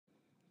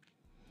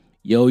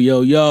Yo, yo,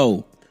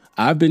 yo.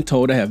 I've been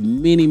told I have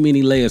many,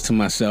 many layers to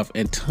myself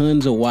and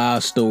tons of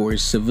wild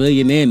stories,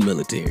 civilian and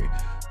military.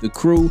 The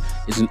crew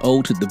is an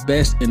ode to the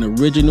best and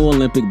original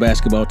Olympic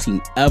basketball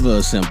team ever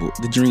assembled,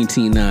 the Dream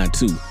Team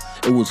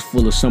 9-2. It was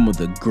full of some of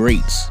the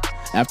greats.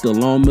 After a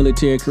long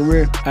military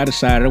career, I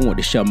decided I wanted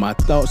to share my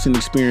thoughts and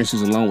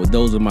experiences along with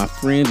those of my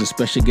friends and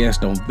special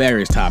guests on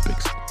various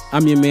topics.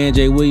 I'm your man,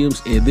 Jay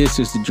Williams, and this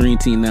is the Dream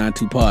Team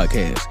 9-2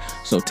 podcast.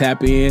 So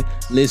tap in,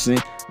 listen,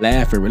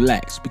 laugh, and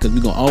relax, because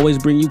we're going to always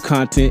bring you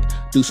content,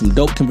 do some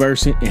dope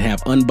conversing, and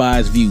have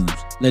unbiased views.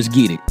 Let's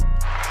get it.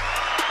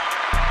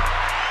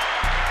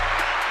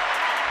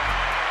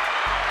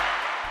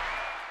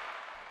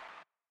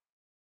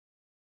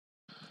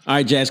 All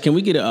right, Jazz, can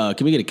we get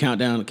a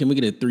countdown? Can we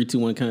get a 3, 2,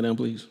 1 countdown,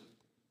 please?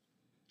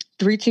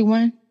 3, 2,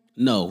 1?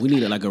 No, we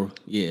need it like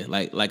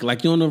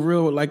you on the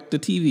real, like the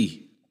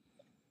TV.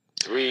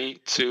 3,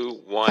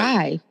 2, 1.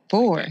 5,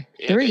 4,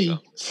 3,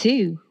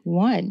 2,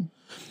 1.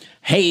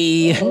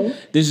 Hey,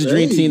 this is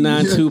Dream Team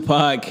 9-2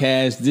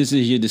 podcast. This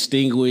is your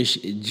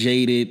distinguished,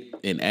 jaded,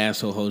 and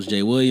asshole host,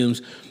 Jay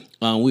Williams.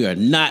 We are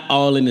not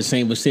all in the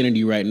same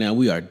vicinity right now.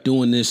 We are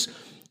doing this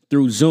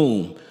through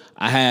Zoom.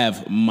 I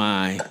have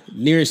my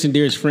nearest and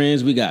dearest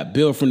friends. We got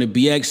Bill from the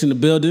BX in the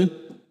building.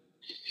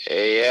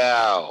 Hey,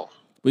 yo.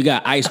 We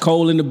got Ice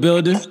Cole in the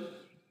building.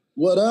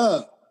 What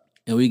up?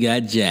 And we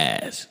got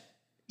Jazz.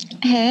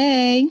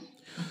 Hey.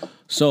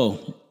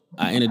 So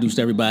I introduced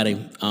everybody.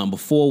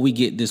 Before we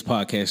get this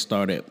podcast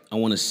started, I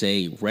want to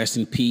say rest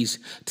in peace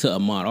to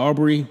Ahmaud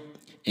Arbery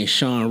and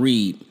Sean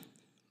Reed.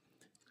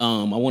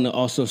 I want to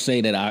also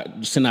say that I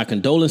send our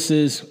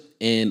condolences,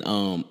 and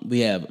we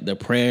have the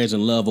prayers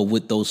and love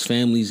with those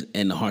families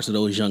and the hearts of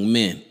those young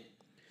men.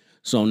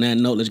 So on that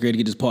note, let's get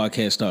this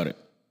podcast started.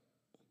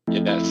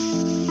 Yes.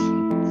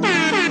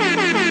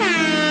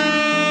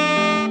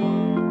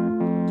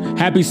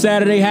 Happy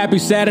Saturday, happy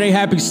Saturday,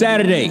 happy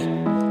Saturday.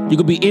 You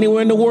could be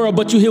anywhere in the world,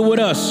 but you're here with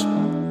us.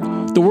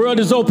 The world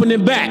is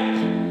opening back.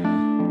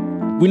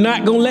 We're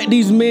not going to let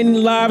these men's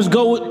lives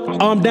go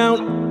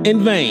down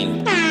in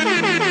vain.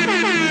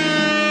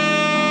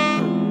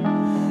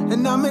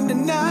 And I'm in the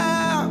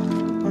now.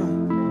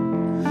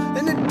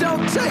 And it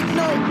don't take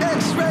no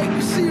x-ray.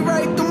 You see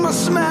right through my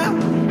smile.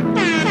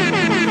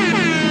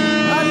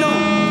 I know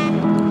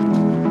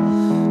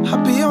I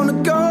be on the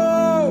go.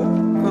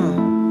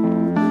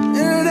 And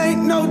it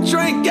ain't no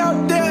drink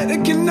out there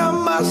that can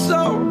numb my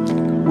soul.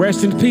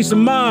 Rest in peace of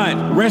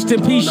mind. Rest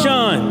in peace,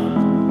 Sean.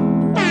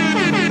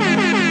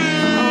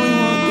 All we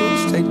want to do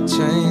is take the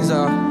chains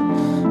off.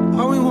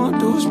 All we want to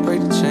do is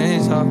break the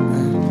chains off,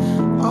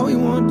 man. All we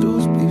want to do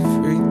is be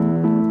free.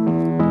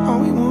 All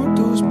we want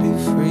to do is be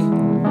free.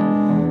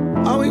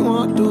 All we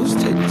want to do is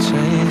take the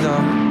chains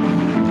off.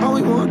 All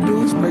we want to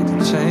do is break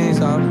the chains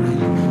off,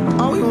 man.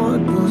 All we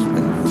want to do is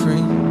break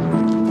free.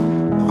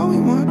 All we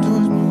want to do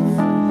is be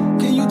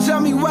free. Can you tell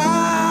me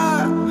why?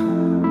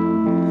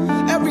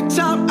 Every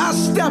time I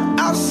step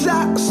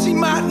outside, I see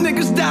my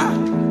niggas die.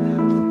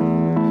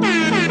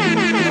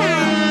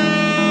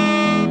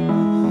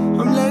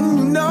 I'm letting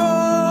you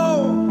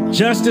know.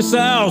 Justice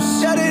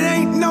House. That it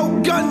ain't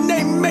no gun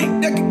they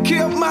make that can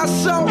kill my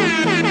soul.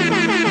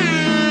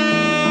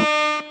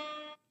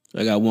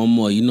 I got one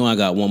more. You know I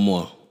got one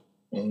more.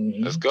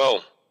 Let's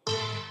go.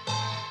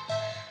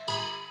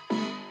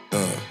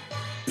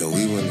 No,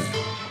 we wouldn't.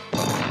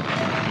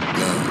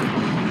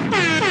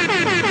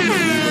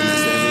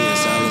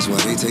 While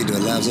they take the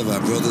lives of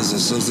our brothers and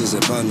sisters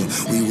and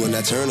partners, we will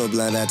not turn a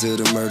blind eye to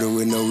the murder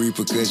with no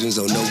repercussions.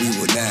 Oh no, we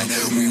will not.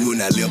 We will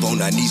not live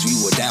on our knees. We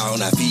will die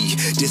on our feet.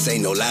 This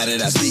ain't no lie that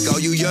I speak. All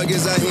you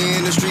youngins out here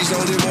in the streets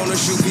only wanna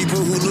shoot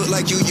people who look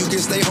like you. You can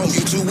stay home.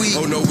 You too weak.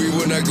 Oh no, we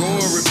will not go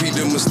and repeat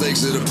the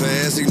mistakes of the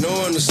past.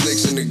 Ignoring the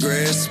snakes in the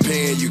grass,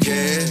 paying you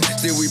cash.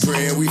 Still we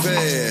praying we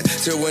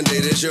fast till one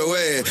day that's your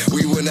ass.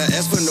 We will not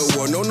ask for no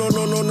war. No,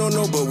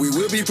 but we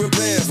will be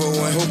prepared for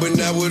one. Hoping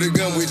not with a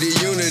gun, with the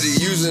unity,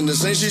 using the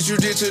same shit you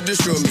did to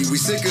destroy me. We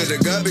sick of the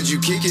garbage you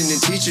kicking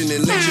and teaching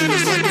and lynching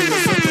us, like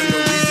us up for no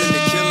reason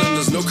and killing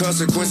us. No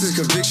consequences,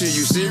 conviction.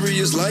 You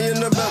serious? Lying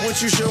about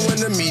what you show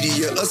in the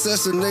media.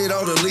 Assassinate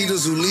all the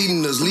leaders who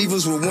leading us. Leave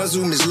us with ones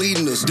who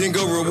misleading us. Then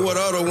go reward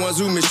all the ones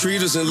who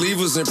mistreat us and leave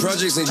us in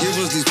projects and give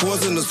us these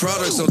poisonous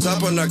products on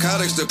top of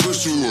narcotics to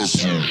push through us.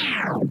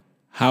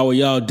 How are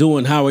y'all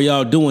doing? How are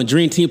y'all doing?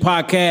 Dream Team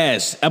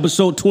Podcast,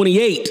 episode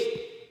 28.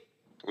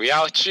 We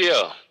out here.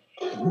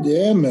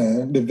 Yeah,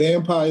 man. The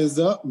vampire's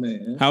up,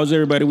 man. How's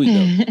everybody week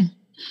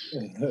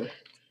though?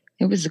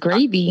 It was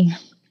gravy.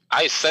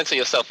 I censor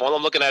yourself. All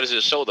I'm looking at is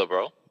your shoulder,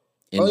 bro.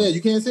 Oh yeah,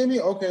 you can't see me?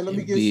 Okay, let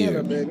me get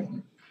center, baby.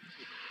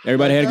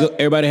 Everybody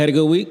had a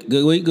good week?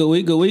 Good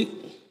week?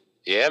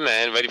 Yeah,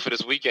 man. Ready for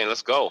this weekend.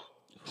 Let's go.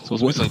 It's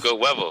supposed to be some good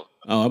weather.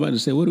 Oh, I'm about to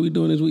say, what are we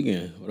doing this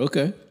weekend?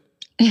 Okay.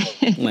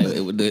 Like,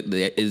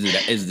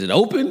 is it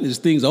open? Is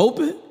things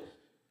open?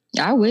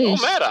 I wish.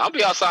 Don't matter. I'll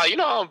be outside. You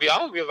know, I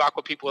don't be rock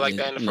with people like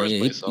that in the first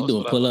place. So you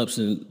doing pull-ups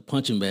and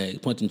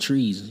punching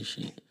trees and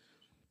shit.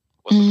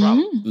 What's the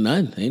problem?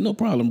 None. Ain't no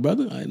problem,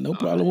 brother. Ain't no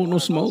problem with no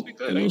smoke.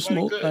 Ain't no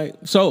smoke. Like,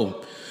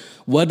 so,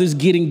 weather's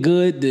getting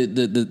good.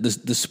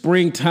 The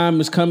springtime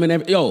is coming.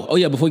 Before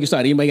we get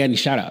started, anybody got any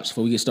shout outs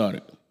before we get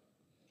started?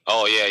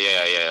 Oh,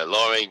 yeah.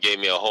 Lauren gave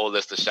me a whole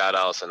list of shout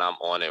outs, and I'm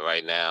on it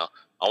right now.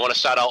 I want to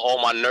shout out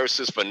all my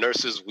nurses for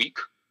Nurses Week.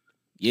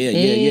 Yeah.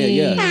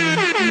 You know what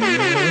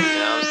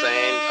I'm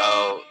saying?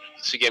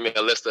 She gave me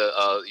a list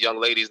of young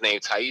ladies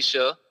named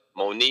Taisha,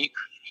 Monique,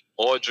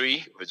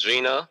 Audrey,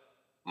 Regina,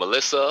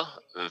 Melissa,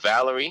 and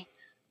Valerie.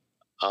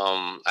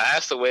 I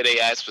asked her where they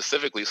at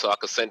specifically so I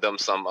could send them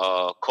some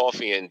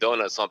coffee and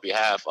donuts on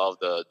behalf of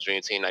the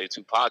Dream Team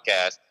 92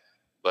 podcast.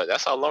 But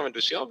that's how Lauren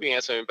does. She don't be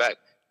answering back.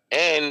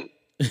 And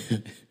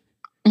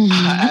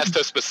I asked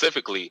her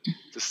specifically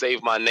to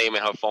save my name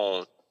in her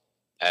phone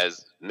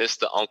as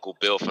Mr. Uncle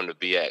Bill from the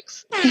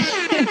BX.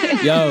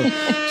 Yo,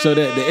 so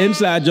the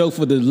inside joke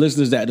for the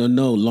listeners that don't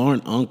know,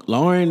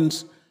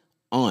 Lauren's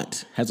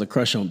aunt has a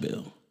crush on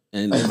Bill.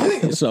 And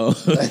so,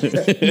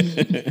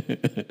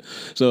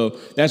 so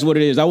that's what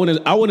it is. I want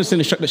to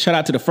send a shout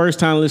out to the first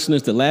time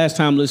listeners, the last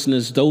time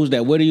listeners, those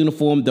that wear the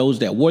uniform, those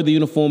that wore the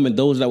uniform, and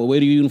those that will wear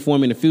the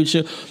uniform in the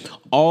future.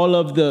 All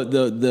of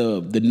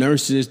the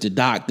nurses, the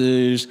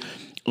doctors,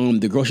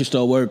 the grocery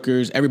store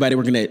workers, everybody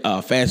working at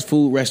fast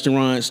food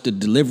restaurants, the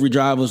delivery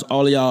drivers,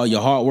 all of y'all,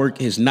 your hard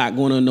work is not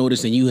going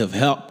unnoticed, and you have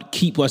helped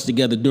keep us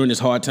together during this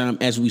hard time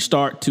as we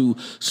start to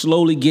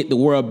slowly get the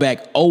world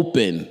back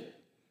open.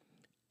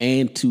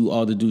 And to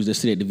all the dudes that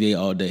sit at the VA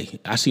all day.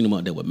 I seen them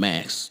out there with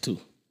masks, too.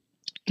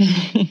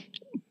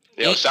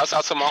 Yo, shouts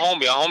out to my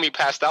homie. Our homie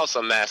passed out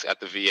some masks at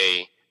the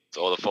VA to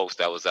all the folks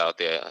that was out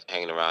there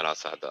hanging around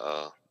outside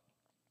the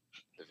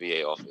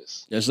VA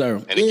office. Yes, sir.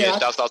 And again,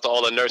 shouts out to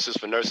all the nurses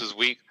for Nurses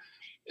Week.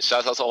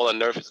 Shouts out to all the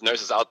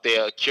nurses out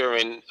there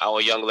curing our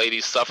young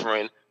ladies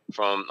suffering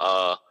from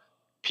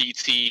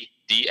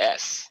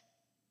PTDS.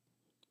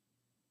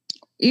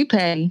 You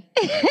pay.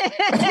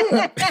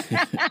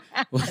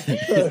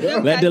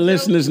 Let the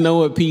listeners know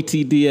what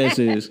PTDS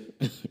is. Go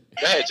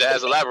ahead,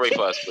 Jazz. Elaborate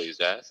for us, please,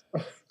 Jazz.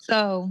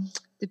 So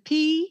the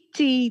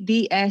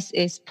PTDS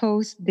is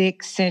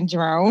post-dick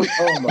syndrome.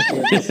 Oh my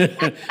goodness.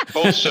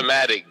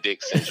 Post-traumatic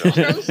dick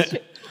syndrome.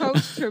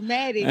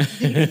 Post-traumatic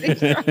dick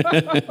syndrome.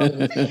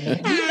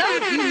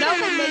 you know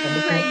what makes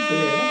you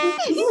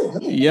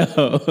crazy.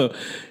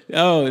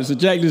 Yo, so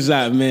check this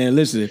out, man.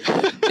 Listen,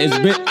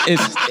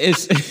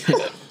 it's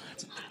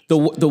the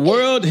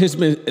world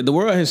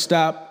has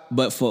stopped,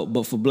 but for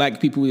Black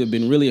people, we have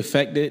been really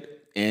affected.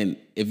 And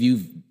if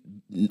you've,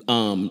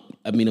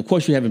 of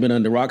course, you haven't been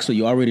under rock, so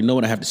you already know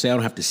what I have to say. I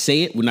don't have to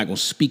say it. We're not going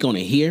to speak on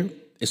it here.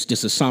 It's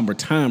just a somber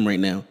time right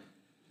now.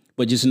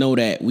 But just know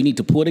that we need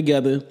to pull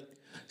together,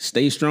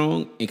 stay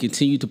strong, and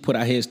continue to put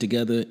our heads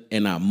together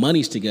and our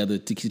monies together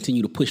to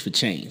continue to push for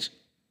change.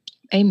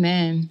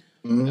 Amen.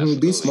 Mm-hmm.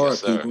 Be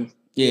smart, people.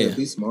 Yeah,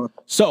 be smart.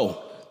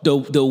 So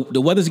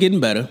the weather's getting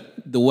better.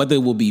 The weather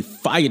will be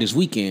fire this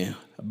weekend,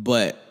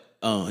 but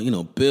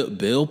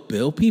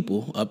Bill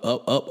people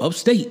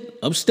upstate.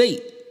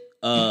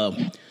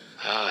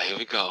 Here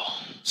we go.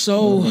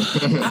 So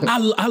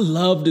I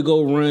love to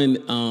go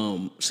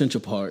run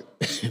Central Park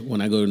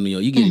when I go to New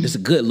York. You get it.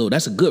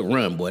 That's a good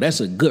run, boy. That's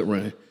a good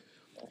run.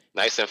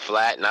 Nice and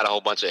flat, not a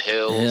whole bunch of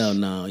hills. Hell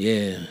no,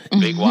 yeah.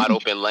 Big wide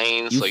open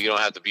lanes, so you don't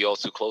have to be all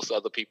too close to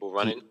other people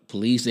running.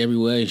 Police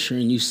everywhere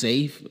ensuring you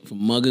safe from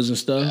muggers and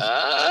stuff.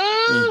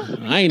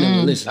 I ain't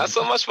never listen. Not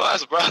so much for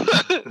us, bro.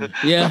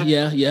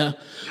 Yeah.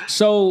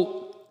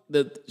 So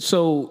you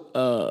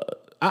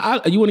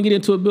want to get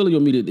into it, Bill, or you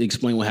want me to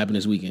explain what happened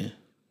this weekend?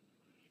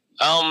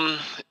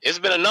 It's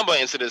been a number of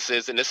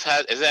incidences, and it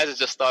hasn't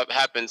just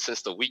happened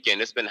since the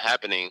weekend. It's been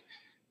happening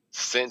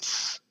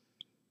since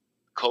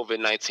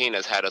COVID-19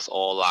 has had us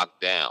all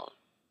locked down.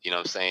 You know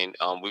what I'm saying?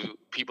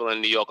 People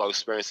in New York are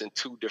experiencing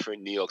two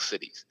different New York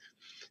cities.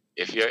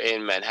 If you're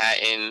in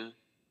Manhattan,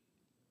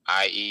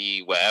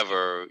 i.e.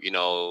 wherever,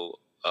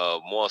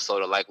 more so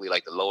than likely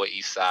like the Lower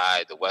East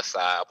Side, the West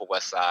Side, Upper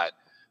West Side,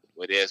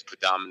 where there's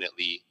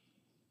predominantly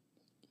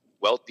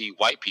wealthy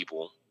white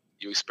people,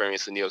 you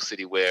experience in New York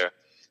City where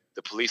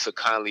the police will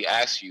kindly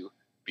ask you,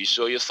 be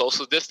sure you're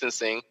social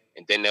distancing,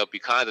 and then they'll be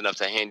kind enough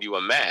to hand you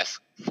a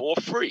mask for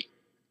free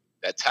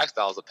that tax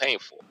dollars are paying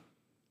for.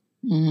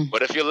 Mm-hmm.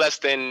 But if you're less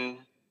than,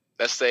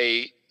 let's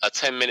say, a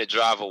 10-minute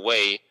drive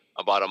away,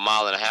 about a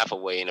mile and a half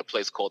away in a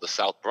place called the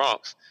South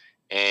Bronx,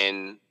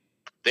 and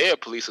their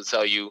police will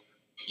tell you,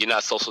 you're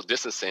not social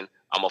distancing,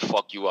 I'm going to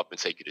fuck you up and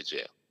take you to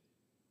jail.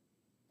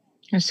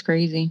 That's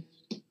crazy.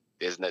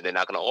 They're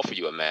not going to offer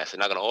you a mask. They're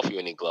not going to offer you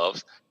any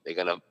gloves. They're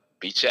going to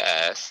beat your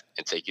ass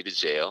and take you to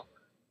jail,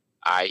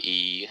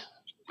 i.e.,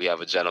 we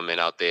have a gentleman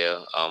out there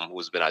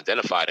who's been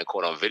identified and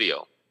caught on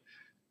video.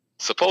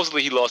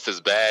 Supposedly he lost his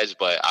badge,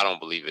 but I don't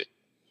believe it.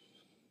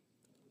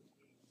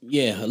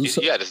 Yeah.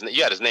 You had his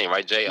name,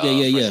 right, Jay?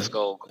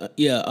 Francisco.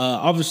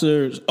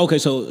 Officers. Okay,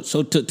 so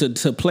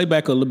to play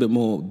back a little bit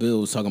more,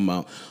 Bill was talking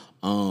about,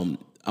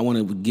 I want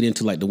to get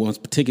into like the one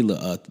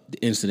particular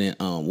incident,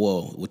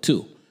 with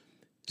two.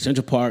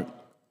 Central Park,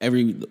 a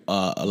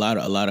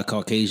lot of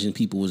Caucasian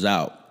people was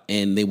out,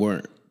 and they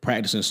weren't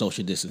practicing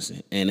social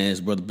distancing. And as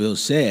Brother Bill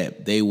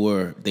said, they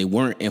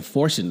weren't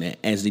enforcing that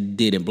as they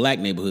did in black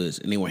neighborhoods,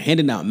 and they were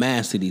handing out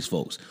masks to these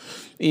folks.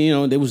 You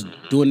know, they was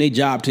doing their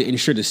job to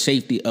ensure the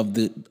safety of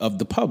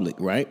the public,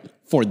 right?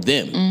 For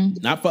them,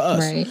 not for us.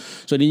 Right.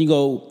 So then you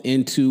go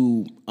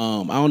into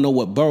I don't know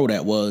what borough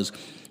that was,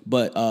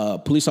 but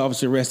police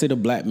officer arrested a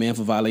black man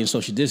for violating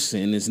social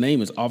distancing, and his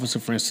name is Officer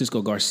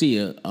Francisco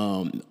Garcia.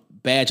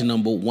 Badge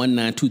number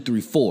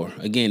 19234.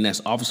 Again, that's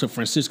Officer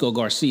Francisco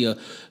Garcia,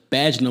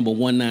 badge number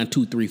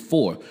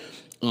 19234.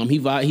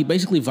 He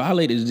basically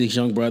violated this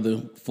young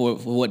brother for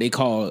what they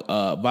call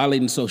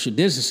violating social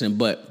distancing.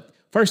 But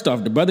first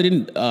off, the brother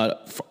didn't.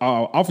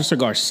 Officer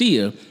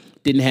Garcia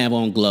didn't have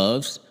on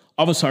gloves.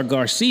 Officer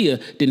Garcia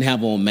didn't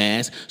have on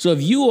masks. So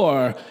if you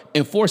are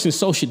enforcing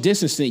social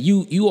distancing,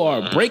 you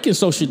are breaking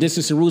social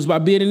distancing rules by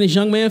being in this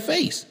young man's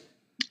face.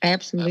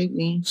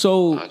 Absolutely.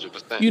 So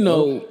 100%. you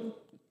know.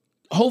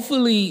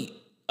 Hopefully,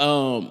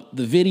 the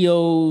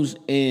videos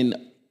and,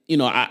 you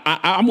know,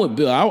 I'm with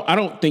Bill. I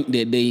don't think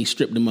that they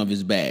stripped him of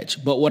his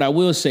badge. But what I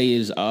will say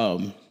is,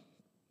 what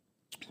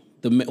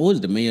was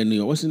the mayor of New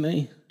York? What's his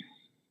name?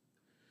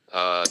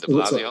 De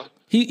Blasio.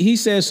 He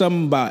said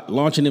something about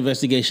launching an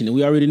investigation, and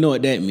we already know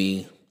what that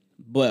means.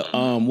 But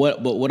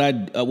what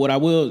I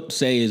will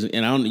say is,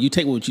 and I don't, you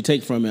take what you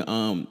take from it.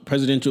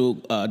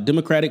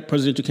 Democratic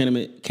presidential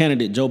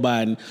candidate Joe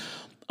Biden.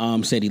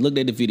 Said he looked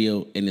at the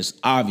video and it's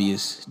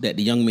obvious that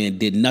the young man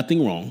did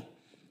nothing wrong.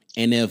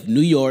 And if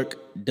New York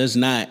does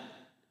not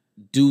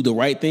do the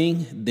right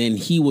thing, then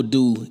he will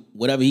do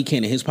whatever he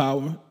can in his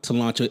power to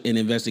launch an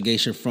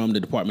investigation from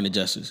the Department of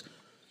Justice.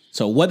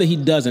 So whether he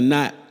does or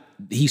not,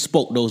 he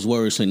spoke those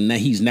words and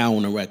he's now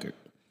on the record.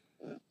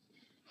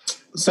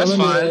 That's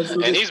fine.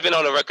 And he's been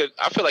on the record.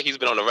 I feel like he's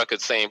been on the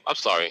record saying, I'm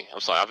sorry.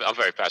 I'm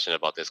very passionate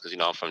about this because, you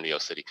know, I'm from New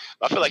York City.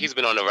 But I feel like he's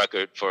been on the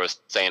record for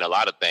saying a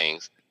lot of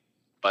things.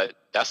 But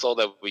that's all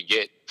that we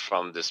get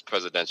from this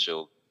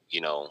presidential, you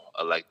know,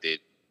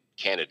 elected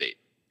candidate.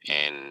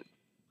 And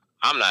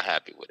I'm not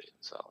happy with it.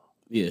 So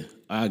yeah,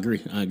 I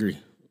agree. How do you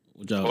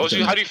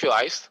feel,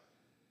 Ice?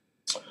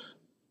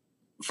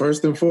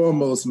 First and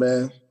foremost,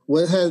 man,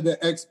 what has the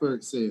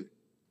expert said?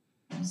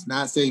 It's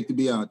not safe to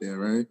be out there,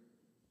 right?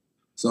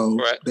 So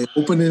They're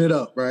opening it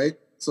up, right?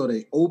 So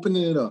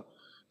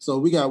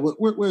we got,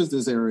 where's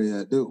this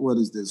area at? What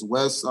is this?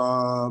 West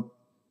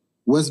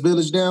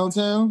Village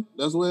downtown?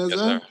 That's where it's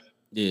at?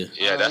 Yeah.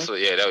 Yeah, that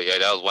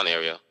was one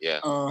area. Yeah.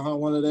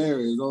 One of the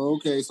areas. Oh,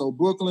 okay. So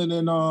Brooklyn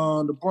and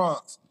the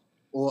Bronx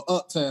or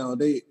Uptown,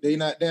 they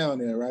not down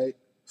there, right?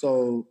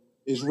 So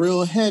it's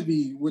real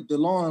heavy with the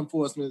law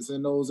enforcement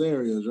in those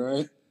areas,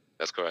 right?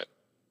 That's correct.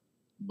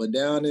 But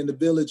down in the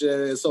village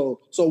area, so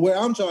where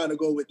I'm trying to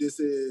go with this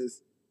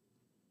is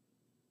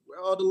where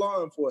all the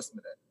law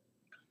enforcement at?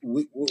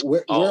 Where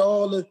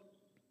all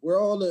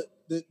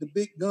the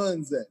big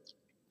guns at?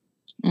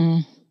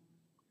 Mm.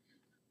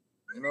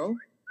 You know?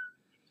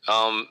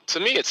 To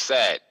me, it's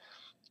sad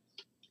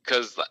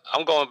because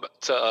I'm going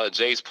to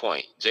Jay's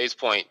point. Jay's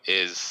point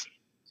is,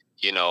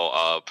 you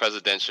know,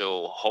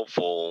 presidential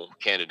hopeful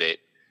candidate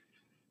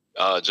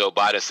Joe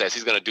Biden says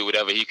he's going to do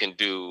whatever he can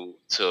do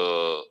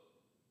to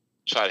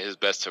try his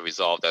best to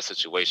resolve that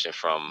situation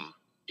from,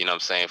 you know what I'm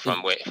saying,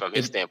 from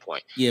his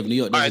standpoint. Yeah, if New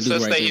York all right, so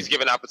let's say thing. he's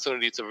given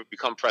opportunity to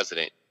become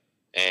president.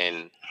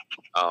 And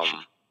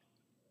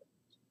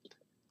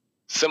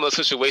similar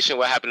situation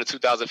what happened in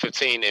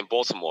 2015 in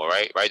Baltimore,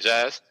 right? Right,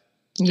 Jazz?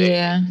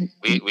 Yeah.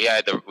 We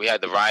had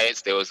the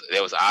riots. There was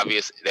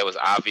obvious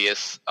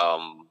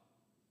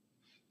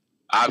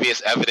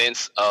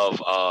evidence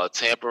of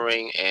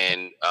tampering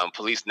and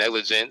police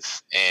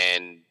negligence,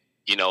 and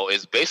you know,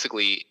 it's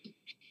basically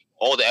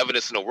all the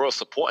evidence in the world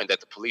supporting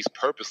that the police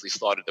purposely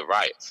started the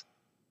riots.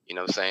 You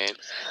know what I'm saying?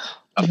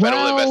 A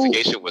federal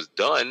investigation was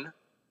done,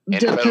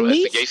 and the federal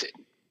investigation.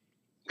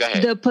 Go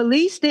ahead. The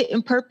police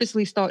didn't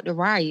purposely start the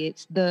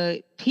riots.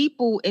 The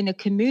people in the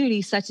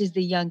community, such as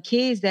the young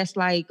kids that's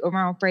like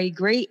around third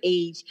grade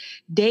age,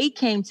 they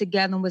came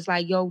together and was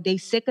like, yo, they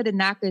sick of the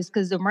knockers.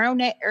 Because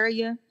around that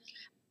area,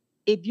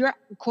 if you're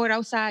caught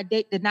outside,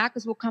 the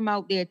knockers will come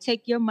out there,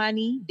 take your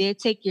money, they'll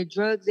take your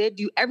drugs, they'll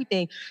do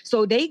everything.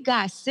 So they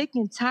got sick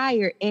and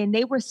tired, and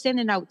they were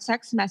sending out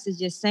text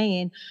messages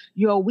saying,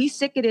 yo, we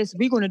sick of this,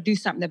 we're going to do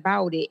something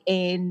about it.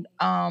 And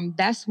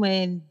that's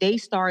when they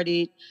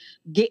started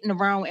getting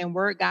around and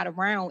word got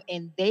around,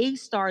 and they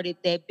started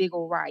that big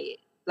old riot,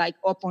 like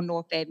up on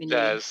North Avenue.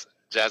 Jazz,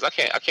 I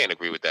can't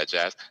agree with that,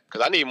 Jazz,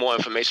 because I need more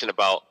information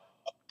about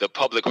the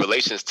public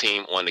relations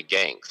team on the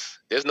gangs.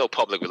 There's no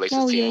public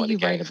relations team on the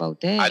gangs. Right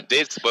about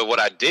that. But what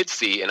I did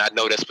see, and I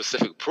know there's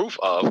specific proof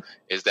of,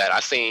 is that I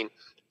seen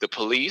the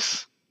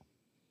police,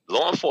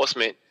 law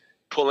enforcement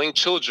pulling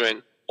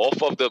children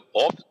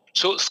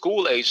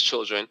school-age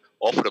children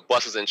off of the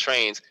buses and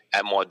trains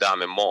at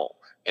Diamond Mall.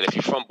 And if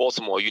you're from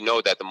Baltimore, you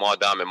know that the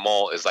Diamond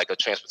Mall is like a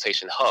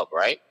transportation hub,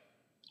 right?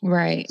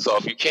 Right. So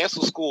if you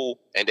cancel school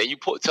and then you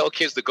tell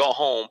kids to go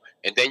home,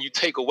 and then you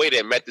take away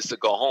their methods to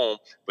go home,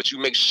 but you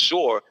make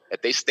sure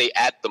that they stay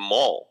at the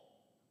mall.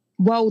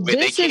 Well,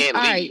 this is all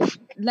right.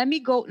 Let me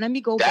go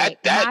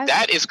back.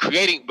 That is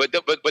creating, but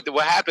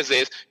what happens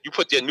is you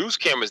put your news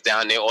cameras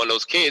down there on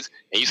those kids,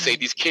 and you say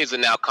these kids are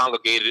now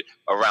congregated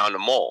around the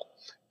mall,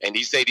 and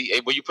you say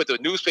when you put the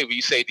newspaper,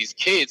 you say these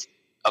kids,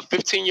 a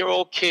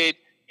 15-year-old kid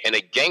and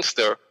a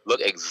gangster look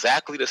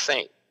exactly the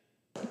same.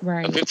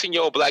 Right. A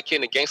 15-year-old black kid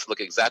and a gangster look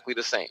exactly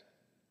the same.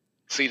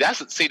 That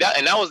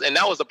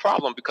was the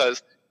problem,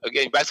 because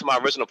again, back to my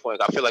original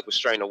point, I feel like we're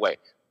straying away.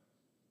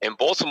 In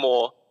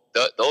Baltimore,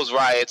 those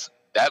riots,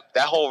 that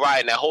whole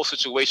riot and that whole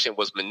situation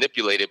was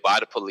manipulated by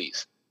the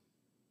police,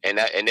 and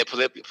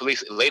the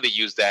police later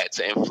used that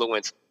to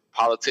influence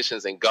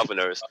politicians and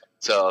governors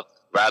to,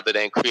 rather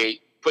than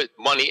put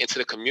money into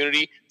the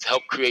community to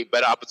help create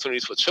better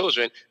opportunities for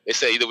children. They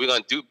said either we're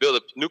going to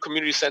build a new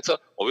community center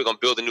or we're going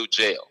to build a new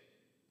jail.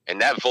 And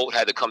that vote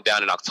had to come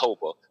down in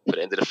October for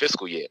the end of the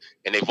fiscal year,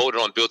 and they voted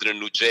on building a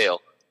new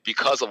jail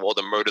because of all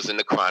the murders and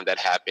the crime that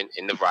happened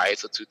in the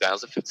riots of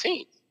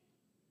 2015.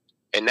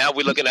 And now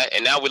we're looking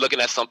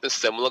at something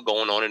similar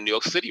going on in New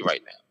York City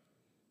right now.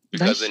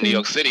 Because in New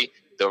York City,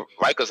 the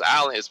Rikers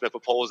Island, it's been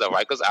proposed that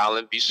Rikers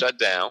Island be shut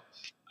down.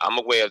 I'm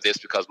aware of this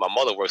because my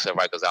mother works at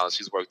Rikers Island.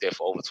 She's worked there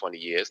for over 20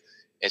 years.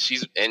 And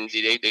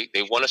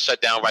they want to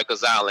shut down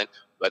Rikers Island,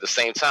 but at the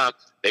same time,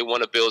 they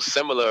want to build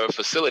similar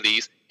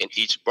facilities in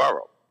each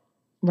borough.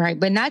 Right,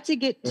 but not to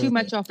get too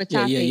much off the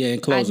topic. Yeah. In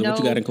closing, what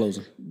you got in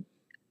closing?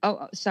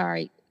 Oh,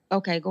 sorry.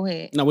 Okay, go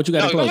ahead. No, what you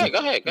got in closing? Go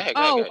ahead.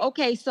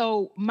 Okay.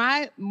 So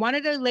one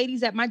of the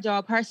ladies at my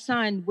job, her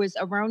son was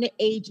around the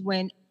age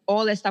when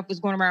all that stuff was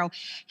going around.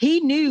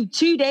 He knew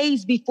 2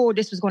 days before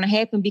this was going to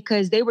happen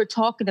because they were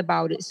talking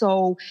about it.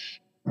 So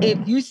if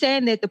you're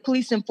saying that the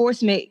police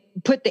enforcement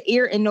put the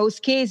ear in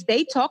those kids,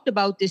 they talked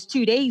about this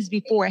 2 days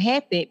before it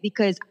happened,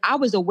 because I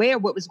was aware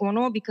of what was going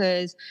on,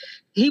 because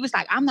he was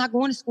like, I'm not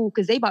going to school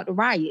because they about to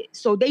riot.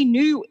 So they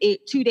knew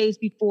it 2 days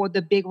before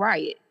the big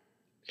riot.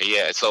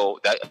 Yeah. So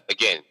that,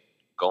 again,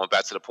 going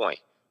back to the point,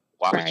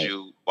 why would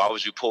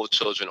you pull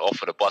children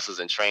off of the buses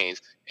and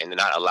trains and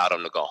not allow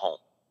them to go home?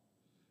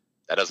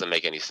 That doesn't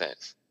make any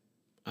sense.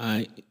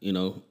 I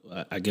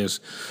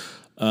guess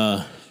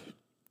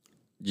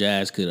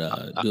Jazz could do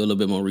a little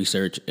bit more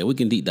research, and we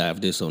can deep dive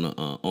this on a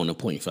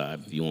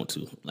 0.5 if you want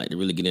to, like, to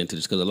really get into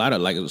this, because a lot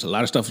of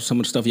stuff, some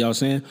of the stuff y'all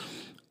saying,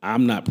 I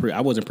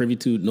wasn't privy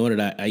to, nor did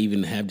I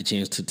even have the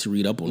chance to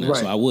read up on that.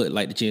 Right. So I would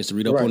like the chance to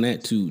read up on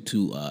that to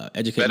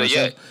educate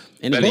myself.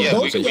 We gonna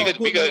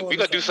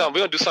do something. We're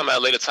gonna do something at a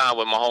later time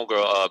with my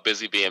homegirl,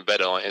 Busy Being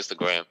Better on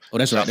Instagram. Oh,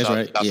 that's right.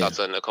 That's out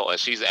to Nicole, and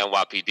she's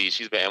NYPD.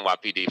 She's been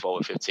NYPD for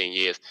over 15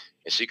 years,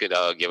 and she could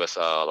give us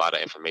a lot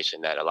of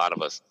information that a lot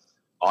of us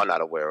are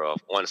not aware of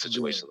on a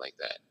situation like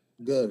that.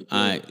 Good. All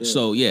right. Good.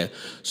 So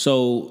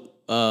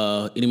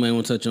anybody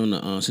want to touch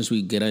on since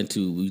we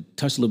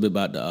touched a little bit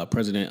about the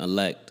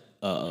President-elect,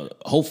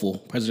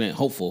 President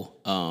hopeful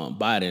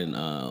Biden,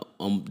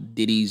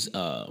 Diddy's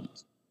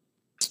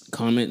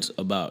comments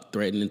about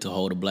threatening to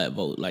hold a black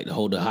vote, like to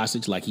hold a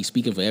hostage, like he's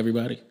speaking for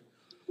everybody.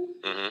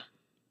 Mm-hmm.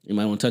 You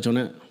might want to touch on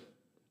that.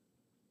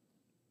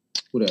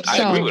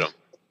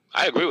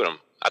 I agree with him.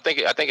 I think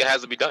it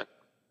has to be done.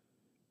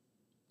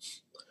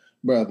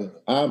 Brother,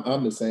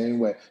 I'm the same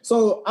way.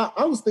 So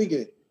I was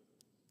thinking,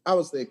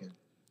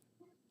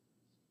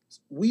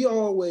 we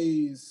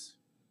always,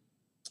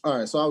 all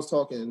right, so I was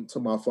talking to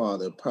my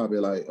father probably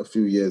like a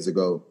few years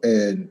ago,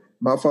 and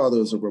my father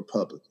is a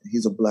Republican.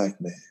 He's a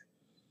black man.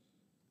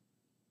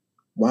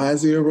 Why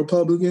is he a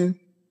Republican?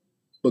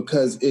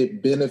 Because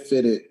it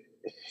benefited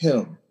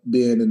him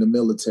being in the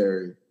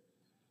military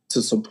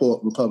to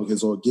support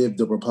Republicans or give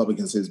the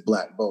Republicans his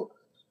black vote.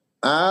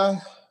 I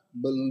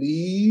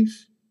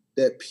believe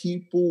that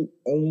people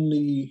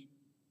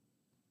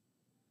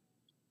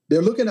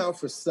they're looking out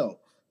for self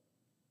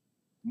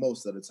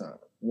most of the time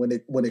when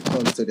it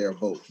comes to their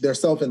vote, their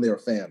self and their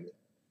family.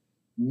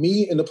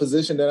 Me, in the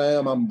position that I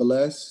am, I'm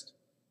blessed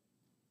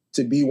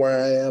to be where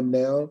I am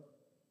now.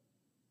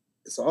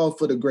 It's all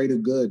for the greater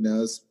good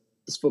now. It's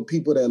for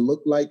people that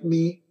look like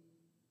me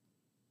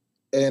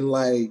and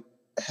like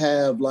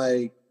have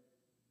like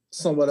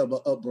somewhat of an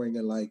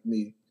upbringing like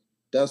me.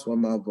 That's where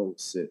my vote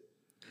sit.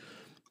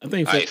 I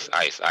think Ice,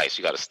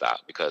 you got to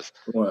stop, because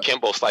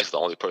Kimbo Slice is the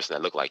only person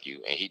that looked like you,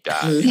 and he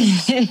died.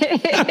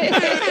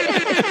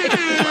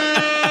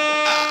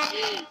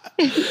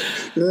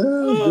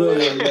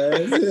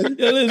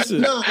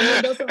 Listen. No,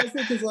 that's what I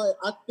said. Because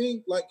I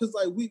think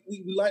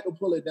we like to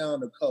pull it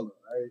down to color,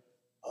 right?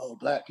 Oh,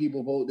 black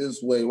people vote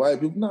this way,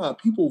 white people. Nah,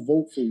 people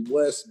vote for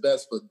what's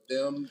best for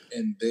them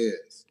and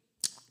theirs.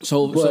 I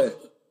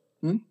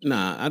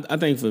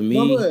think for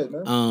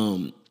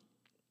me,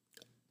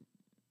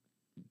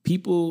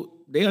 people,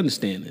 they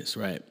understand this,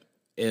 right?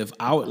 If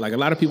a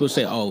lot of people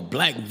say, oh,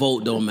 black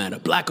vote don't matter,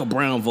 black or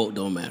brown vote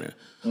don't matter.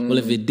 Mm-hmm. Well,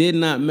 if it did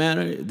not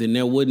matter, then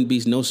there wouldn't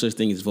be no such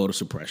thing as voter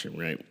suppression,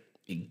 right?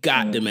 It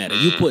got to matter.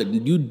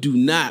 You do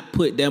not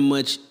put that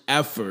much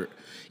effort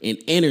and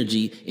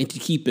energy into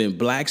keeping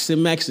blacks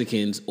and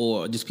Mexicans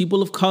or just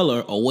people of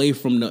color away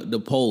from the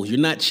polls. You're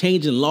not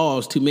changing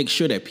laws to make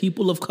sure that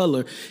people of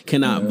color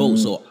cannot vote.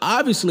 So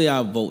obviously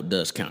our vote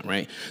does count,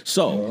 right?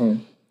 So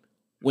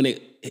when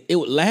it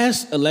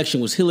last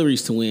election was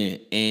Hillary's to win,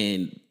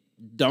 and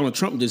Donald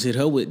Trump just hit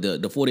her with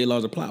the 48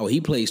 laws apply. Well,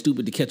 he played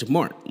stupid to catch a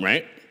mark,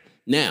 right?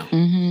 Now,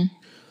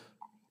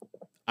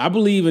 I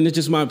believe, and it's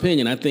just my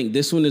opinion, I think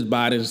this one is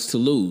Biden's to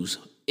lose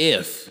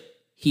if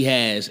he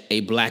has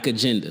a black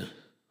agenda.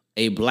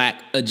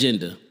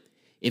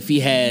 If he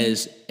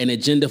has an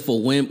agenda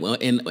for women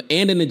and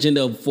an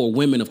agenda for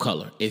women of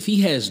color. If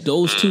he has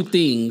those two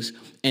things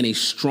and a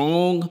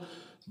strong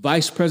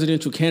vice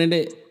presidential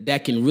candidate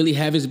that can really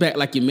have his back,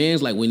 like your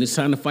man's, like when it's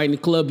time to fight in the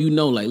club,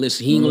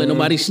 listen, he ain't gonna let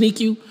nobody sneak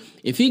you.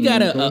 If he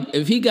got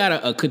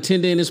a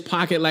contender in his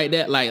pocket like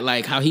that,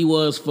 like how he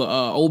was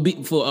for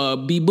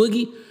B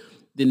Boogie,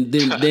 then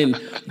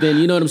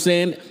you know what I'm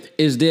saying,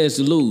 is theirs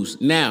to lose.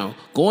 Now,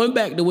 going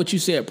back to what you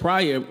said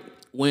prior,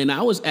 when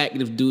I was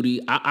active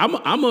duty,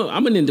 I'm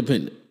an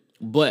independent,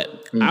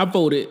 but I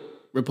voted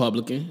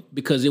Republican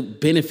because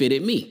it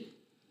benefited me.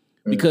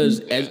 Because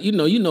as you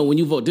know, when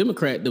you vote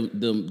Democrat,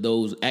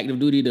 those active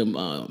duty,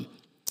 the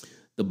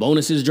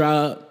bonuses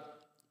drop.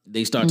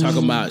 They start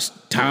talking about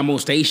time on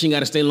station,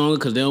 got to stay longer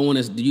because they don't want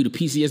to do the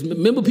PCS.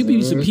 Remember, people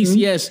used to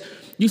PCS,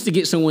 used to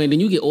get somewhere, and then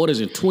you get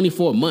orders in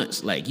 24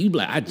 months. Like, you be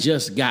like, I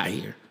just got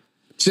here.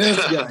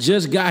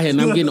 Just got here,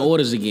 and I'm getting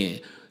orders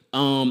again.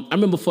 I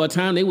remember for a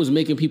time, they was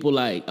making people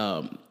like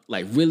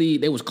really,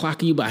 they was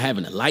clocking you by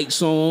having the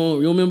lights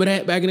on. You remember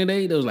that back in the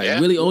day? They was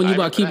really on you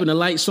by keeping the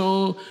lights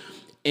on.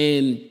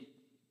 And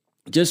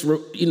just,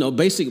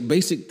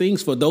 basic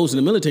things for those in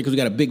the military, because we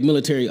got a big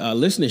military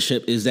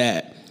listenership, is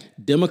that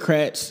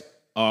Democrats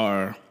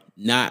are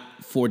not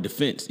for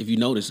defense. If you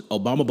notice,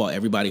 Obama brought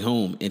everybody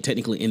home and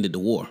technically ended the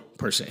war,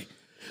 per se.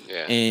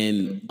 Yeah.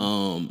 And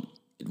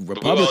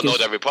Republicans, we all know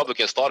that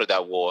Republicans started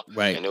that war,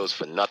 right? And it was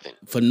for nothing.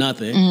 And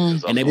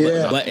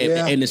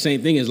and the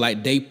same thing is,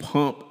 like, they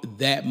pump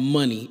that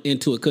money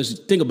into it, because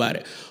think about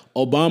it.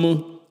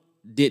 Obama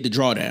did the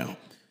drawdown.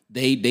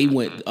 They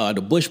went.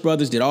 The Bush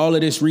brothers did all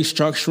of this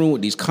restructuring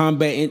with these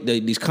combat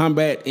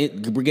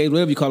brigades,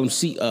 whatever you call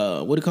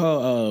them. What do you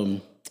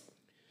call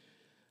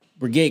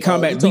Brigade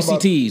Combat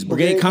BCTs,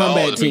 Brigade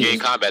Combat Teams. Brigade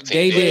Combat Teams.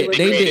 They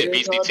did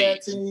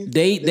BCTs.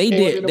 They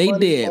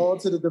did all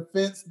to the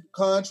defense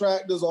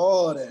contractors,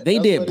 all that. They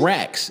did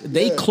BRACs.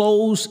 They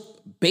closed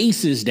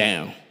bases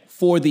down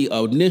for the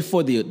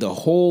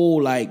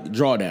whole like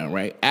drawdown,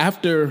 right?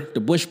 After the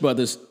Bush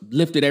brothers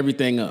lifted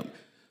everything up.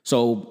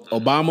 So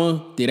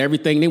Obama did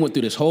everything. They went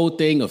through this whole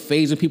thing of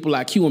phasing people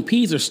like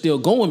QMPs are still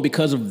going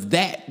because of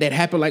that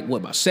happened like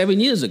about 7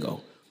 years ago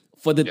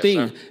for the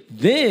thing. Sir.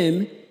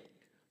 Then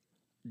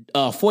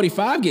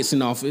 45 gets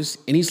in office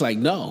and he's like,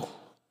 no,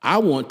 I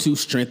want to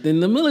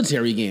strengthen the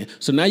military again.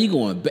 So now you're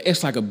going,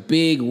 it's like a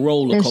big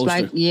roller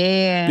coaster.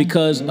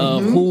 Because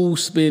of who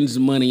spends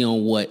money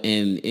on what.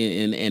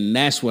 And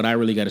that's what I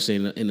really got to say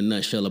in a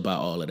nutshell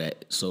about all of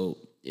that. So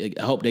I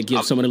hope that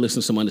gives some of the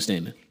listeners some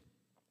understanding.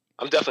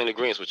 I'm definitely in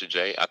agreement with you,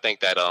 Jay. I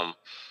think that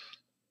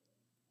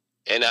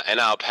in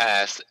our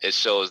past, it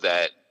shows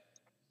that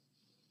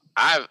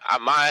I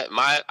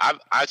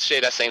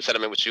share that same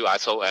sentiment with you. I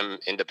am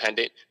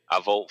independent.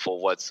 I vote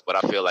for what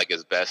I feel like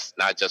is best,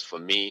 not just for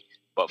me,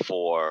 but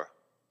for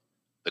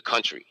the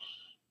country.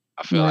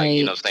 I feel like,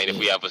 you know what I'm saying, if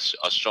we have a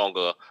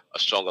stronger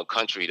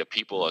country, the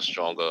people are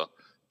stronger,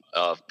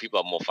 people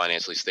are more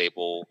financially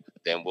stable,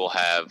 then we'll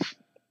have,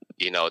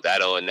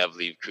 that'll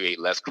inevitably create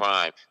less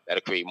crime.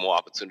 That'll create more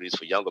opportunities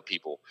for younger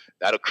people.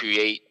 That'll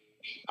create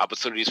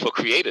opportunities for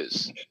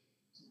creators.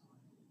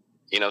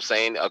 You know what I'm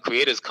saying?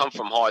 Creators come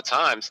from hard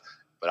times,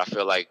 but I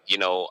feel like,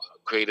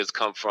 creators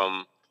come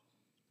from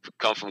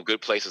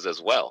good places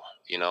as well,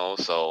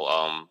 So,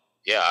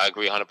 I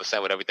agree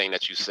 100% with everything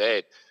that you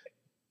said,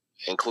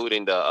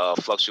 including the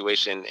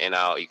fluctuation in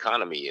our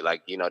economy.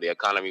 Like, the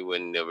economy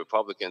when the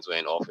Republicans were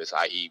in office,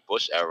 i.e.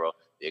 Bush era,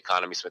 the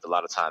economy spent a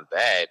lot of time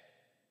bad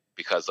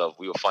because of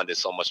we were funding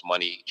so much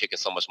money, kicking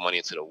so much money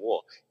into the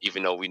war,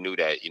 even though we knew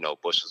that,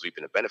 Bush was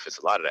reaping the benefits,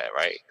 a lot of that,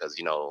 right? Because,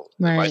 the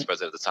vice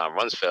president at the time,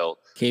 Rumsfeld,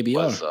 KBR.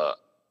 was,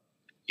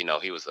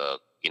 he was a,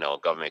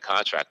 government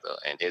contractor,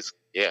 and his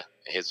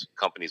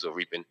companies were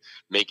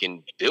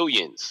making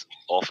billions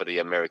off of the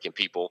American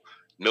people,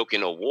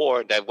 milking a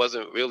war that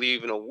wasn't really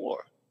even a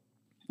war.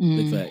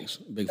 Big facts.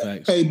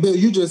 Hey, Bill,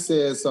 you just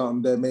said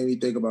something that made me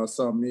think about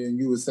something, and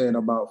you were saying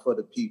about for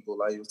the people,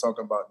 like you were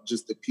talking about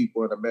just the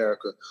people in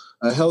America.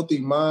 A healthy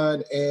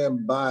mind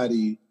and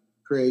body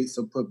creates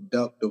a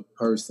productive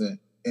person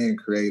and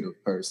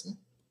creative person.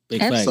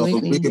 Big facts. So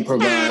we can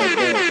provide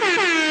that.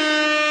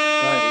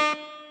 Right.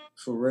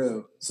 For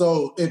real.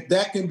 So if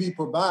that can be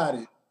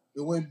provided,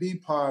 it wouldn't be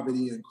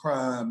poverty and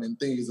crime and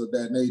things of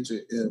that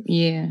nature.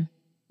 You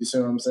see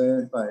what I'm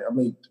saying? Like, I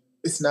mean,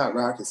 it's not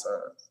rocket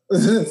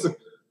science.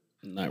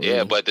 Not really.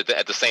 Yeah, but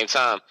at the same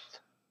time,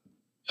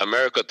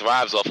 America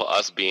thrives off of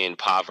us being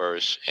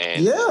impoverished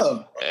and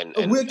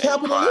we're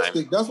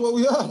capitalistic. That's what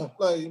we are.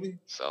 Like,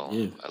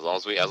 so as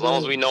long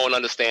as we know and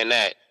understand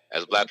that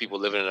as Black people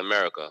living in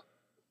America,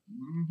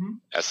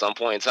 at some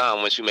point in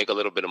time, once you make a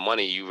little bit of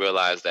money, you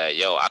realize that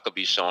I could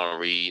be Sean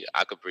Reed,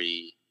 I could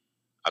be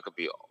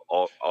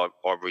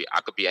Aubrey, I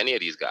could be any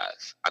of these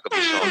guys. I could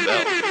be Sean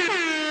Bell.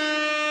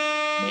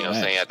 You know what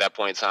I'm saying? At that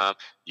point in time,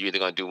 you're either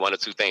gonna do one or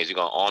two things. You're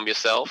gonna arm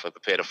yourself and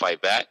prepare to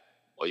fight back,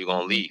 or you're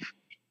gonna leave.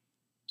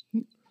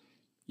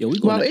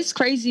 Well, it's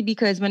crazy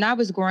because when I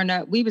was growing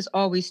up, we was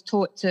always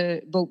taught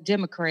to vote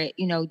Democrat.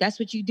 You know, that's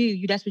what you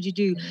do. That's what you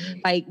do.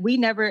 Like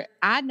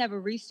I never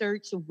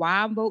researched why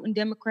I'm voting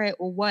Democrat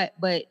or what,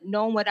 but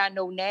knowing what I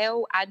know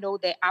now, I know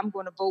that I'm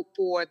going to vote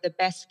for the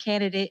best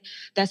candidate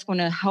that's going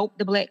to help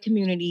the Black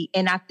community.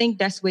 And I think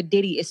that's what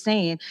Diddy is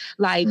saying.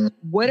 Like,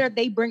 what are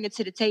they bringing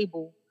to the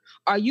table?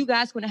 Are you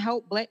guys going to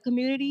help Black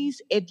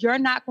communities? If you're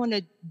not going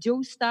to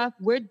do stuff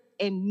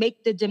and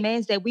make the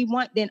demands that we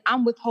want, then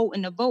I'm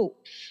withholding the vote.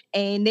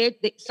 And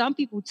some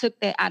people took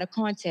that out of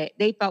context.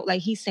 They felt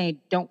like he's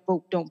saying, don't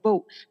vote, don't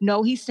vote.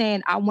 No, he's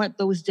saying, I want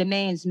those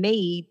demands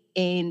made,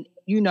 and,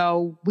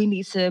 we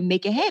need to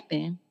make it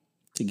happen.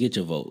 To get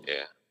your vote.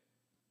 Yeah.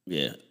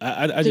 Yeah,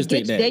 I just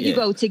think that. There you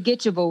go, to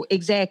get your vote,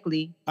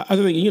 exactly. I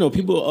think,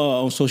 people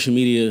on social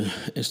media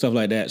and stuff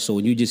like that, so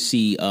when you just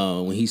see,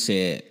 when he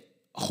said,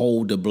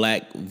 hold the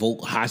Black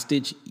vote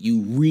hostage,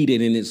 you read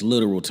it in its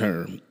literal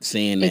term,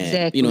 saying that,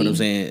 exactly. You know what I'm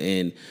saying?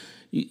 And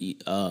you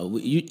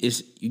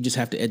just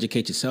have to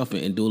educate yourself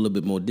and do a little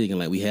bit more digging.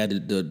 Like, we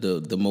had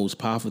the most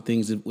powerful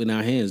things in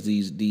our hands,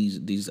 these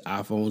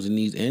iPhones and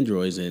these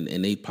Androids, and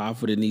they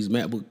powerful than these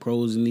MacBook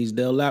Pros and these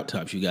Dell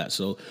laptops you got.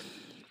 So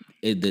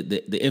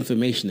the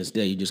information is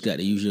there. You just got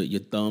to use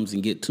your thumbs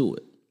and get to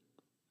it.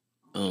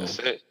 That's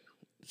it.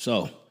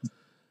 So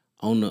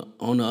on the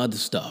other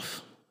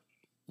stuff,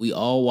 we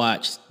all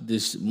watched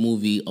this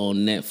movie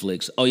on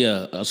Netflix. Oh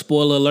yeah,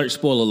 spoiler alert!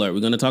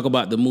 We're going to talk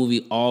about the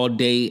movie All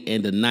Day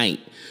and the Night.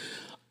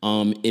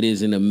 It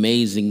is an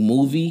amazing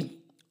movie.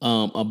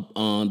 The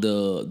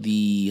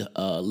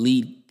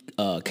lead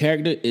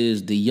character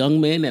is the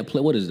young man that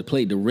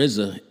played the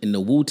RZA in the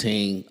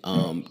Wu-Tang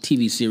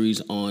TV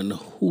series on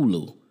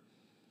Hulu.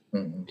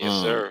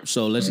 Yes, sir.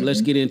 So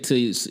let's get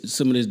into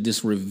some of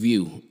this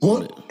review.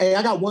 Hey,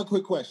 I got one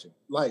quick question,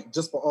 like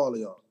just for all of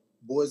y'all,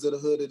 boys of the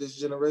hood of this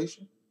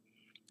generation.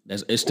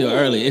 It's still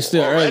early. It's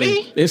still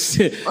early. That's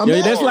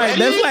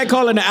like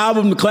calling the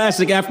album the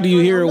classic after you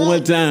hear it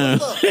one time.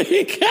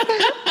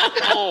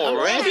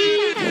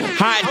 Already?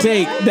 Hot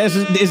take. This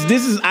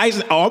is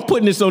ice. Oh, I'm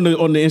putting this on the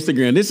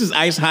Instagram. This is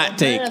ice hot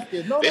take.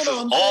 This is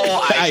all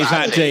ice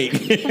hot take.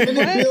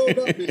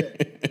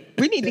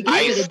 We need to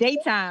get it the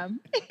daytime.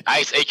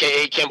 Ice,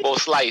 aka Kimbo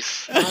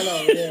Slice. I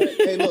know. Yeah.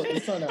 Hey, look, the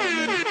sun out,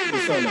 man. The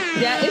sun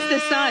out. Yeah, it's the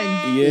sun.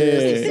 Yeah,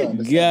 it's the sun.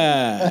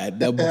 God,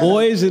 the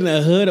boys in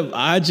the hood of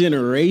our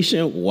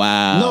generation.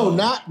 Wow.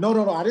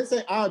 No. I didn't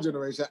say our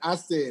generation. I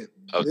said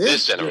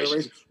this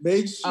generation.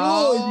 Make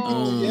sure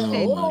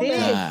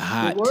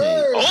hot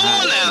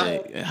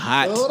take.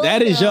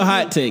 That is your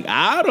hot take.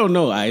 I don't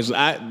know, Ice.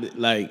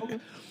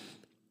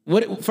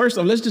 What? First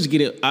off, let's just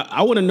get it.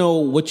 I want to know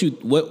what are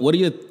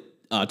your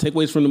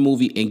takeaways from the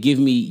movie, and give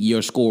me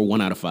your score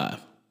 1 out of 5.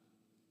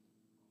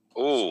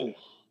 Ooh.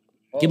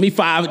 Give me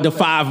 5, the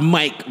 5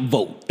 mic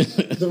vote.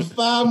 The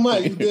 5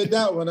 mic, you did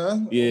that one, huh?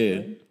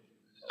 Yeah.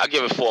 I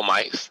give it 4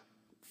 mics.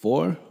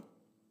 4?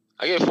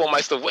 I give it 4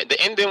 mics.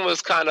 The ending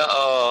was kind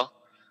of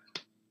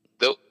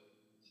the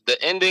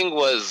ending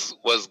was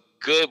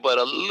good, but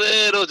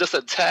just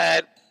a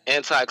tad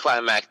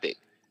anticlimactic.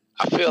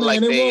 I feel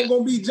like it wasn't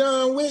gonna be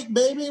John Wick,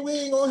 baby. We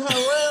ain't gonna have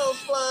rounds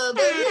flying,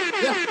 baby.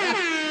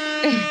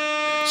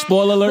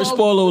 Spoiler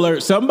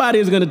alert. Somebody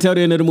is going to tell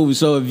the end of the movie.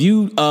 So if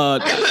you,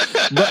 brother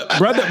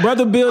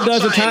Bill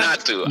does a time.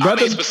 Not to. I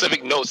made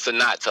specific notes to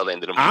not tell the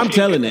end of the movie. I'm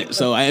telling it.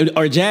 So,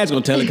 or Jazz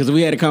going to tell it because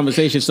we had a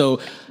conversation. So,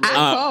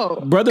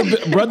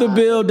 brother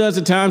Bill does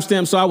a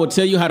timestamp. So I will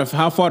tell you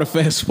how far to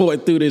fast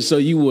forward through this, so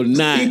you will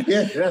not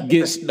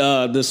get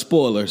the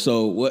spoiler.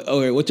 So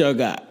what y'all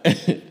got?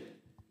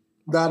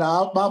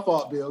 No, my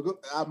fault, Bill.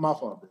 My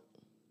fault, Bill.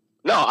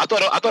 No, I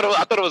thought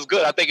it was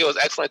good. I think it was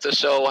excellent to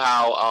show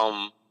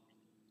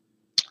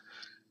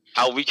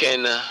how we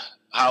can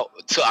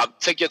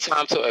take your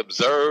time to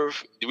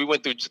observe. We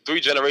went through 3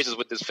 generations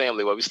with this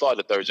family. Well, we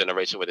started the 3rd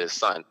generation with his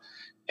son,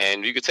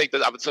 and you could take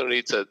this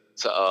opportunity to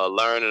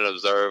learn and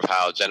observe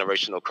how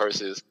generational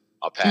curses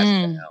are passed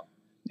down.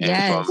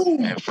 And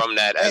from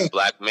that, as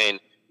Black men,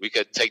 we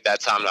could take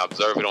that time to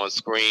observe it on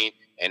screen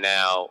and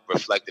now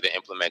reflect it and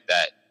implement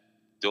that,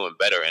 doing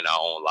better in our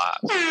own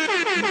lives.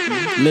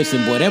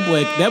 Listen, boy,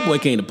 that boy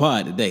came to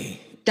pod today.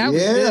 That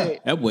was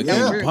good. That boy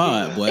came to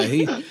pod, boy.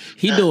 He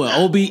doing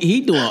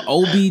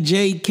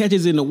OBJ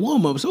catches in the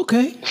warm ups.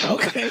 Okay. So, and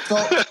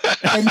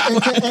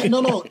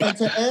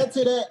to add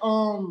to that,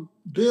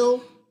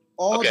 Bill,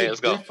 all the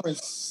different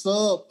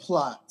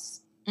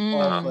subplots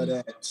are for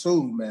that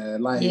too,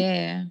 man. Like,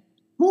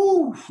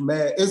 woo,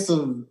 man,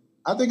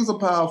 I think it's a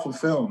powerful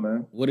film,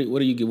 man. What do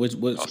you give?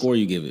 What score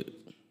you give it?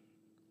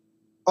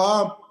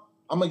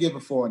 I'm gonna give it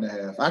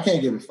 4.5. I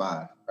can't give it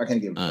 5. I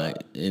can't give it 5. All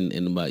right,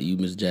 and about you,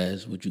 Miss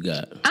Jazz, what you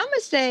got? I'm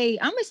gonna say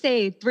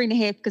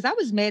 3.5 because I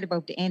was mad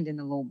about the ending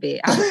a little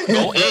bit.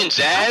 Go in,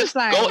 Jazz.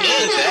 Like, Go in,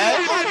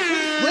 Jazz.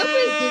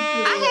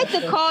 I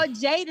had to call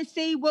Jay to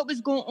see what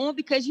was going on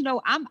because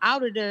I'm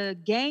out of the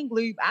gang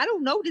loop. I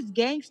don't know this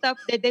gang stuff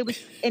that they was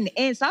in the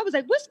end. So I was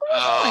like, what's going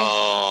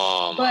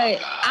on?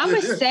 But I'm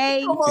gonna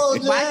say,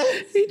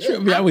 he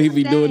tripped me out when he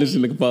be doing this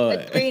in the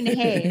pod.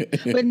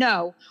 3.5. But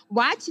no,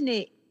 watching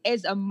it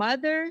as a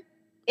mother,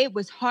 it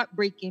was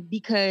heartbreaking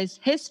because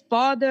his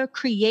father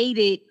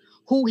created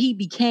who he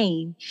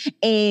became.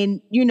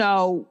 And,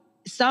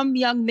 some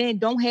young men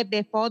don't have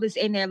their fathers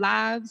in their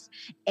lives.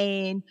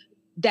 And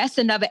that's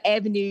another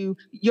avenue.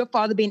 Your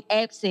father being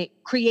absent,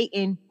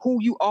 creating who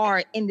you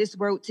are in this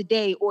world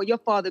today, or your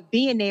father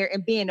being there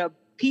and being a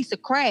piece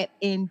of crap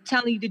and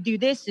telling you to do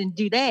this and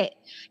do that.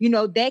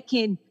 That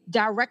can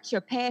direct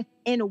your path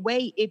in a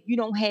way if you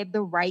don't have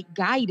the right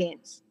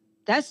guidance.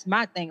 That's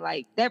my thing.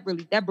 Like that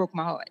broke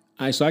my heart.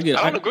 All right, so I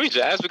don't agree,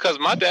 Jazz, because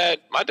my dad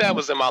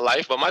was in my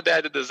life, but my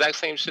dad did the exact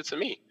same shit to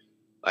me.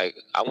 Like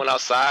I went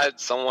outside,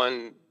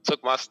 someone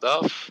took my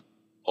stuff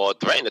or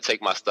threatened to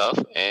take my stuff,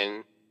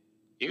 and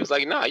he was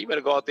like, "Nah, you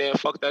better go out there and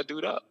fuck that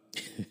dude up."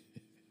 And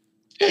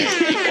he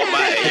whooped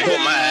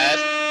my ass,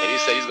 and he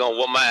said he's gonna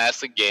whoop my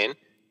ass again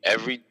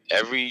every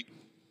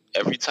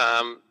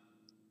time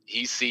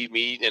he see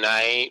me and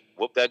I ain't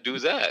whoop that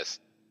dude's ass.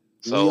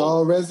 So, we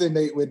all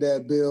resonate with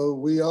that, Bill.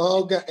 We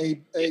all got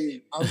I'm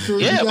sure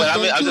you got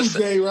that too,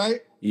 Jay,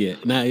 right? Yeah,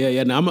 nah,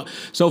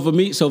 so for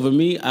me,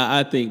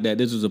 I think that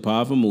this was a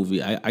powerful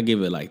movie. I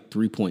give it like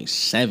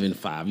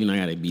 3.75. I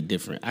gotta be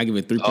different. I give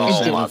it 3.75.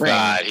 Oh my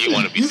God, he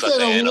want to be such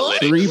an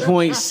analytic.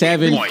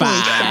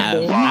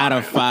 3.75 out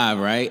of 5,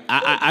 right?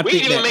 I we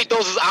think didn't even make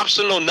those as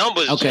optional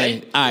numbers. Okay,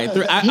 Jay. all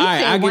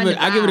right. I give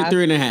it a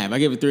 3.5. I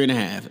give it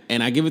 3.5,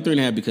 and I give it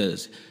 3.5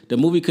 because the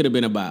movie could have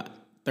been about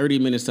 30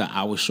 minutes to an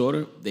hour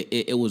shorter.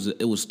 It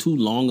was too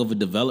long of a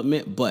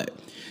development, but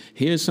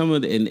here's some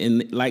of the,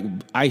 and like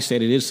I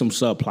said, it is some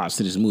subplots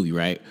to this movie,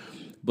 right?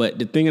 But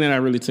the thing that I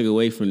really took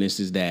away from this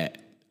is that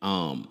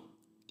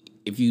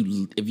if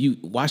you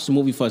watch the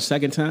movie for a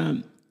second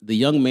time, the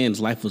young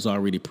man's life was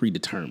already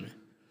predetermined.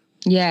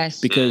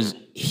 Yes. Because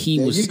he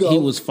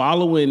was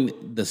following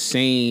the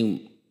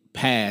same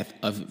path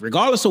of,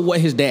 regardless of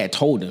what his dad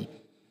told him,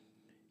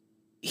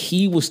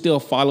 he was still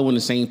following the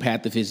same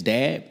path of his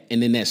dad.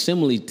 And then that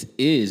simile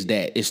is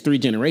that it's 3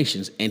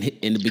 generations. And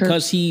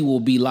because he will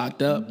be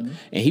locked up, and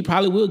he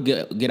probably will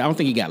get I don't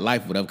think he got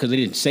life whatever, because they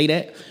didn't say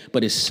that,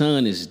 but his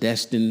son is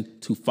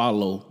destined to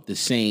follow the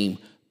same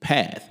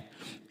path.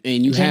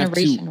 And you have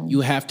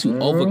to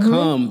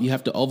overcome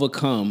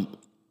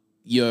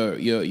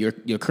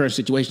your current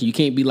situation. You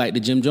can't be like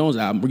the Jim Jones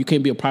album, you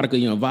can't be a product of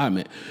your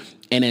environment.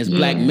 And as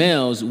black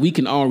males, we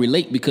can all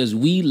relate because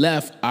we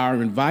left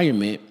our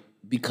environment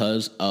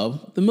because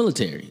of the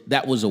military.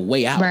 That was a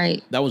way out.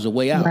 Right. That was a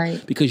way out.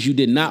 Right. Because you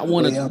did not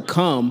want to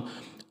become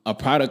a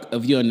product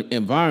of your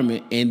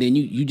environment, and then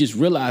you just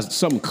realized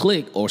something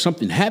clicked or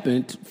something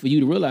happened for you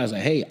to realize,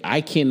 like, hey,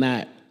 I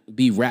cannot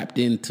be wrapped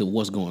into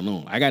what's going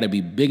on. I got to be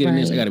bigger than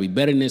this. I got to be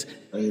better than this.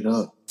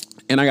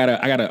 And I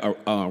gotta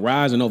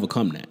rise and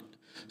overcome that.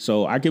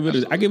 So I give it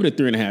a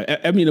 3.5.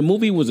 I mean, the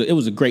movie was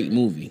a great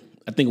movie.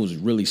 I think it was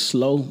really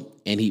slow,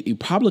 and he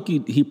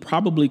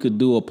probably could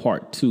do a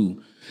part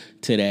 2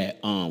 to that.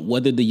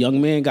 Whether the young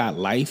man got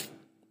life,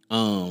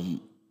 and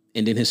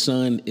then his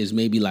son is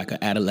maybe like an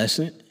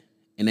adolescent,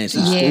 and as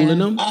he's schooling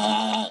them,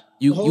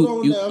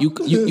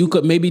 you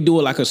could maybe do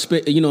it like a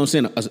spit. You know what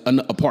I'm saying?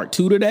 A part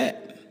 2 to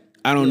that.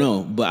 I don't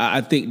know, but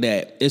I think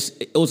that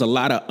it was a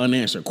lot of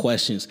unanswered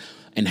questions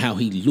and how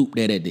he looped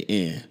that at the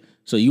end.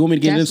 So you want me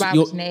to get this?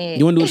 You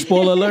want to do a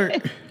spoiler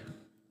alert?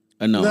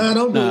 No,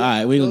 don't do it. All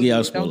right, we ain't gonna get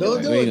out a spoiler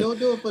alert. We ain't gonna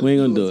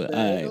do it.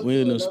 All right, we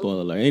ain't gonna do a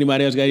spoiler alert.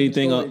 Anybody else got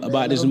anything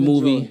about this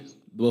movie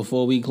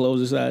before we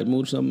close this out?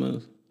 Move something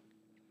else.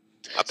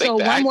 I think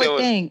the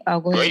acting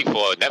was great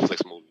for a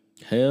Netflix movie.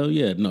 Hell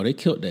yeah, no, they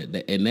killed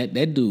that. And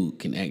that dude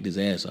can act his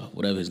ass off,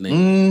 whatever his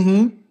name.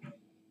 Mm-hmm.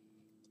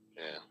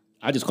 Yeah,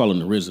 I just call him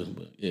the RZA,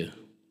 but yeah.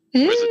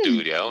 RZA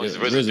dude, yo. He's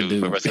RZA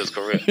dude for the rest of his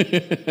career.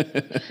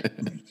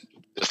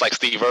 Just like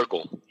Steve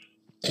Urkel.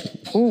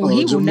 Oh,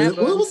 he will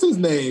never. What's his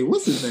name?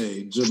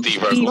 Steve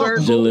Urkel.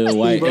 Jaleel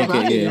White. I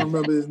can't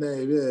remember his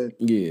name.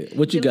 Yeah.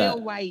 What you Jaleel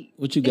got? White.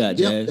 What you got,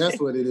 Jazz? Yep,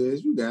 that's what it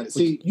is. You got it.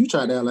 See, you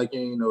try to act like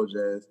you ain't know,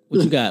 Jazz.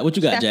 What you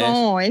got, Jazz?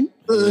 On.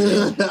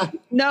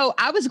 No,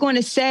 I was going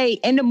to say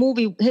in the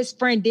movie, his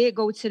friend did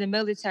go to the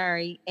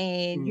military,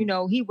 and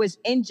he was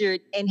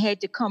injured and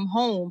had to come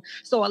home.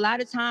 So a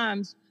lot of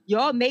times,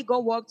 y'all may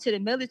go up to the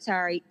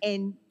military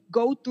and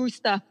go through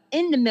stuff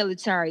in the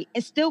military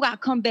and still got to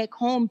come back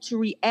home to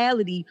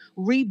reality,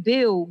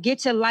 rebuild,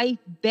 get your life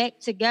back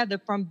together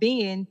from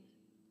being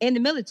in the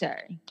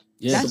military.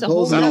 Yeah. That's a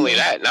whole not only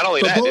that.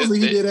 Supposedly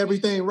he did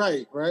everything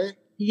right?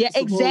 Yeah,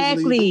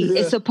 exactly.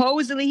 And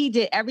supposedly he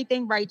did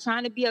everything right,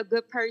 trying to be a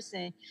good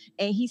person,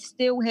 and he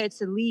still had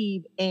to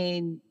leave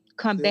and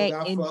come back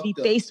and be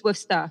faced with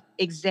stuff.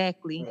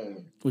 Exactly.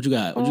 What you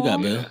got? What you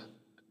got, Bill?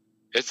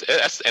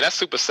 That's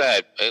super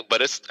sad, but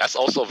that's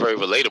also very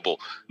relatable.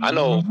 I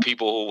know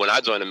people who, when I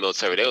joined the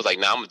military, they was like,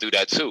 "Nah, I'm gonna do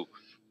that too,"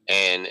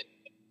 and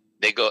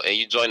they go and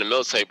you join the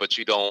military, but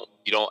you don't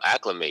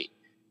acclimate.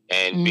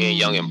 And being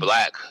young and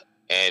black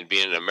and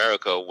being in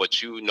America,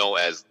 what you know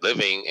as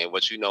living and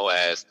what you know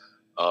as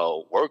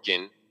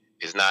working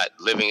is not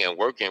living and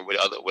working with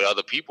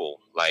other people.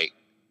 Like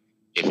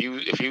if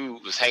you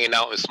was hanging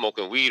out and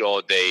smoking weed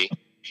all day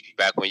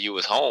back when you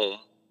was home,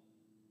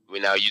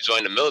 now you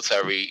join the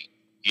military.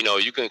 You know,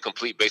 you can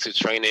complete basic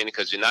training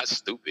because you're not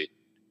stupid.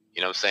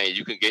 You know what I'm saying?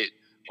 You can get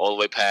all the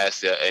way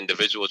past the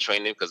individual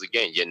training because,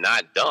 again, you're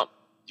not dumb.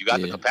 You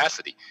got the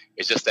capacity.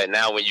 It's just that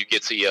now when you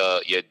get to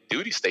your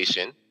duty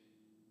station,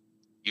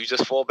 you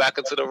just fall back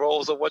into the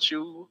roles of what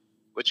you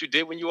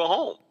did when you were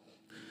home.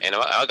 And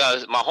I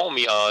got my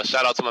homie,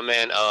 shout out to my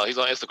man, he's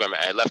on Instagram,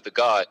 I Left the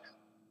God.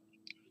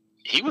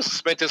 He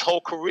spent his whole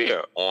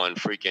career on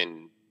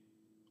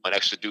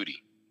extra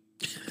duty.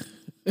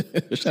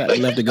 Shout out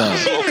to Left the God.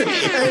 Hey, look,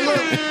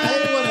 I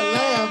didn't want to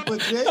laugh,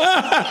 but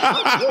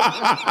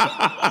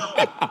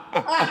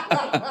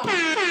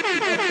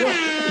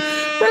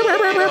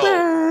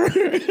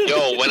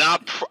yo, when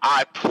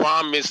I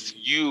promised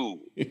you,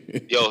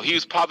 he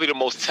was probably the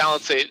most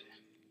talented.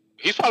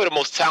 He's probably the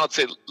most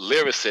talented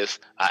lyricist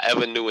I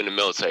ever knew in the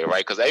military,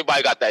 right? Because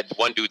everybody got that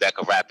one dude that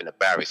could rap in the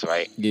barracks,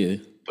 right? Yeah.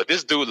 But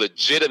this dude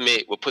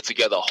legitimate would put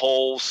together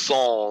whole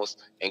songs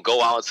and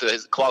go out into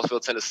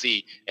Clarksville,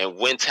 Tennessee and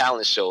win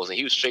talent shows. And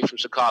he was straight from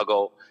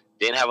Chicago,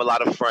 didn't have a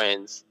lot of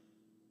friends.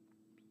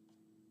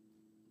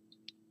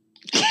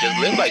 He just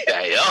lived like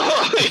that, yo.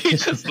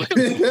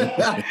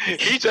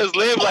 He just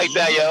lived like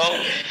that, yo.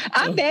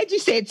 I'm mad you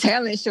said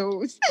talent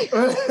shows.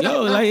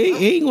 Yo, like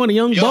he ain't going to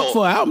Young Buck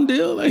for an album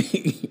deal.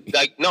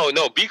 Like no,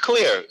 be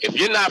clear. If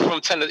you're not from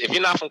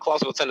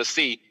Clarksville,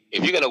 Tennessee,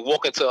 if you're gonna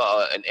walk into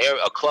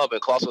a club in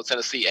Clarksville,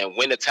 Tennessee, and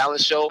win a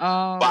talent show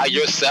by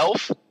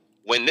yourself,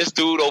 when this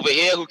dude over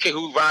here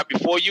who rhymed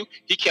before you,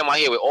 he came out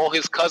here with all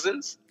his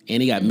cousins. And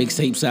he got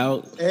mixtapes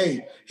out.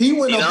 Hey, he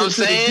went up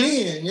into the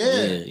den.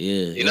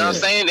 Yeah. You know what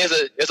I'm saying? There's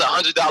a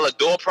 $100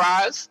 door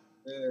prize.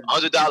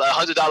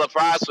 $100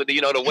 prize for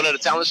the winner of the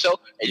talent show,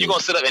 and you're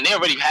gonna sit up, and they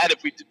already had it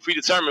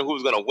predetermined who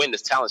was gonna win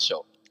this talent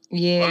show.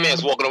 Yeah, my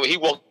man's walking away. He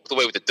walked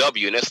away with the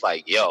W, and it's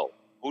like, yo,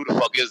 who the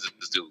fuck is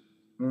this dude?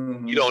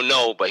 Mm-hmm. You don't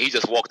know, but he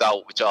just walked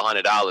out with y'all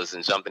 $100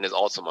 and jumped in his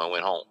Altima and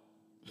went home.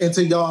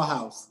 Into y'all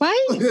house.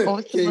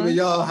 Right? Came in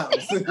y'all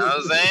house. You know what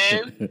I'm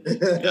saying? You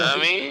know what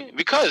I mean?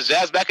 Because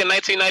Jazz back in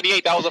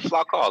 1998, that was a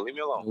flop call. Leave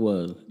me alone.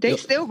 Well, they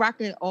still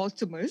rocking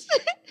Altimas.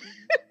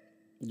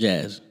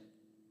 Jazz.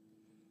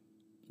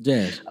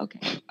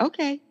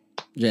 Okay.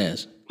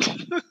 Jazz.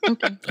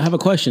 Okay. I have a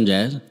question,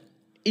 Jazz.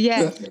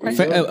 Yes.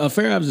 A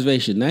fair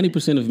observation.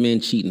 90% of men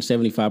cheat and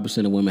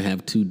 75% of women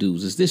have two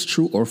dudes. Is this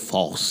true or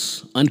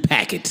false?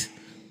 Unpack it.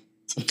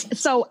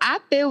 So I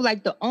feel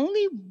like the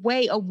only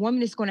way a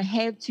woman is going to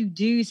have two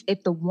dudes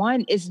if the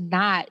one is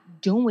not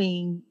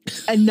doing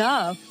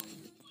enough.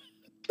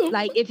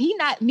 Like if he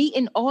not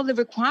meeting all the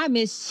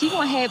requirements, she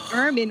gonna have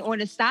Ermin on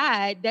the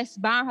side that's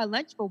buying her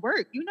lunch for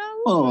work. You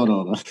know? Hold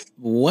on.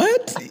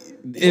 What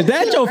is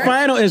that your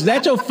final? Is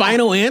that your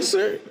final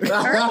answer?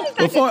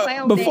 Before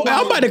I'm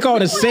about to call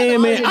the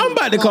Sandman. I'm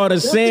about to call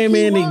the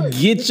Sandman to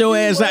get your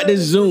ass out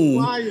this Zoom.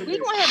 We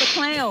gonna have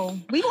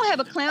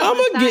a clown. I'm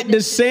gonna get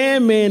the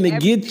Sandman to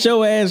get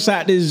your ass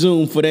out this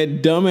Zoom for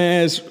that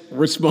dumbass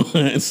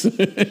response.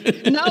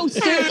 No,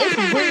 sir, it's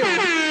real.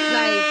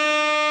 Like.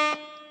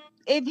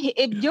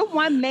 If you're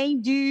one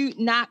main dude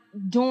not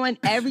doing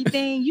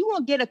everything, you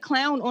gonna get a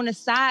clown on the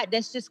side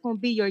that's just gonna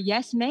be your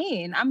yes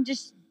man.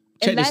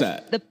 Check this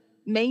out. The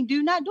main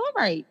dude not doing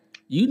right.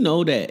 You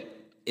know that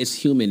it's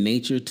human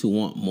nature to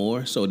want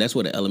more, so that's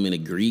where the element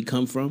of greed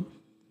come from.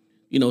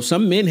 You know,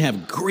 some men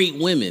have great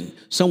women,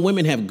 some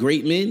women have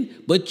great men,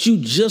 but you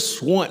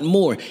just want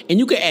more. And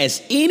you can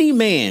ask any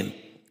man,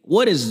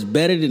 what is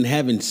better than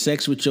having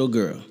sex with your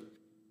girl?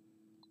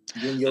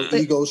 Then your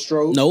ego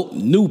stroke. Nope,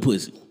 new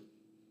pussy.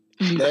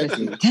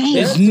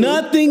 There's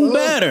nothing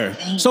better.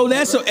 So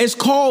it's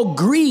called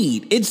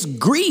greed. It's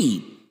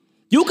greed.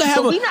 You can have.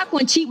 So we're not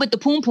going to cheat with the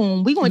poom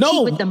poom. We're going to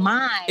cheat with the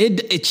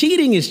mind.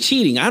 Cheating is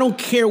cheating. I don't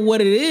care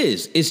what it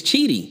is. It's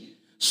cheating.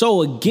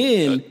 So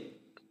again,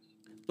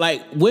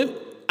 like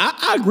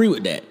I agree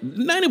with that.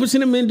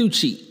 90% of men do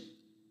cheat,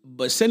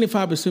 but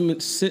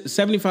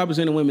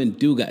 75% of women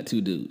do got two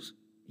dudes.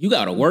 You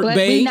got to work,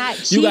 babe.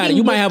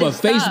 You might have a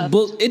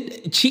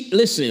Facebook.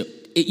 Listen,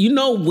 you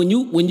know when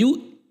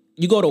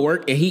you go to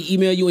work and he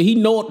email you and he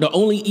know to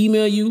only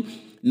email you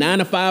 9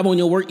 to 5 on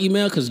your work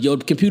email because your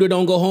computer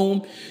don't go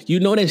home. You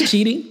know that's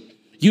cheating.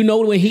 You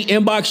know when he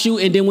inbox you,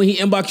 and then when he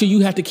inbox you,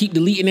 you have to keep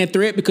deleting that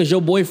thread because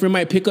your boyfriend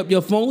might pick up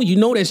your phone. You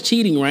know that's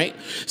cheating, right?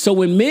 So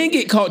when men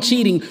get caught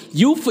cheating,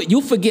 you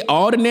forget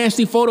all the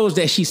nasty photos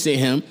that she sent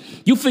him.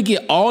 You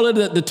forget all of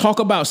the talk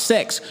about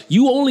sex.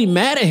 You only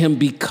mad at him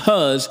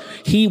because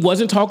he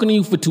wasn't talking to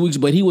you for 2 weeks,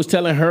 but he was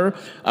telling her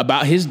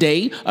about his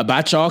day,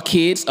 about y'all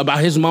kids, about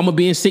his mama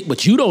being sick,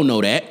 but you don't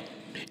know that.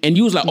 And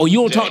you was like, oh, you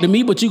don't talk to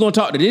me, but you gonna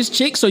talk to this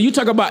chick? So you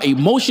talk about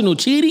emotional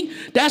cheating?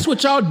 That's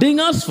what y'all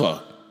ding us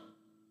for.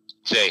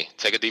 Jay,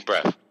 take a deep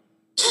breath.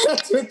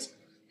 Jay,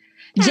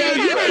 you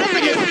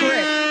flipping the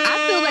script.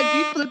 I feel like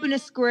you flipping the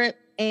script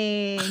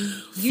and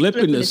you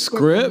flipping the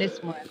script. This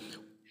one.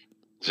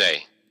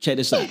 Jay, check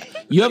this out.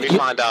 Let me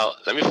find out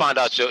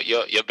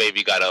your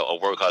baby got a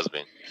work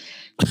husband.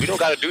 We don't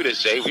got to do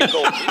this, Jay. We can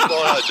go on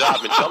our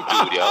job and jump,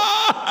 dude, yo.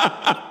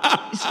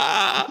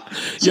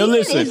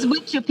 Listen, is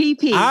with your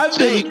PP. I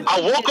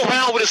walk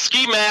around with a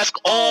ski mask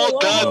all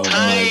the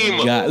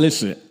time. God,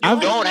 listen, you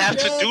don't have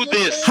to do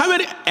this. How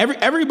many?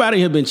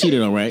 Everybody have been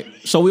cheated on, right?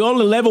 So we on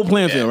the level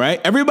playing field,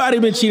 right? Everybody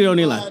been cheated on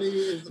their life.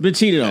 Been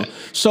cheated on.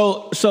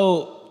 So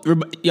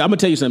yeah, I'm gonna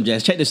tell you something,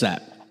 Jazz. Check this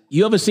out.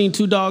 You ever seen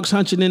two dogs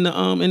hunching in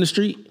the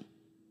street?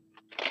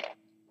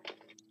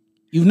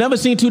 You've never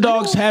seen two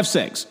dogs have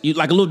sex? You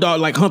like a little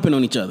dog like humping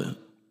on each other?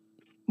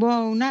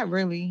 Well, not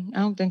really.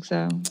 I don't think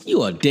so.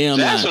 You a damn.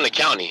 That's from the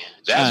county.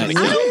 That's from the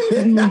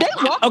county. They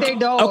walk their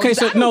dogs. Okay,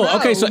 so no. Know.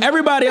 Okay, so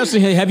everybody else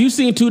in here, have you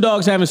seen two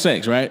dogs having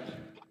sex? Right?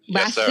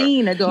 Yes, I've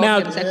seen a dog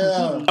having sex.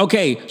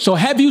 Okay, so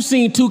have you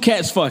seen two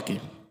cats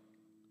fucking?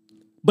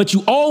 But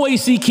you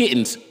always see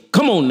kittens.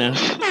 Come on now.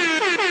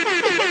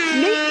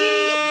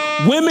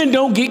 Women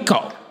don't get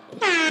caught.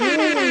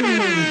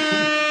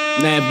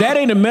 Now, if that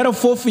ain't a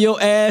metaphor for your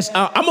ass,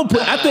 I'm gonna put.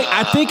 I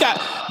think.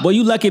 Boy,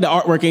 you lucky the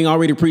artwork ain't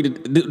already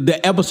the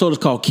episode is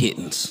called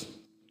Kittens.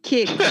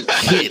 Kittens.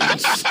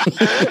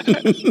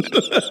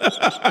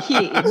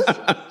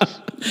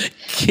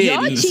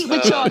 Y'all cheat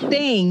with your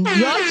thing.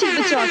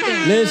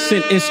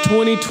 Listen, it's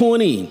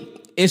 2020.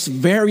 It's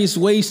various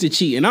ways to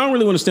cheat, and I don't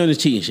really want to stand this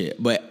cheating shit,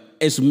 but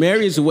it's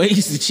various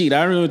ways to cheat.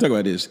 I don't really want to talk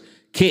about this.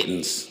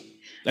 Kittens.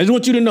 I just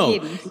want you to know,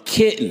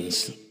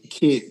 kittens.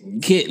 You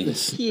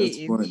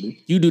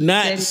do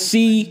not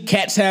see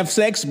cats have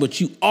sex, but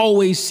you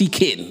always see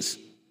kittens.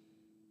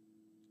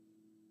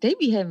 They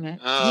be having that.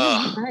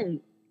 Yeah,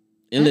 right.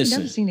 And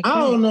listen,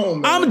 I don't know,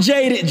 man. I'm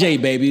Jaded J,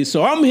 baby,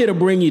 so I'm here to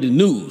bring you the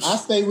news. I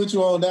stay with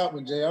you on that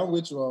one, Jay. I'm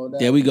with you on that.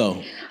 There we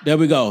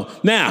go.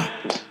 Now,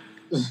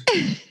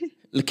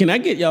 can I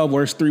get y'all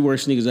three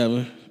worst niggas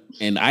ever?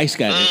 And Ice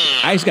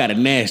got a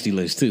nasty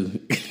list too.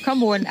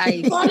 Come on,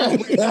 Ice.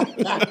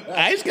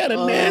 Ice got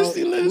a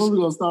nasty list. We're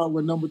gonna start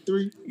with number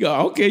 3.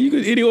 Yeah, okay, you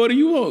can any order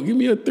you want. Give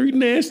me your three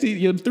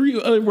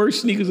other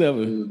worst sneakers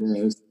ever.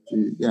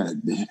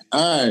 God damn.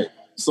 All right,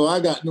 so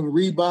I got them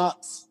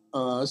Reeboks,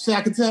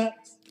 Shack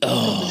Attacks.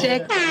 Oh.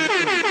 Shack.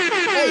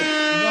 Hey,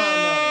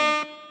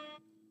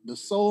 the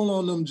soul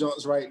on them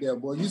joints right there,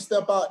 boy. You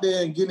step out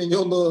there and get in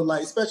your little,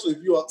 like, especially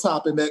if you up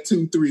top in that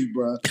 2-3,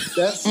 bro.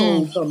 That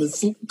soul coming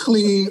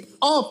clean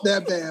off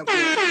that bad boy.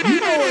 You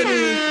know what it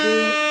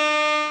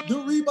is, dude. The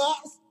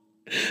Reeboks.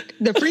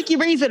 The freaky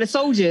rings of the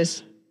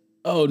soldiers.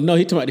 Oh no,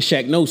 he talking about the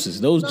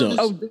Shacknosis. Those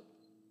joints.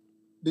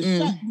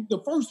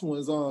 The first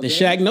one's on the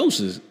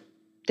Shacknosis.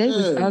 They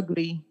was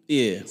ugly.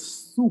 Yeah,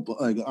 super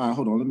ugly. All right,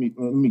 hold on. Let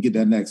me get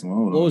that next one.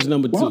 Hold on. What was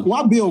number 2?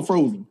 Why Bill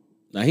frozen?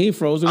 Now he ain't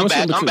frozen. I'm What's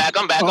back. number 2? I'm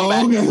back.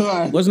 Okay, all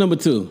right. What's number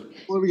 2?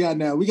 What we got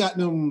now? We got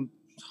them.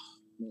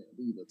 Man,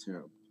 these are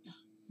terrible.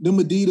 Them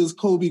Adidas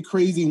Kobe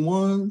Crazy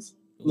Ones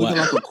looking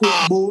like a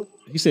cork board.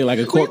 You say like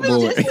a cork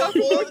board. Come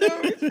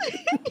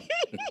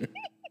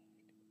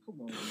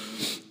on,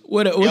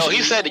 man.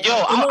 He said,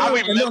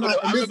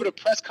 I remember the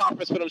press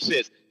conference for them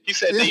shits. He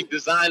said they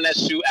designed that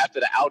shoe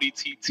after the Audi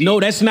TT. No,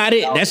 that's not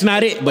it. That's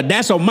not it. But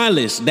that's on my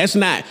list. That's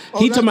not.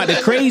 He talking about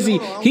the crazy.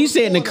 He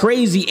said the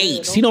crazy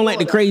 8s. He don't like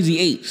the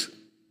crazy 8s.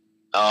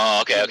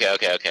 Oh, okay.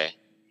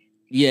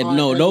 Yeah, right,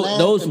 no,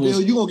 those was.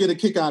 Bill, you gonna get a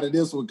kick out of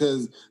this one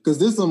because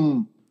this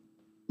some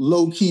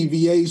low key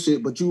VA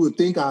shit, but you would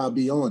think I'll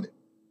be on it.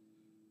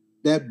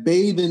 That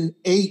bathing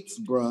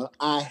 8s, bruh.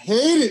 I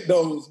hated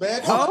those,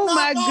 man. Oh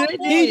my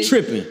goodness. He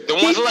tripping. The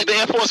ones like the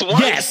Air Force One?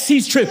 Yes,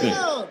 he's tripping.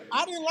 Yeah,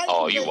 I didn't like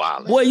Oh, you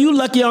wild. Boy, you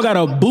lucky y'all got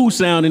a boo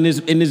sound in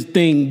this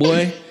thing,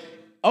 boy.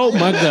 Oh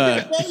my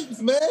God.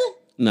 Babes, man.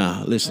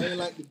 Nah, I listen. didn't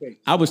like the babes.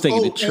 I was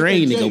taking the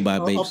train to Jay, go buy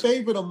A babes.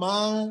 favorite of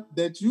mine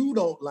that you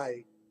don't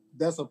like.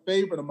 That's a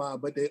favorite of mine,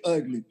 but they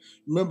ugly.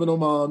 Remember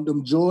them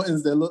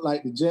Jordans that look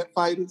like the jet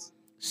fighters?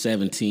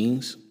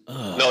 17s.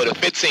 No, the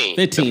 15.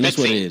 15, that's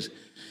what it is.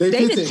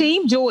 They the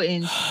Team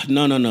Jordans.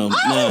 No.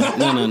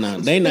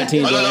 They not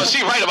Team Jordans. No,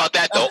 she right about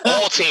that though.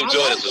 All Team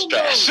Jordans was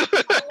trash.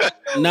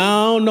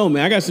 No,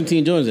 man. I got some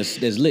Team Jordans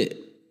that's lit.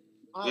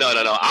 No.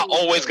 I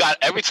always got,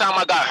 every time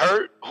I got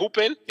hurt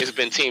hooping, it's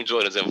been Team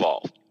Jordans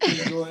involved.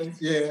 Jordans,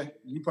 yeah,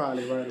 you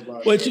probably right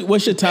about that.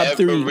 What's your top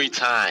 3? Every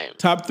time.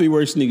 Top 3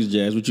 worst sneakers,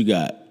 Jazz. What you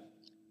got?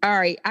 All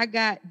right, I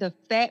got the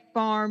Fat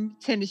Farm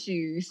tennis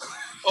shoes.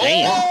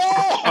 Damn.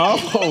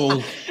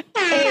 Oh.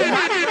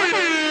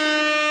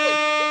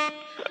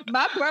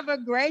 My brother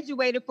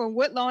graduated from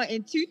Woodlawn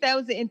in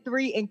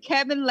 2003, and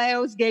Kevin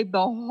Lowes gave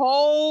the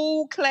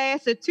whole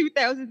class of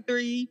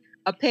 2003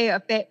 a pair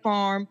of Fat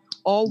Farm,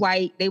 all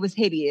white. They was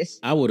hideous.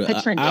 I wouldn't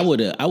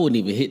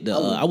even hit the.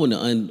 I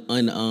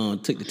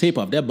wouldn't took the tape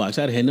off that box.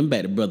 I'd hand them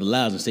back to Brother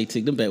Lyles and say,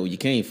 "Take them back where you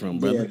came from,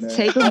 brother." Yeah,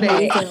 take them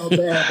back.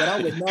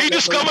 He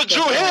discovered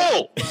Drew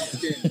Hill.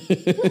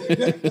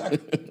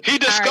 He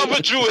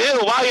discovered Drew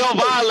Hill. Why y'all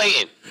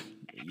violating?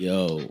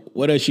 Yo,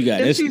 what else you got?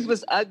 Them shoes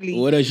was ugly.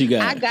 What else you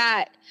got? I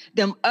got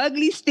them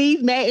ugly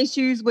Steve Madden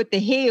shoes with the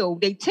heel.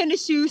 They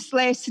tennis shoes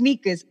 /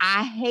 sneakers.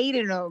 I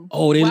hated them.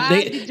 Oh, they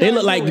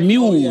look like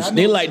mules.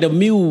 They like the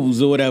mules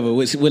or whatever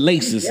with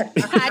laces.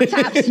 High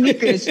top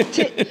sneakers.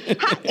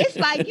 It's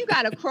like you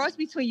got a cross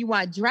between you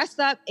want dress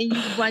up and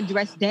you want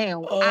dress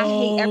down. I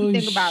hate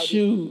everything about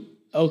it.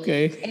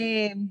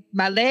 Okay. And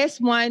my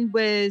last one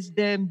was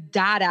them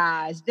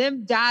Dadas.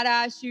 Them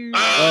Dada shoes.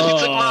 She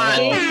took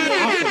mine.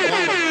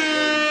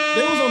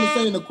 They was on the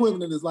same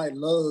equivalent as like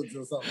lugs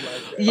or something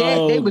like that.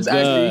 Yeah, they was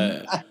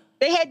ugly.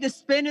 They had the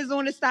spinners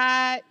on the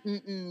side.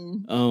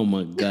 Mm-mm. Oh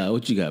my God,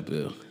 what you got,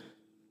 Bill?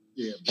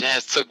 Yeah,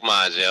 Jazz took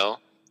mine, yo.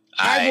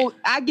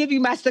 I give you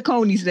my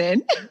Sauconys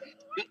then.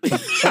 No,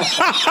 don't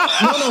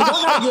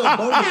have your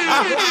bonus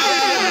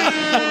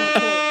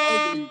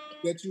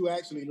that you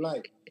actually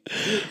like.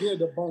 Here's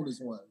the bonus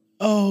one.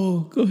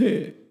 Oh, go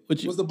ahead.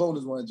 What's the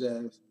bonus one,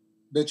 Jazz?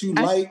 That you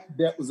like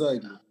that was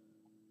ugly. All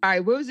right,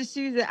 what was the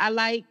shoes that I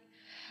like?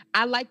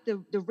 I like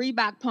the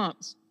Reebok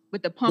pumps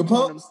with the pump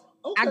on them.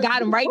 Okay. I got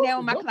them right now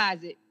in my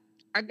closet.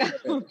 I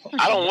got them.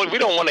 We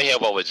don't want to hear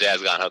about what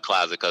Jazz got in her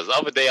closet, because the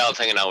other day I was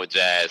hanging out with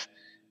Jazz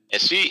and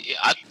she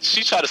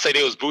tried to say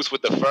they was boots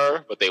with the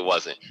fur, but they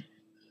wasn't.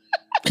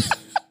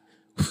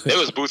 They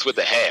was boots with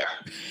the hair.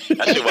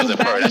 That shit wasn't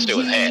fur. That shit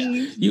was hair.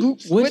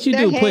 What you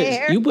do?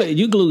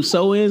 You glue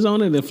sew-ins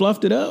on it and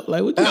fluffed it up?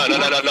 Like what? No.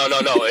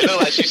 It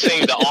looked like she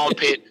shaved the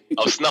armpit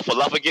of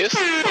Snuffleupagus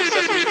from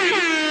Sesame Street.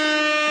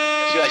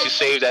 She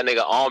shaved that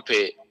nigga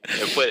armpit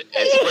and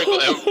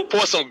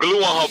pour some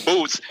glue on her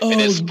boots and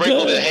then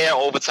sprinkle the hair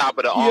over top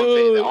of the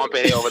armpit. The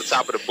armpit hair over the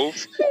top of the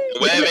boots.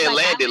 And wherever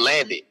it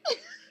landed.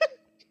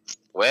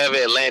 Wherever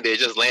it landed, it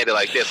just landed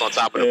like this on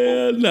top of the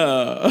boot.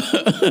 No.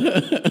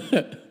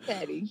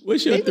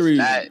 What's your three?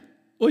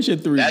 What's your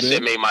three? That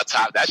shit made my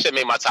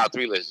top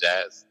 3 list,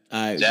 Jazz.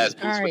 All right. Jazz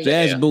boots. Right.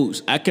 Jazz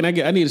boots. I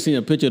need to see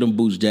a picture of them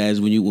boots,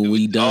 Jazz, when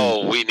we done.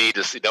 Oh, we need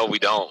to see. No, we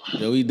don't.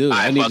 Yeah, we do.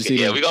 I need to see.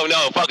 Yeah, we go.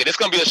 No, fuck it. This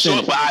gonna be a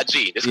short for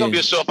IG. This gonna be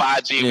a short for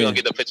IG. We gonna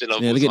get the picture of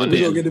them boots. We gonna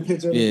get the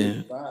picture.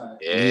 Yeah.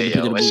 And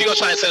she gonna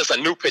try and send us a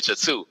new picture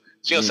too.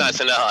 She gonna try and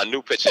send her a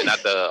new picture,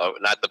 not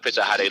the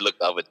picture of how they looked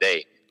the other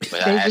day.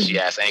 But her ashy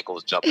ass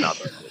ankles jumping out.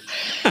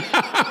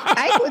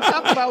 I ain't gonna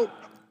talk about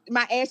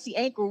my ashy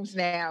ankles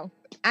now.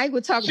 I ain't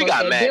gonna talk about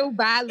that. Mad. Bill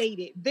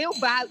violated.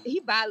 He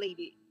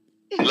violated.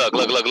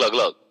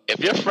 Look. If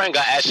your friend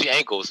got ashy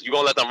ankles, you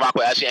gonna let them rock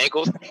with ashy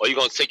ankles, or you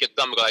gonna take your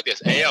thumb and go like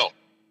this? Hey yo.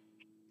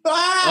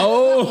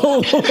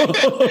 Oh.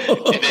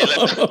 And then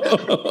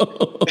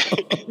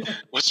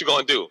what you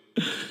gonna do?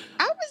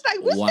 I was like,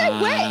 what's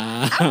that wet?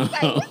 I was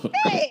like, what's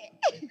that?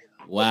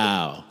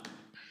 Wow.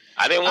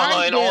 I didn't want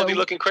her and all be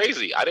looking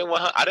crazy. I didn't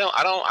want her. I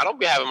don't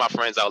be having my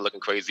friends out looking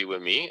crazy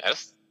with me.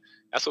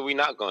 That's what we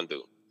not gonna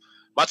do.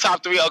 My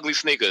top 3 ugly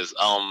sneakers.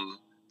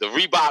 The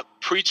Reebok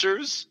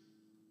Preachers.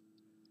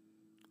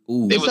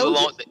 Ooh. They was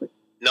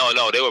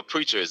No, they were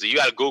Preachers. You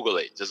gotta Google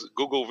it. Just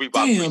Google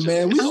Reebok Preachers.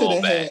 Man, we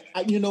should have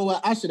had. You know what?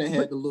 I should have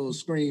had the little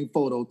screen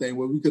photo thing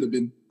where we could have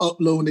been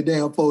uploading the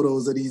damn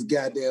photos of these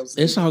goddamn sneakers.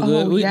 It's all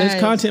good. There's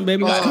content,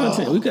 baby. There's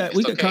content. We got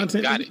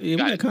content. Got it. We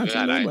got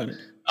content. About it.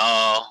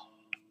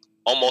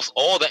 Almost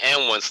all the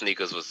M1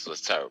 sneakers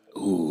was terrible.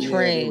 Ooh.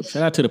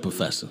 Shout out to the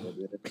professor.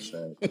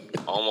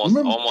 Almost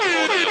all the M1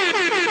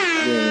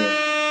 sneakers.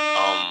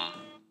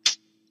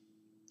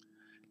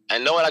 I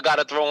know what I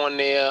gotta throw in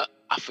there.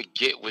 I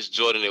forget which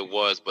Jordan it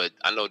was, but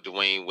I know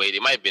Dwayne Wade.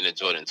 It might have been a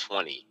Jordan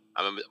 20.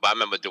 I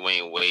remember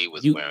Dwayne Wade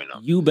was wearing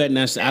them. You better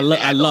not say. I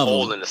love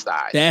hole in the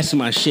side. That's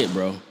my shit,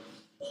 bro.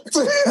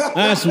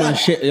 That's my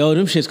shit. Yo,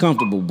 them shit's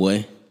comfortable,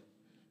 boy.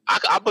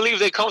 I believe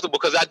they're comfortable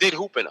because I did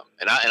hoop in them,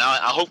 and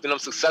I hooped in them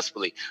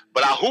successfully.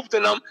 But I hooped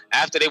in them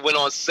after they went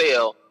on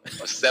sale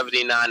for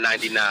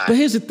 $79.99. But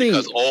here's the thing,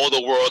 because all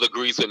the world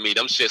agrees with me,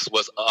 them shits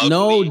was ugly.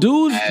 No,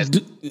 dudes,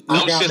 them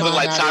shits look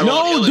like Tyrone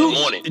Hill in the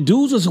morning.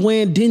 Dudes was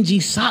wearing dingy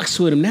socks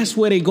with them. That's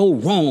where they go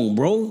wrong,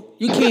 bro.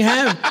 You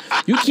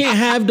can't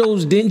have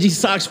those dingy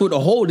socks with a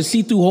hole, the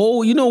see-through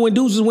hole. You know when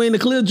dudes was wearing the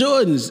clear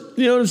Jordans.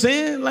 You know what I'm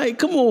saying? Like,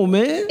 come on,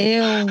 man.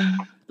 Ew.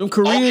 Them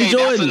Korean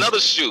Jordans.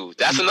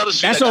 That's another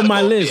shoe. That's on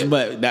my list,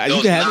 but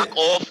you can have it.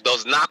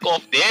 Those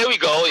knockoff. There we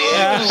go.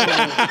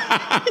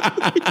 Yeah.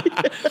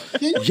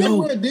 Can you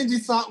wear a dingy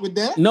sock with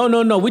that? No.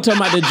 We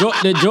talking about the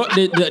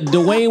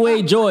Dwayne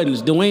Wade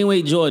Jordans. Dwayne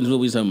Wade Jordans.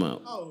 What we talking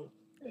about? Oh.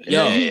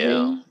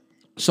 Yeah.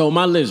 So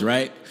my list,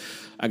 right?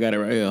 I got it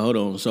right here. Hold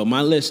on. So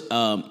my list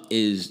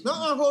is. No,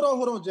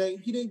 hold on, Jay.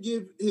 He didn't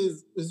give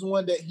his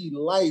one that he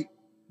liked,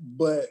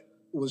 but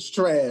was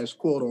trash,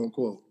 quote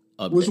unquote.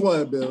 Which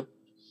one, Bill?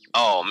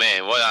 Oh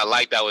man, what I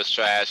like that was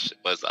trash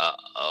was that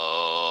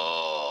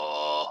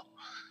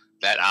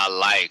I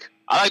like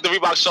the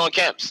Reebok Sean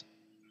Kemps.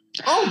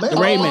 Oh man, The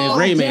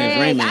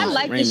Raymans. I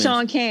like the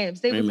Sean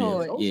Kemps. They were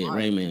hard. Yeah,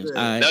 Raymans.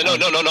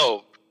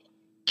 No.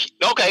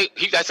 Okay,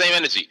 keep that same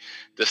energy.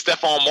 The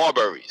Stephon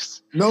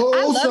Marburys. No,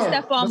 I love sir.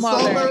 Stephon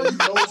Marbury.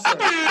 No, sir.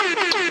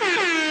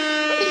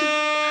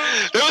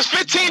 It was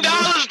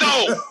 $15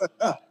 though.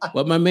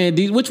 What my man?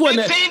 Which one?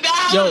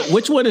 $15. Yo,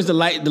 which one is the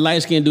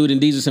light skinned dude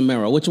in Jesus and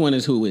Mero? Which one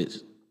is who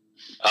is?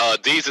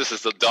 Jesus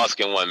is the dark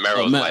skinned one.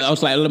 Mero's I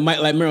was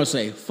like Mero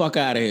say, fuck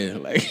out of here.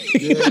 Like,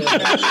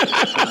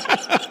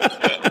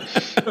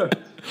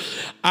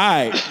 all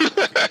right.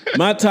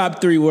 My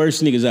top 3 worst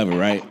sneakers ever,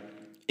 right?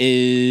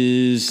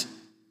 Is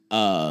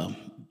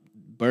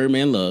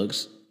Birdman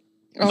lugs.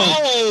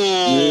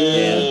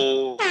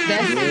 Oh.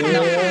 That's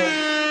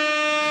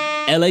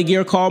LA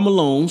Gear Karl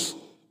Malones.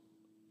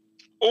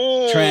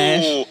 Oh.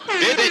 Trash. Did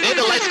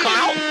the lights come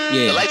out?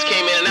 Yeah. The lights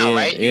came in and out,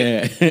 right?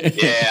 Yeah.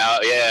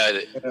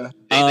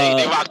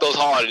 They rocked those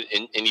hard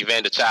in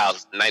Evander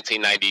Childs,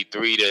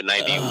 1993 to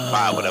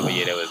 95, whatever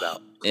year that was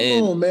out.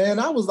 Oh man,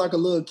 I was like a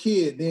little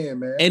kid then,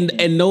 man.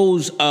 And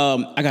those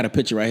I got a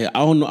picture right here. I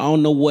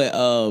don't know what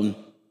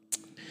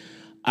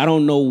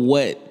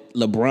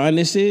LeBron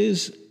this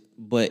is,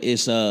 but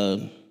it's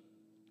the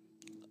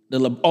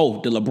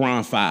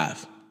LeBron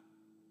 5.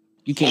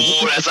 You can't.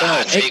 Oh, that's a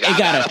hot take. I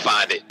gotta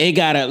find it. It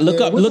gotta look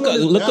up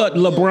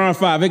LeBron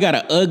 5. It got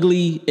an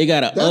ugly.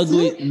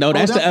 No,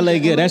 that's the LA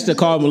Gear. That's the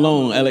Karl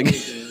Malone LA Gear.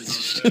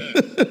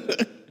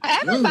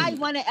 everybody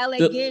wanted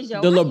LA Gears,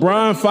 yo. The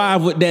LeBron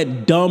 5 with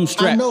that dumb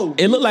strap.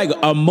 It looked like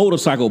a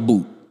motorcycle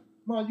boot.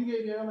 Mom, you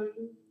gave me LA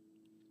Gears?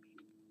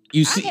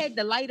 You see, I had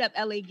the light up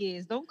LA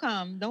Gears. Don't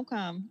come.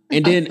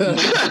 And then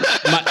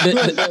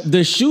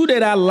the shoe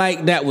that I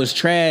like that was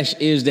trash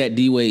is that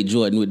D Wade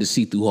Jordan with the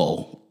see-through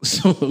hole.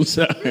 So I'm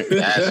sorry.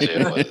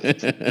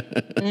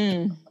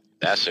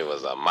 That shit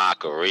was a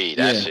mockery.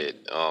 That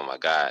shit. Oh my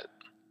God.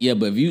 Yeah,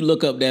 but if you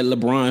look up that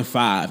LeBron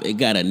 5, it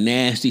got a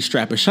nasty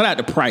strap. And shout out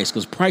to Price,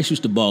 because Price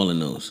used to ball in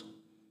those.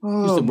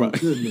 Oh my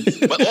goodness.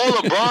 But all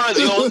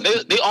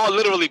LeBrons, they all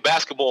literally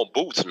basketball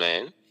boots,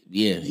 man.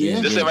 Yeah.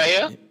 This it right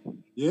here?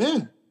 Yeah.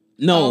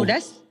 No,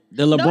 that's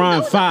the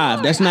LeBron 5.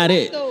 hard. That's not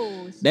it.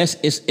 Those.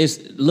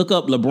 It's look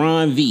up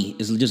LeBron V.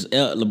 It's just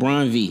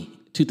LeBron V,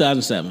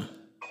 2007.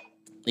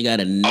 It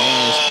got a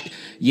nasty,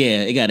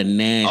 it got a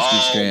nasty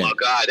strap. Oh my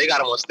God, they got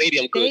them on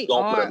Stadium Goods.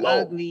 Don't put it low.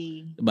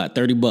 Ugly. About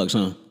 $30,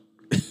 huh?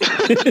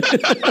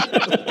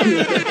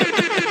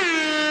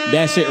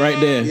 That's it right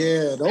there.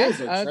 Yeah,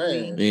 those are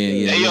ugly. trash.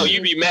 Yeah. Hey, yo,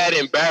 you be mad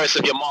and embarrassed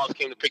if your mom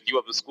came to pick you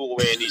up in school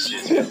wearing these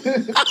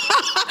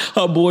shits.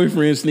 Her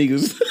boyfriend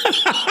sneakers.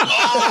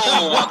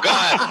 Oh my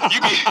God!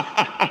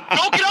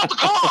 Don't get out the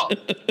car.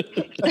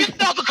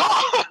 Get out the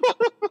car.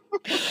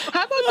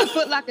 How about the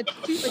Foot Locker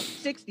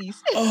 60s?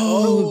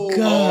 Oh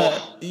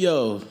God,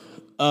 yo.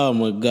 Oh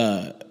my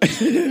God.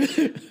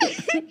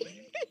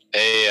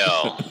 Hey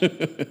yo.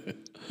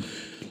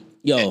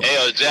 Hey yo,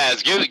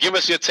 Jazz, give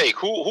us your take.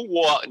 Who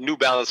wore New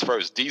Balance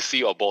first,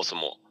 DC or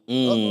Baltimore?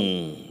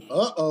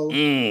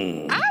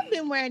 Uh-oh. I've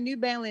been wearing New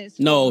Balance.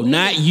 No,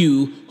 not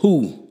you.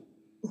 Who?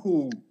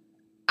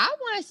 I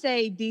want to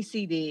say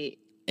DC did.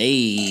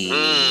 Hey.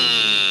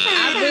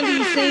 I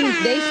really seen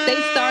they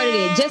started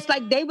it just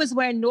like they was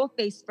wearing North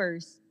Face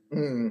first.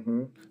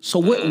 Mm-hmm. So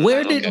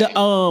where did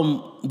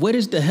where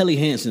does the Helly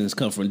Hansons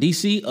come from?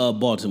 DC or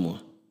Baltimore?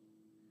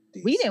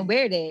 We didn't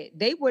wear that.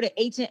 They wore the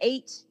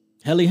H&H.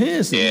 Helly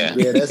Hansen. Yeah,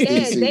 that's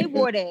DC. They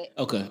wore that.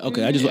 Okay.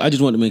 Mm-hmm. I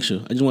just wanted to make sure.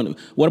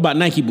 What about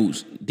Nike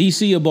boots?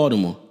 DC or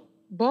Baltimore?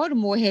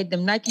 Baltimore had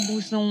them Nike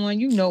boots on.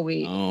 You know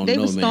it. They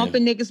were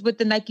stomping niggas with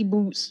the Nike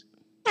boots.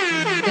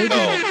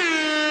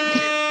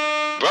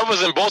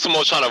 Brothers in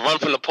Baltimore trying to run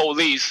from the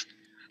police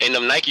in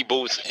them Nike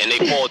boots, and they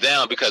fall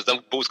down because them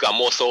boots got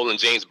more soul than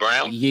James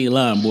Brown. You ain't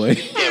lying, boy.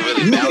 Can't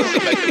really balance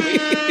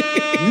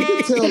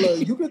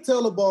effectively. You can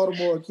tell a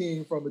Baltimore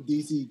king from a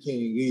DC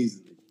king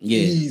easily. Yeah.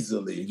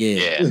 Easily.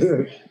 Yeah.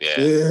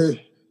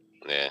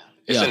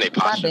 It's in their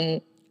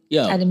posture.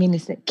 Yo. I didn't mean to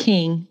say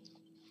king.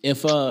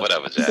 If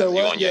whatever, Jazz.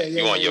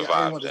 You want your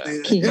vibe,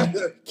 Jazz.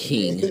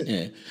 King.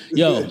 Yeah.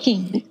 Yo,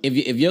 king.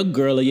 If your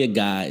girl or your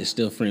guy is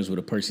still friends with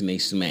a person they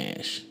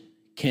smash,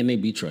 can they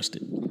be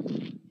trusted?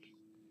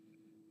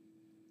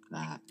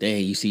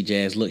 Dang, you see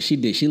Jazz look. She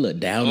looked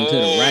down and to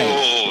the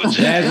right.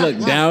 Jazz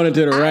looked down and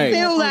to the right. I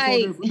feel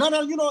like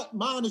no. You know what?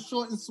 Mine is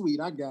short and sweet.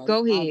 I got it.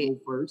 Go ahead. I'll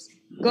go first.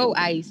 Go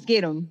Ice.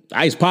 Get him.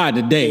 Ice pie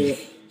today.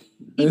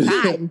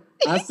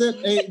 I said,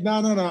 hey,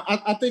 no.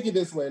 I think it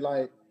this way.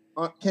 Like,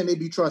 can they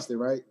be trusted?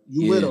 Right?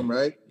 You with them,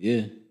 right?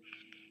 Yeah.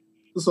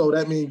 So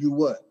that means you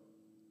what?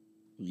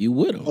 You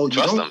with them? Oh, you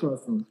don't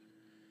trust them.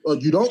 Oh,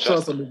 you don't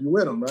trust them if you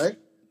with them, right?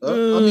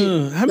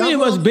 How many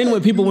of us been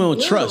with people we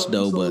don't trust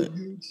though? But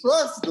you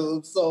trust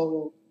them,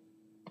 so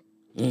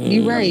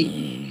you're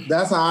right.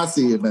 That's how I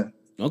see it, man.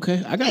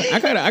 Okay, I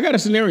got a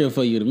scenario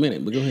for you in a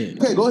minute, but go ahead.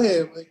 Okay, go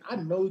ahead. I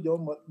know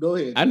your. Go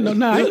ahead. I know.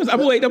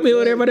 I'm waiting up here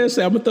with everybody else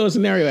say. I'm gonna throw a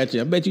scenario at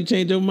you. I bet you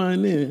change your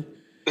mind then.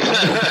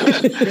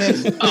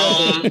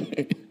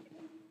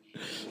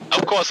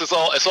 Of course, it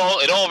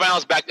all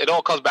rounds back. It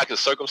all comes back to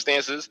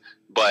circumstances.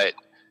 But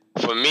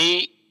for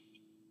me,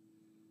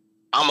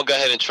 I'm gonna go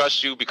ahead and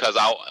trust you because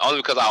I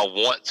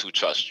want to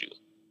trust you.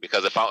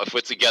 Because if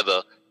we're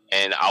together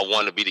and I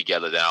want to be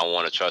together, then I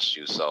want to trust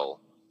you. So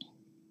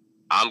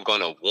I'm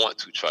gonna want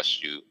to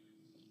trust you,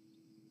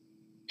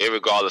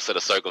 irregardless of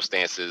the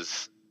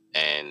circumstances,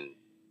 and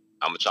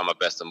I'm gonna try my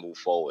best to move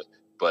forward.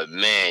 But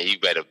man, you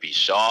better be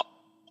sharp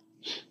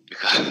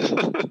because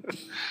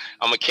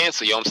I'm a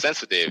Cancer, yo. I'm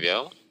sensitive,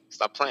 yo.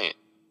 Stop playing.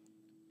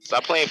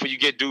 Stop playing before you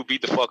get dude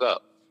beat the fuck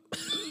up.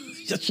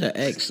 Just your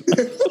ex.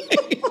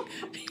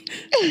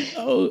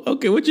 Oh,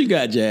 okay. What you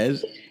got,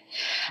 Jazz?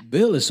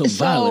 Bill is so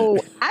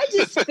violent. I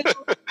just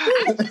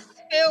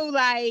feel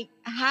like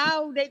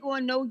how they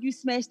gonna know you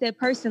smashed that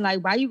person?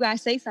 Like, why you gotta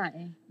say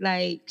something?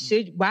 Like,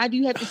 why do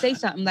you have to say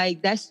something?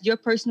 Like, that's your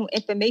personal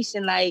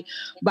information. Like,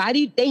 why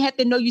do they have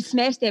to know you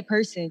smashed that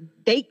person?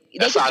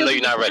 That's how I know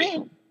you're not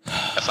ready.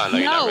 That's how I know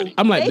you're not ready.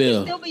 I'm like, they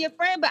Bill. can still be your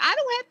friend, but I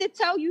don't have to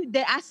tell you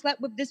that I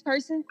slept with this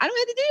person. I don't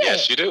have to do that.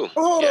 Yes, you do.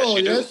 Oh,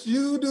 yes,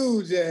 you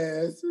do,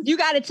 Jazz. You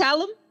gotta tell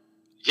them.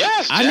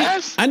 Yes,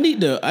 Jazz. I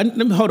need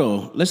hold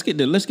on. Let's get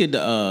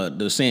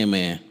the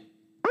Sandman.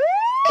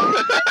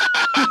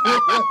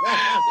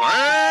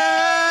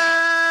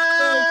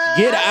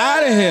 Get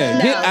out of here.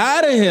 No. Get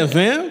out of here,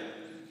 fam.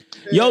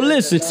 Yo,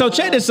 listen. So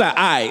check this out.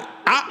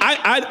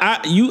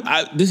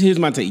 Here's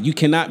my take. You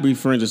cannot be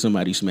friends with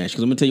somebody you smash,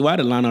 because I'm gonna tell you why.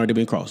 The line already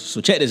been crossed.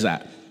 So check this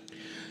out.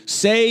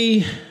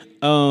 Say,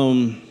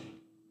 because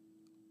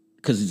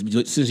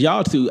since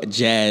y'all two,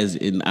 Jazz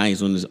and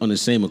Ice on the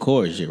same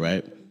accord and shit,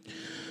 right?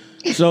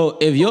 So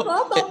if you're, I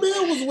thought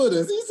Bill was with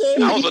us. He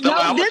said, I was with them.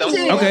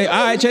 Okay,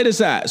 all right, check this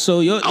out.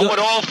 So I'm with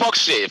all fuck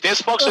shit. If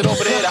there's fuck shit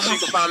over there, that's where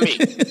you can find me.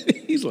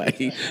 He's like,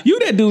 you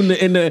that dude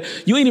in the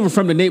you ain't even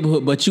from the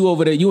neighborhood, but you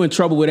over there, you in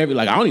trouble with every.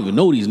 Like, I don't even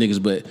know these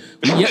niggas, but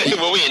well,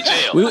 we in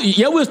jail. We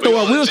was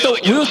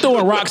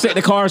throwing rocks at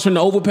the cars from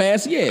the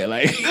overpass. Yeah,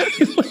 like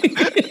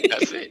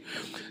that's it.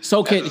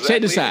 So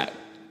check this out,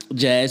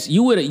 Jazz.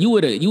 You would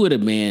a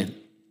man,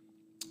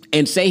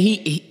 and say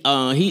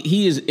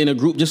he is in a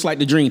group just like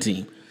the Dream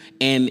Team.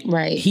 And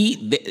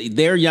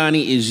their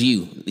Yanni is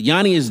you.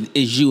 Yanni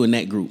is you in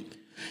that group.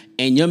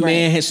 And your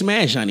man has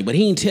smashed Yanni, but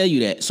he didn't tell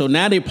you that. So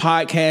now they're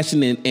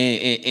podcasting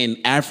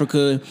in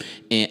Africa,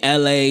 in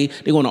LA.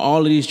 They're going to all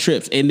of these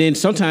trips. And then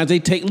sometimes they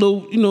take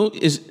little,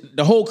 it's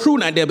the whole crew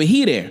not there, but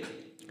he there.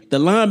 The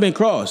line been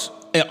crossed.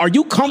 Are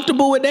you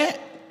comfortable with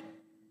that?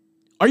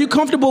 Are you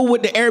comfortable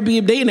with the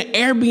Airbnb? They in an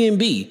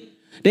Airbnb.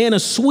 They in a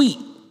suite.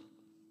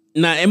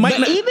 Nah, it might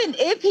not. Even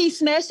if he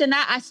smashed or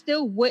not, I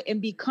still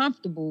wouldn't be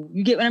comfortable.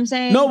 You get what I'm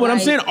saying? No, but I'm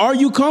saying, are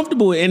you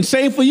comfortable? And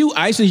same for you,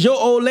 Ice, is your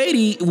old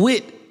lady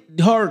with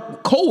her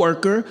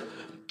coworker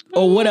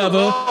or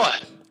whatever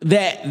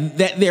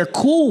that they're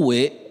cool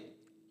with.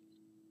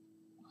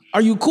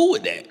 Are you cool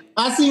with that?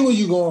 I see where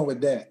you going with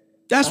that.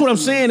 That's what I'm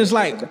saying. It's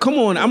like, come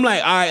on. I'm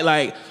like, all right,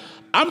 like,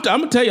 I'm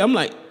gonna tell you, I'm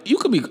like, you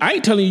could be. I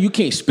ain't telling you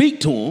can't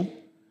speak to him.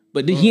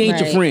 But he ain't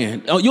your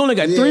friend. Oh, you only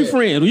got 3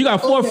 friends. You got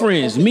 4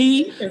 friends.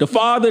 Me, the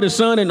Father, the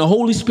Son, and the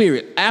Holy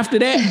Spirit. After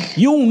that,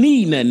 you don't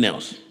need nothing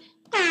else.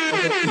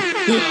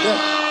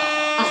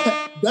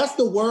 That's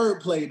the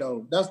wordplay,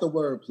 though. That's the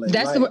wordplay.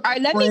 All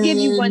right, let me give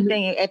you one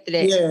thing after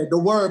that. Yeah,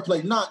 the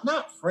wordplay.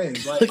 Not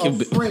friends. Like a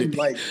friend.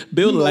 Like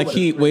Bill like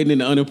he waiting in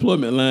the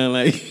unemployment line.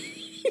 Like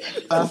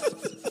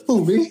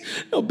who, me?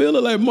 No, Bill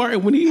look like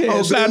Martin when he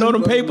had signed on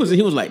the papers and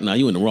he was like, "Nah,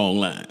 you in the wrong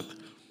line."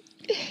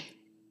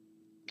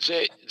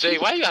 Jay,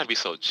 why you gotta be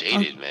so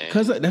jaded, man?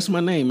 Cause that's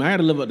my name. I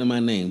gotta live up to my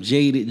name,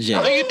 Jaded Jay.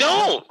 No, you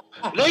don't.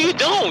 No, you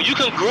don't. You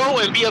can grow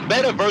and be a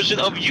better version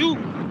of you.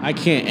 I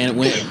can't. And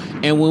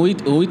when we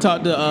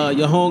talk to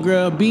your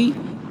homegirl B,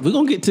 we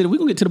gonna get to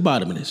the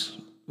bottom of this.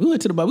 We gonna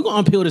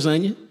unpeel this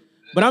onion.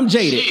 But I'm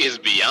jaded. She is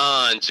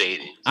beyond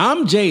jaded.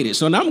 I'm jaded,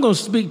 so now I'm gonna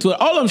speak to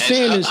it. All I'm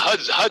saying is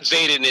her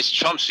jadedness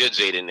trumps your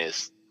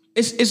jadedness.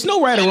 It's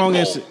no right or wrong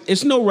answer.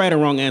 It's no right or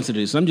wrong answer to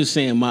this. I'm just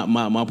saying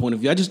my point of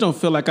view. I just don't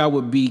feel like I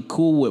would be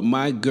cool with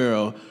my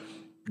girl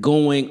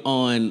going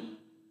on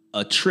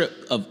a trip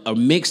of a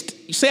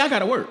mixed. Say I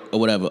gotta work or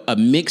whatever, a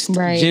mixed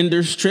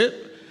genders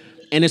trip,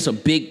 and it's a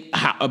big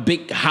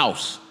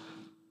house.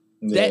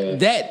 Yeah.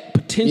 That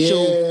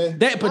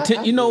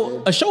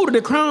potential, a shoulder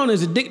to crown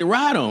is a dick to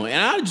ride on, and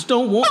I just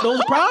don't want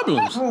those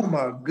problems. Oh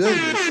my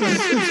goodness.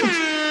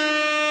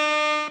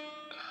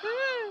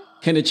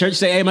 Can the church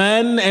say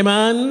amen,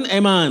 amen,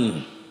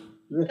 amen?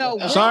 No.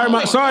 Sorry,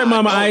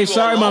 Mama Ice.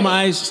 Sorry, Mama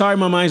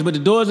Ice. But the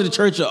doors of the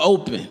church are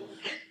open.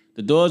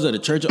 The doors of the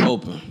church are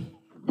open.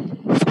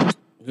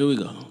 Here we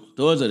go.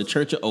 Doors of the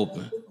church are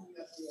open.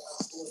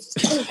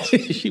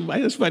 She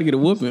might just try to get a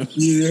whooping.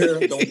 Yeah,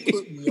 don't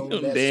put me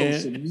on that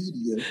social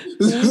media.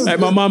 Like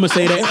my mama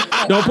say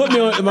that. Don't put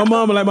me on. My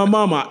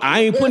mama.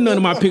 I ain't putting none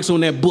of my pics on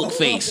that book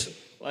face.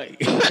 Like.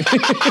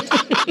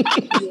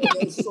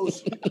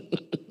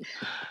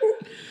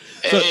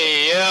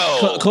 Hey,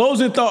 yo.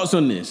 Closing thoughts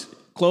on this.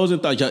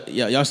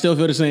 Y'all still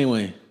feel the same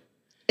way?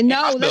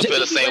 No, I still feel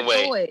the same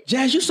way.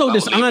 Jazz, you so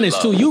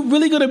dishonest too. You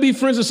really gonna be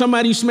friends with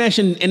somebody you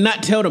smashing and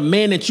not tell the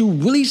man that you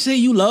really say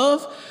you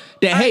love?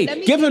 That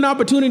hey, give him an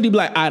opportunity to be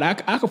like, all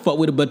right, I can fuck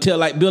with it, but tell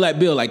Bill,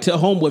 tell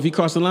homeboy if he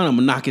cross the line, I'm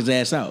gonna knock his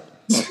ass out.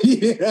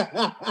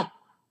 Yeah.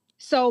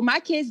 So my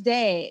kid's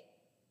dad,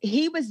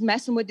 he was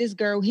messing with this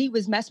girl. He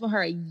was messing with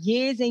her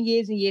years and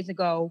years and years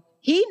ago.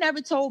 He never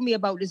told me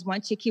about this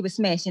one chick he was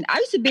smashing. I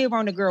used to be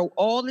around the girl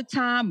all the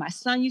time. My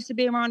son used to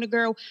be around the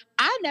girl.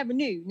 I never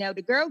knew. Now,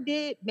 the girl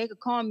did make a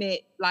comment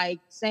like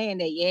saying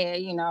that, yeah,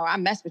 I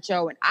messed with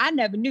you. And I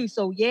never knew.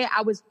 So, yeah,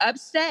 I was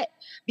upset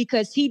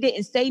because he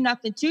didn't say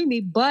nothing to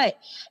me. But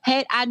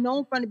had I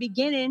known from the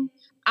beginning,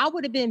 I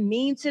would have been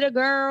mean to the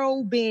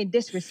girl, being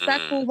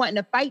disrespectful, wanting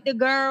to fight the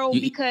girl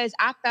because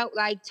I felt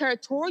like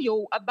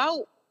territorial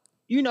about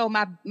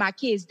my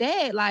kid's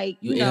dad, like,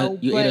 you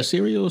ate a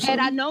cereal or something?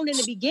 Had I known in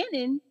the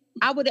beginning,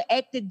 I would have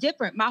acted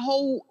different. My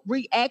whole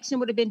reaction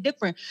would have been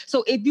different.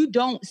 So if you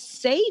don't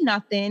say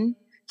nothing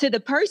to the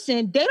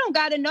person, they don't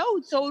got to know.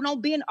 So it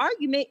don't be an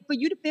argument for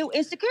you to feel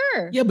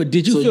insecure. Yeah, but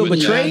did you feel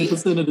betrayed?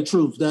 90% of the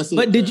truth. That's it.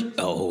 But did you?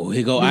 Oh,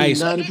 here go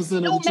Ice. 90% of the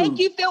truth. Don't make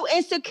you feel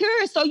insecure,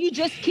 so you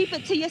just keep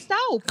it to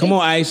yourself. Come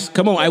on, Ice.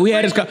 Come on. We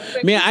had this.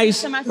 Me and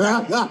Ice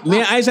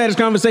had this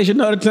conversation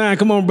all the time.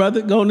 Come on,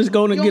 brother. Go on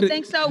and get it.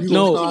 Think so?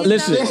 No,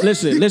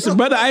 listen.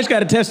 Brother Ice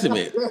got a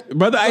testament.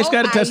 Brother Ice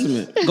got a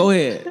testament. Go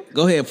ahead.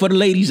 For the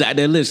ladies out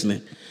there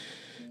listening.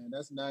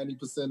 That's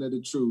 90% of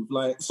the truth.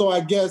 Like, so I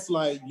guess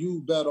like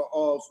you better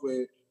off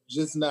with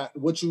just not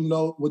what you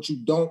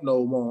don't know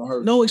won't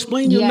hurt. No,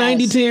 explain your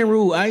 90-10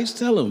 rule, Ice.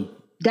 Tell them.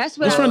 That's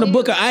what it's from the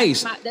book of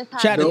Ice,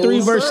 chapter 3,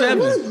 verse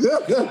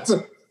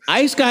 7.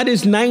 Ice got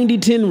his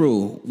 90-10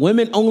 rule.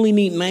 Women only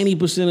need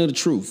 90% of the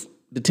truth.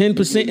 The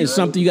 10% is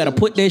something you got to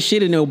put that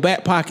shit in your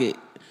back pocket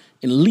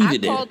and leave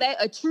it there. I call that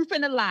a truth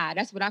and a lie.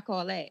 That's what I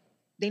call that.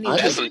 I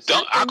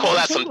call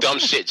that some dumb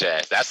shit,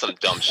 Jazz. That's some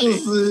dumb shit.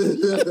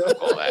 I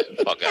call that.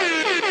 Fuck out.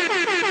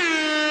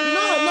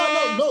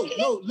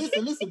 No.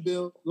 Listen,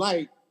 Bill.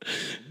 Like,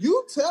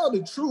 you tell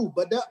the truth,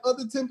 but that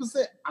other 10%,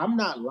 I'm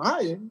not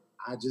lying.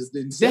 I just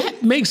didn't say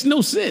that. Makes no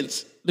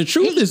sense. The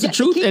truth is the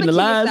truth, and the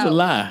lie is a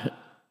lie.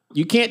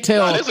 You can't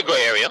tell. No, there's a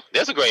gray area.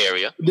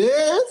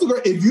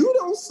 If you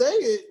don't say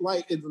it,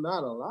 like, it's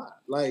not a lie.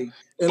 Like,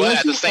 but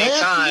at the same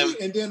time,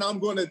 and then I'm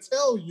going to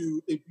tell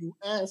you if you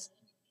ask.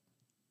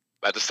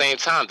 At the same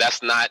time,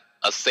 that's not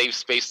a safe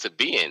space to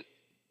be in.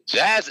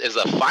 Jazz is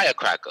a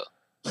firecracker.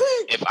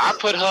 If I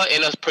put her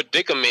in a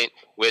predicament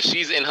where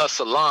she's in her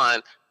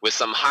salon with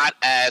some hot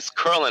ass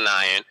curling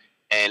iron,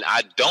 and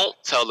I don't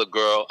tell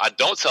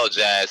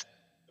Jazz,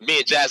 me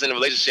and Jazz in a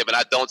relationship, and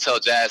I don't tell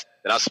Jazz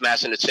that I'm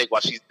smashing the chick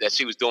while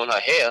she was doing her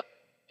hair,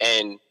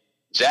 and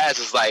Jazz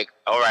is like,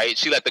 all right,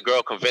 she let the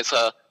girl convince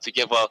her to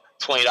give her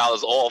 $20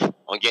 off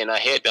on getting her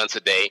hair done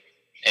today,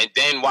 and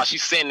then while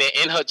she's sitting there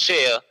in her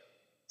chair,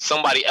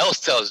 somebody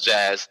else tells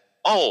Jazz,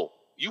 oh,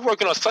 you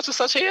working on such and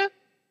such hair?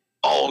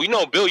 Oh,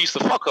 Bill used to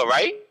fuck her,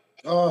 right?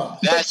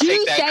 Jazz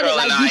take that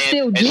curling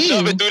iron and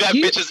shove it through that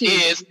bitch's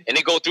ears, and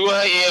it go through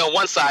her ear on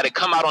one side and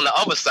come out on the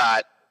other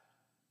side.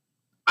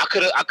 I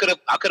could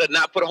have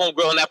not put a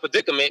homegirl in that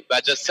predicament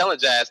by just telling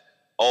Jazz,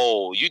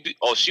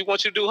 she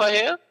wants you to do her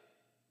hair?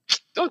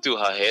 Don't do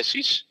her hair.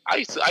 I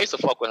used to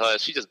fuck with her.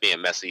 She's just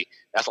being messy.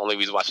 That's the only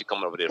reason why she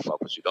coming over there to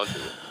fuck with you. Don't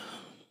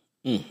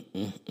do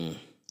it.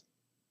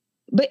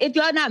 But if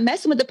y'all not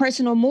messing with the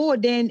person no more,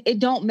 then it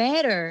don't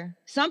matter.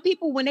 Some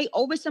people, when they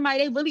over somebody,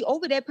 they really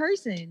over that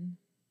person.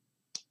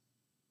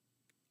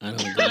 I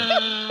don't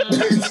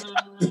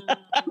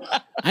know.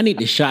 I need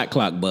the shot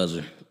clock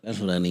buzzer. That's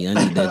what I need.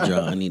 I need that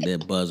draw. I need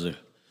that buzzer.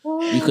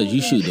 Because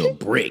you shoot a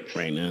brick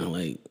right now.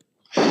 Like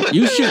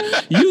you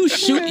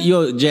shoot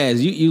yo,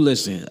 Jazz, you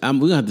listen. We're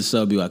gonna have to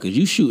sub you out because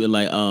you shooting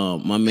like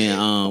my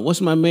man,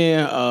 what's my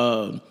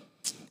man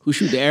who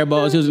shoot the air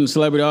balls? He was in the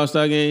Celebrity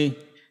All-Star game.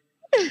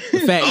 The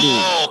fat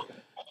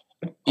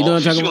dude. You know what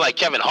I'm talking about? Like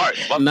Kevin Hart.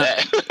 Fuck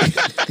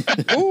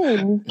that.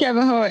 Ooh,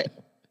 Kevin Hart.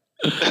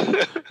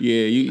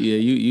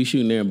 You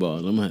shooting air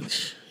balls. I'm like,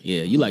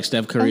 you like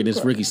Steph Curry in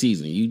this rookie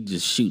season. You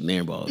just shooting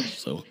air balls.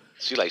 So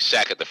she like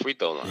Shaq at the free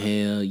throw line.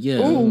 Hell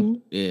yeah.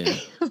 Ooh.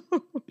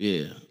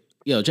 Yeah.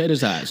 Yo, check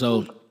this out.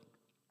 So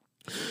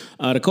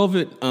the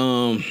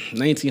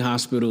COVID-19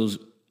 hospitals.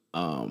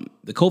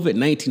 The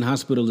COVID-19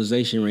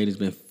 hospitalization rate has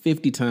been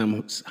 50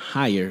 times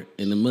higher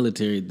in the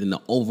military than the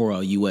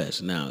overall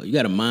U.S. Now, you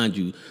got to mind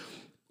you,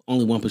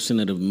 only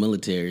 1% of the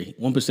military,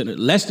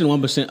 less than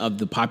 1% of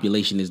the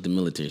population is the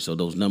military. So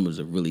those numbers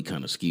are really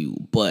kind of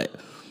skewed. But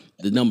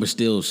the number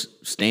still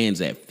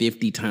stands at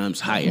 50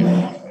 times higher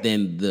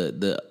than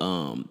the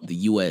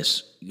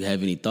U.S. You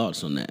have any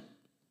thoughts on that?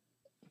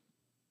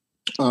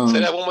 Say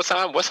that one more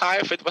time. What's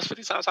higher? What's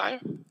 50 times higher?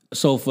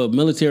 So for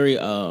military,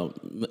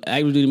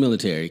 active duty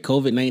military,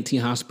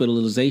 COVID-19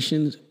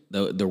 hospitalizations,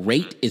 the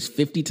rate is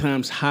 50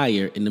 times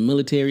higher in the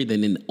military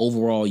than in the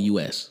overall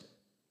U.S.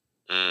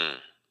 And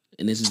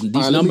these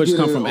numbers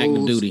come from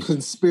active duty.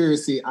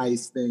 Conspiracy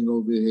Ice thing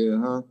over here,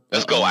 huh?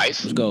 Let's go,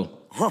 Ice. Let's go.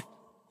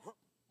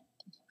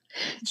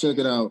 Check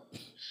it out.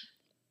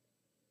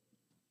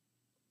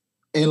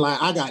 And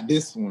like I got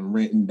this one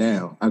written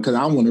down because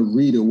I want to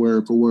read it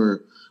word for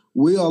word.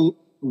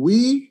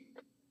 We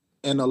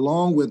and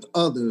along with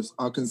others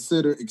are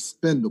considered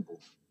expendable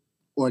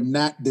or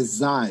not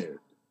desired.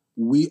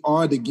 We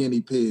are the guinea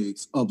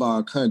pigs of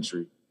our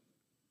country.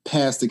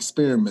 Past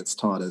experiments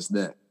taught us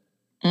that.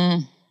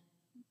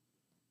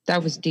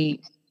 That was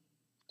deep.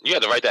 You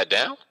had to write that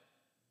down?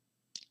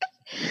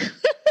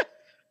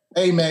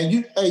 Hey man,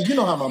 you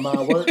know how my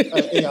mind works.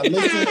 Hey, I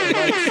listen and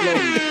write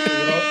slowly,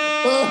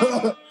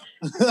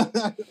 you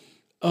know?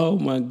 Oh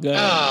my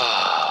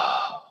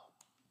God.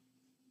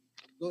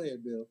 Go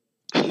ahead, Bill.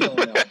 Nah,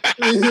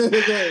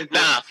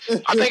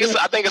 I think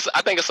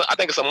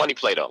it's a money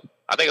play though.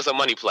 I think it's a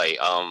money play.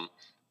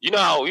 You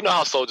know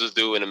how soldiers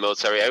do in the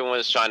military.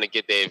 Everyone's trying to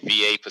get their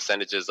VA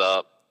percentages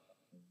up.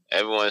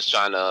 Everyone's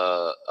trying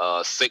to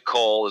sick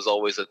call is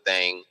always a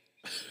thing.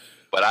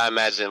 But I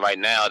imagine right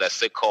now that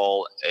sick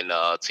call and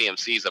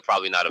TMCs are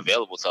probably not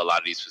available to a lot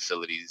of these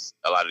facilities,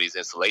 a lot of these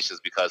installations,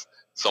 because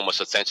so much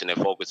attention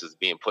and focus is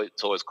being put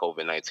towards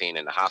COVID-19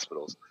 in the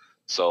hospitals.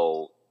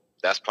 So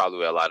that's probably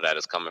where a lot of that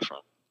is coming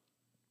from.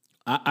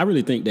 I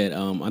really think that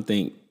I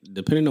think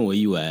depending on where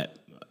you at,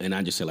 and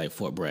I just say like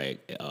Fort Bragg,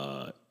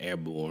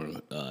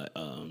 Airborne,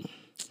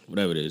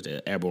 whatever it is,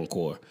 the Airborne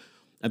Corps.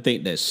 I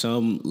think that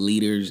some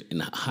leaders in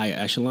the higher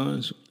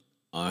echelons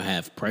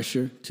have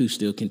pressure to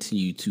still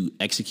continue to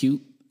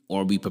execute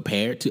or be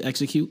prepared to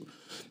execute.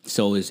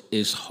 So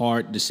it's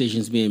hard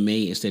decisions being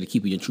made. Instead of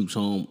keeping your troops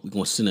home, we're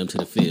going to send them to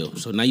the field.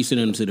 So now you send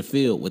them to the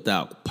field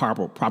without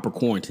proper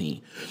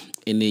quarantine.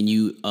 And then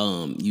you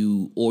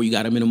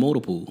got them in a motor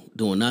pool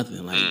doing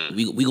nothing. Like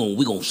we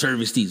gonna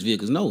service these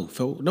vehicles. No,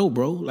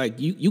 bro. Like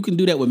you can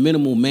do that with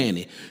minimal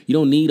manning. You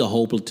don't need a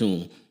whole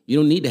platoon. You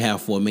don't need to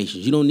have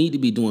formations. You don't need to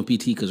be doing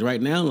PT because right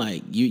now,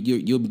 like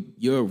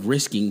you're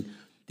risking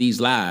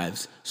these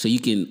lives so you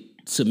can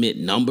submit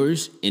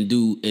numbers and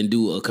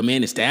do a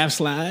command and staff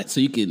slide so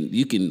you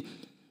can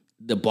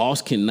the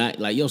boss cannot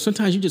like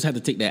sometimes you just have to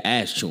take that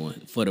ass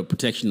chewing for the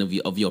protection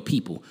of your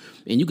people,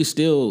 and you can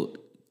still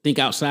think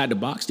outside the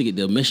box to get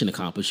the mission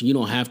accomplished. You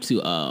don't have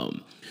to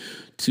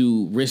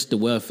risk the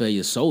welfare of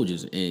your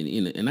soldiers,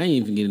 and I ain't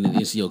even getting into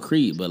NCO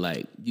creed, but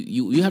like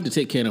you have to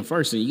take care of them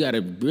first, and you got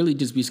to really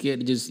just be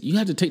scared to you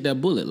have to take that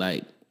bullet.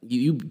 Like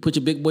you put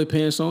your big boy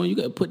pants on, you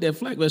got to put that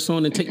flak vest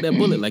on and take that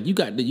bullet. Like you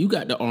got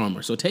the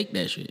armor, so take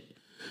that shit.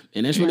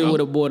 And that's really what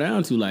it boiled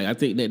down to. Like I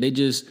think that they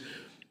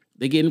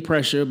getting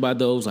pressure by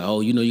those like, oh,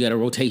 you got a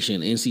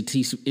rotation,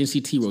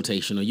 NCT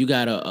rotation, or you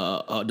got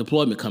a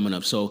deployment coming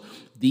up. So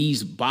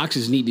these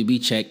boxes need to be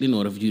checked in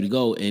order for you to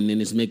go, and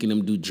then it's making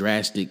them do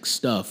drastic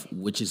stuff,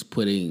 which is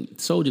putting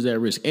soldiers at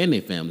risk and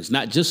their families.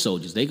 Not just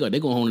soldiers, they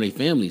go home to their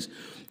families,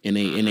 and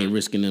they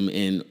risking them.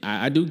 And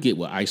I do get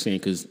what I's saying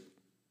because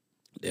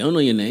they don't know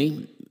your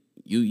name.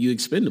 You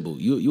expendable.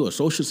 You a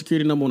social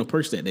security number on a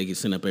purse that they get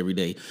sent up every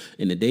day.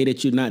 And the day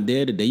that you're not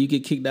there, the day you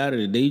get kicked out, or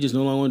the day you just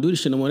no longer want to do this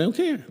shit no more, they don't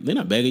care. They're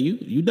not begging you.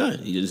 You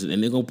done.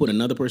 And they're gonna put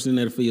another person in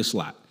there to fill your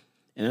slot.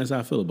 And that's how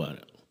I feel about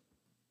it.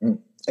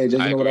 Hey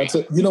Jay,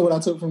 you know what I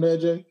took from that,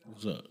 Jay?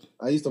 What's up?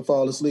 I used to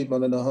fall asleep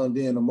under the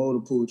Hyundai in the motor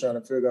pool trying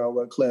to figure out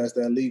what class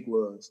that leak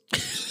was.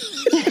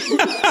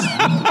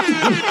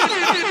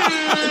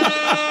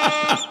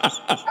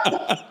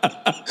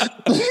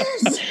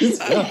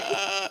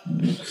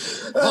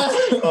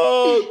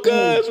 Oh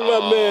gosh, my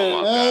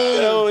man!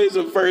 Oh, he's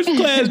a first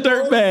class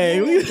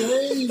dirtbag.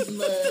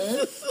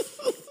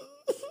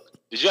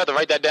 Did you have to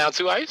write that down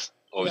too, Ice?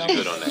 Or was you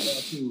good on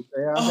that?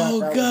 Oh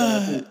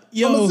God,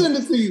 yo! I'm gonna send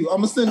it to you. I'm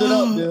gonna send it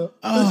up, Bill.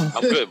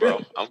 I'm good,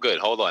 bro. I'm good.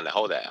 Hold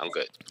that. I'm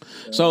good.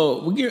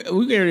 So we get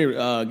ready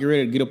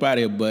to get up out of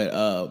here, but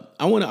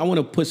I want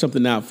to put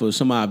something out for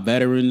some of our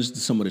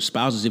veterans, some of the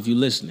spouses, if you're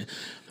listening.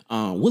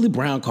 Willie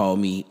Brown called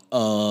me.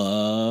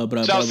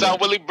 Shout out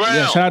Willie Brown.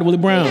 Yeah, shout out to Willie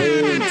Brown.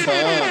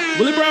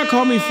 Willie Brown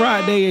called me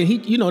Friday, and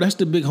he, that's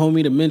the big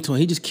homie, the mentor.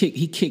 He just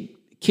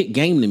kicked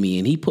game to me,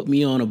 and he put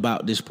me on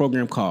about this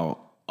program called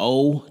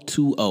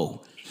O2O.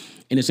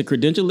 And it's a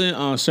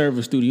credentialing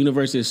service through the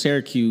University of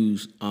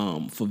Syracuse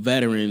for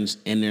veterans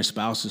and their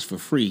spouses for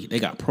free. They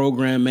got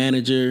program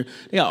manager.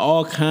 They got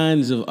all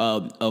kinds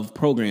of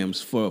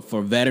programs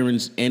for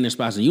veterans and their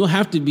spouses. You don't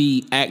have to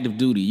be active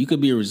duty. You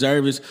could be a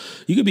reservist.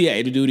 You could be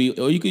active duty,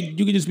 or you could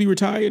just be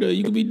retired, or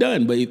you could be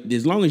done. But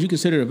as long as you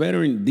consider a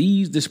veteran,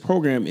 this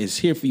program is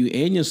here for you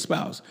and your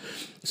spouse.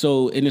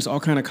 So, and there's all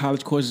kind of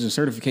college courses and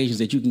certifications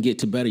that you can get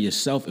to better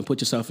yourself and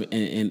put yourself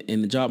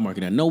in the job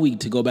market. I know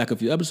to go back a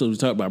few episodes, we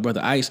talked about Brother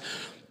Ice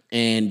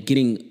and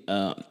getting,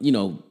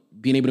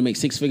 being able to make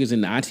six figures in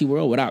the IT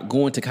world without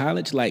going to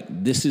college. Like,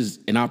 this is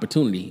an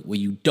opportunity where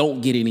you don't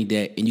get any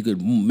debt and you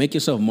could make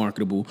yourself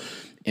marketable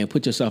and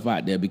put yourself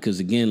out there. Because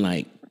again,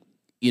 like,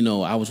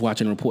 I was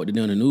watching a report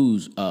today on the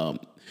news.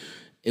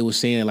 It was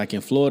saying like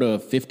in Florida,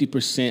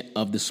 50%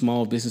 of the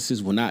small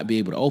businesses will not be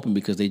able to open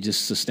because they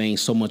just sustain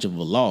so much of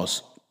a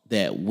loss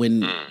that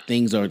when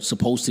things are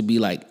supposed to be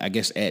like, I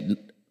guess at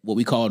what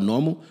we call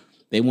normal,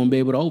 they won't be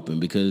able to open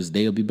because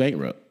they'll be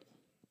bankrupt.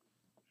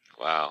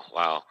 Wow.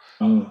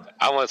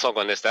 I want to talk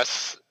on this.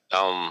 That's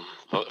for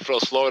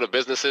those Florida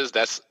businesses,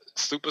 that's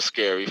super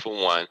scary for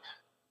one,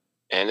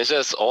 and it's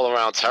just all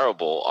around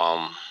terrible.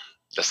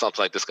 That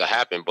something like this could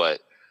happen,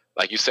 but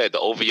like you said, the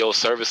OVO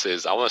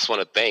services. I just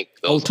want to thank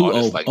those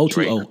artists like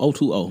Drake.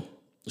 020.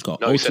 It's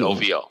called. No, you said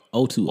OVO.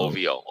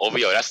 020.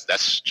 OVO.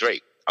 That's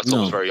Drake.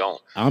 October's very own.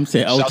 I'm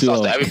saying 020. Shouts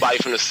out to everybody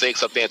from the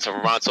Six up there in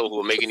Toronto who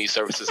are making these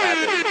services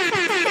happen.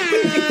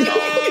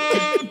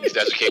 These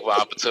educational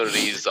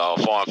opportunities are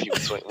far and few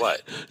between.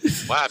 What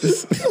happened?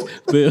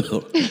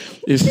 Bill,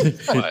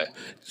 it's what?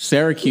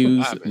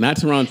 Syracuse, not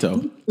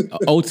Toronto.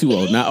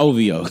 020, not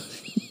OVO.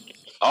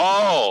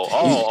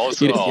 Oh,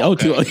 020.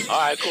 Okay. All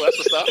right, cool. That's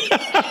what's up.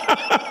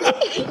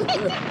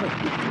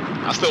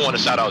 I still want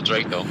to shout out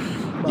Drake though.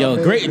 Yo,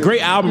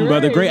 great album,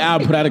 brother. Great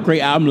album. Put out a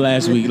great album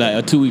last week,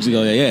 like 2 weeks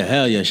ago. Yeah,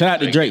 hell yeah. Shout out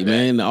to Drake,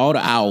 man. All the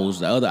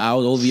owls, the other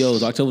owls,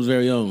 OVOs, October's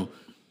very own.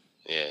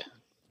 Yeah.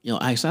 Yo,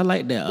 Ice, I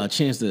like that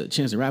Chance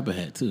the Rapper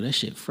hat too. That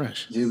shit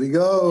fresh. Here we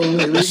go.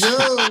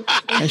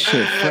 That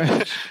shit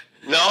fresh.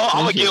 No,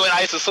 I'm gonna get with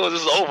Ice as soon as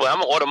this is over. I'm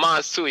gonna order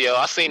mine too, yo.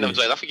 I seen them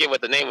joints. I forget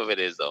what the name of it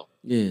is though.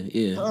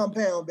 Yeah.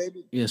 Compound,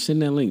 baby. Yeah,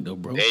 send that link though,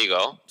 bro. There you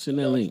go. Send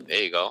that link.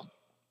 There you go.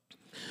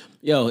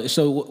 Yo,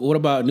 so what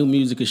about new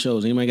music and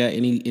shows? Anybody got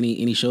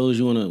any shows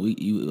you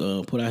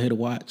wanna put out here to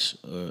watch?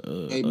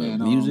 Hey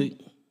man, music.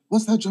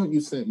 What's that joint you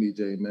sent me,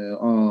 Jay?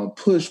 Man,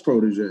 Push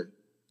Protege.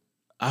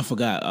 I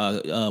forgot.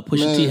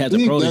 Pusha T has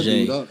a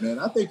protege. Up, man.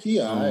 I think he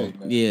alright,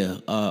 man. Yeah.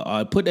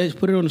 I put it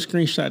on the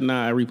screenshot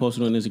now. I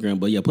reposted on Instagram.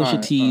 But yeah, Pusha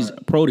T's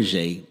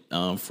protege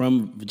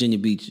from Virginia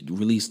Beach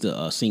released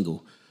a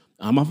single.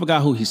 I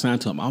forgot who he signed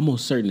to. I'm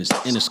almost certain it's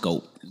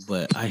Interscope,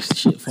 but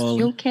shit falling.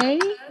 You okay?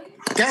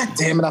 God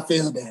damn it! I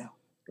fell down.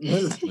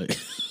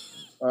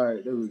 All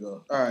right, there we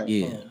go. All right.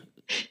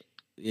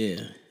 Yeah.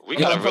 We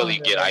gotta really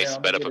get Ice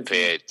better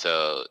prepared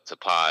to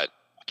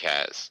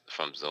podcast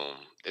from Zoom.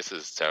 This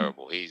is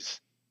terrible. Ice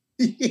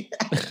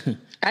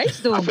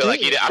doing I feel like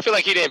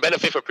he didn't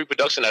benefit from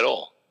pre-production at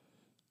all.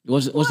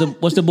 What's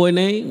the boy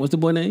name?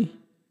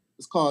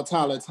 It's called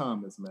Tyler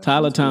Thomas, man.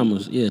 Tyler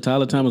Thomas. Yeah,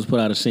 Tyler Thomas put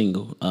out a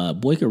single.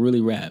 Boy can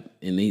really rap,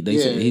 and they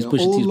say he's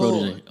Pusha T's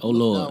protege. Oh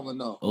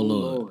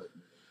Lord.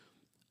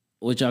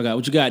 What y'all got?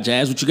 What you got,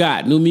 Jazz? What you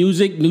got? New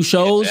music, new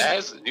shows?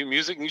 Jazz, new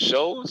music, new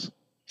shows.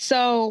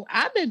 So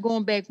I've been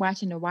going back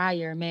watching The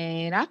Wire,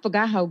 man. I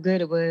forgot how good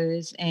it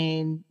was,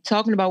 and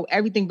talking about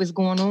everything was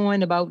going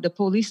on about the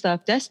police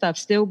stuff. That stuff's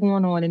still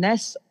going on, and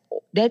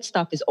that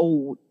stuff is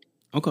old.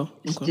 Okay.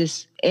 It's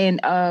just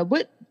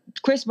what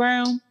Chris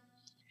Brown.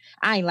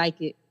 I ain't like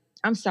it.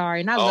 I'm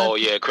sorry. And I love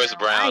Chris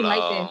Brown. I ain't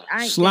like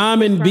that.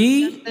 Slime and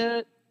B.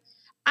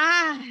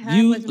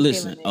 You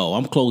listen.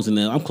 I'm closing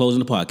the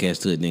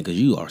podcast to it then because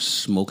you are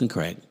smoking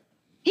crack.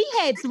 He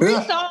had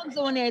 3 songs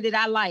on there that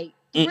I liked.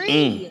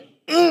 3.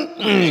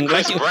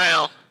 Chris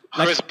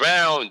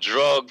Brown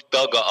drug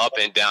Thugger up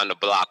and down the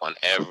block on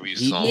every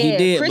song. He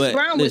did, Chris but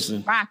Brown listen,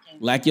 was rocking.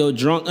 Like your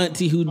drunk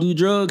auntie who do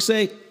drugs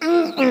say,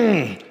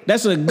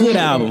 that's a good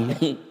album.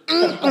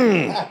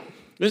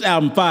 This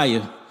album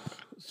fire.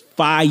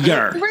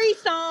 3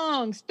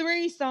 songs.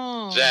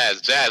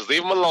 Jazz,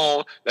 leave him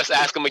alone. Let's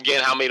ask him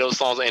again how many of those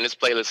songs are in his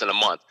playlist in a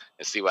month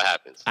and see what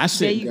happens. I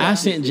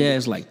sent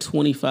Jazz like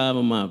 25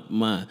 of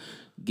my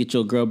Get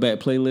Your Girl Back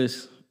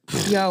playlist.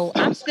 Yo,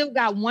 I still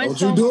got one Don't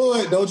song.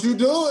 Don't you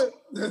do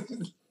it.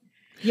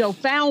 Yo,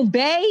 Found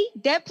Bay,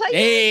 that playlist.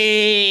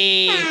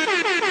 Hey.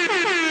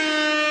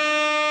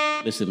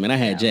 Listen, man, I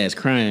had Jazz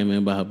crying, man,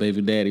 about her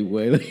baby daddy.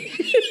 Boy.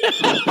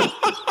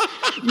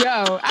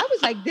 Yo, I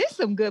was like, this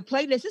some good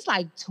playlists. It's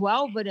like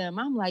 12 of them.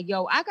 I'm like,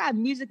 yo, I got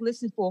music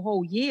listened for a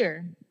whole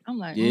year. I'm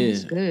like,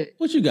 it's good.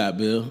 What you got,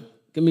 Bill?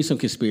 Give me some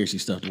conspiracy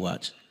stuff to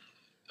watch.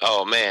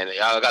 Oh man,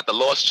 I got The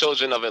Lost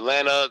Children of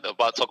Atlanta.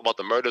 About to talk about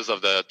the murders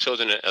of the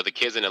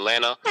kids in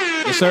Atlanta.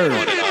 Yes, sir.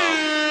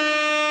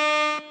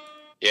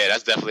 Yeah,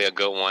 that's definitely a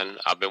good one.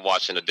 I've been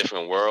watching A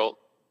Different World.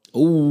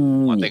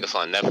 Ooh. I think it's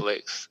on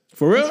Netflix.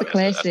 For real? It's a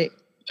classic.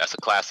 That's a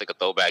classic, a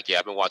throwback. Yeah,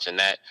 I've been watching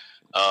that.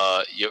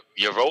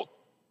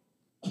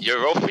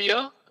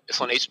 Euphoria.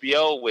 It's on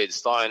HBO with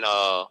starring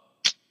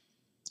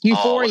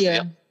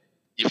Euphoria.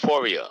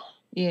 Euphoria.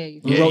 Yeah,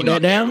 you wrote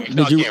that down? I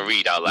can't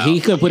read out loud.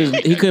 He couldn't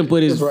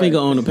put his finger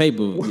on the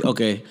paper.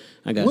 Okay,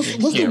 I got you.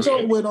 What's the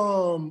joke with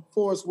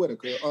Forrest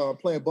Whitaker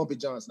playing Bumpy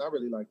Johnson? I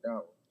really like that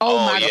one. Oh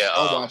my God.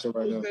 I'll watch it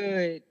right now.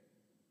 Good.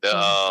 The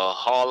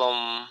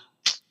Harlem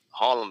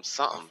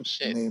something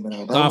shit.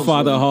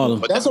 Godfather of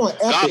Harlem. That's on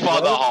Epic.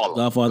 Godfather of Harlem.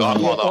 Godfather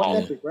of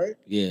Harlem. Epic, right?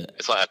 Yeah.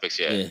 It's on Epic,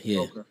 yeah.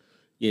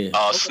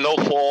 Yeah.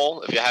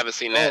 Snowfall. If you haven't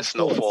seen that,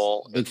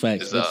 Snowfall. Big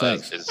facts.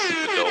 Is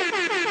super dope.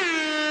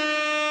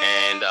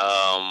 And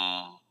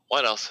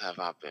what else have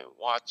I been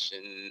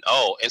watching?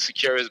 Oh,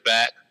 Insecure is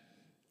back.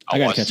 I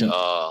gotta catch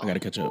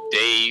up.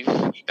 Dave,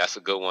 that's a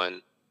good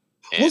one.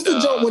 And, what's the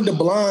joke with the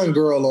blind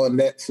girl on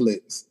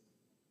Netflix?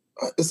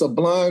 It's a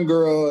blind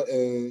girl,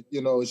 and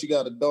she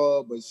got a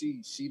dog, but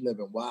she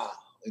living wild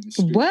in the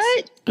streets.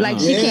 What? Like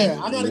she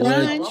can't. I gotta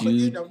blind.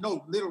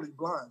 No, literally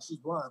blind. She's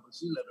blind, but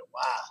she living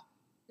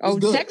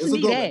wild. Text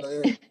me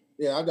that.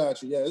 Yeah, I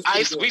got you. Yeah,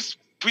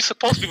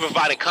 supposed to be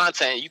providing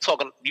content. You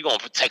gonna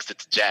text it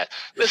to Jazz?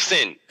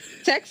 Listen,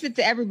 text it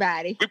to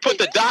everybody. We put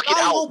the docket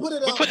out. We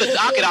put the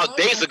docket out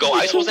days ago.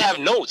 I was supposed to have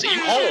notes, and you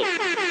home.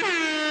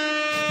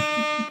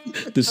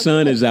 The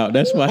sun is out.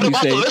 That's why he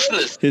said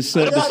his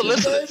son. What about the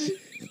listeners?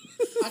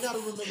 I gotta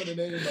remember the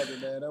name of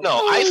it, man.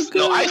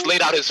 Ice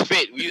laid out his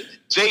fit.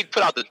 Jay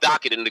put out the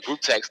docket in the group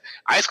text.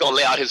 Ice gonna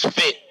lay out his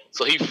fit,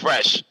 so he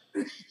fresh.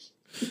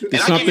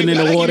 There's something in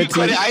the water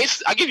too.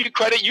 Ice, I give you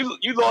credit. You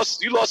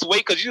lost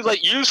weight because you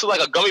used to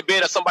like a gummy bear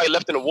that somebody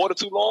left in the water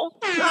too long.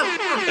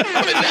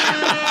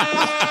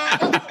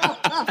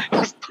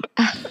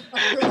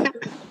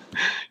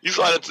 You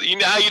saw that.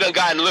 Now you done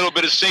got in a little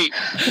bit of shape.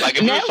 Like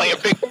if you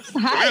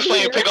was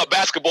playing pickup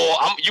basketball,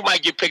 you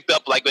might get picked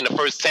up like in the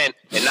first 10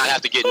 and not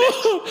have to get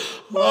next.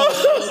 Yeah,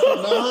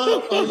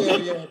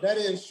 that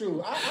is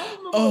true. I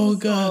remember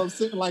God,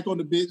 sitting like on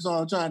the bench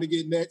trying to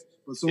get next.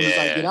 But as soon as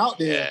I get out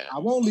there, I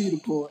won't leave the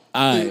court.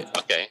 All right.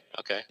 Okay.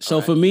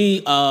 So for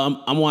me,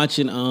 I'm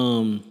watching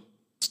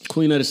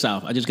Queen of the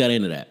South. I just got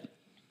into that.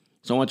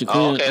 So I'm watching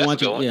Queen. I'm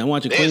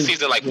watching Queen.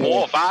 Season like 4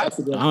 or 5. I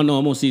don't know.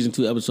 I'm on season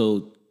 2,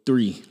 episode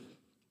 3.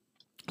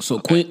 So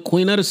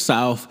Queen of the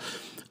South.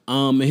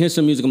 And here's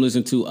some music I'm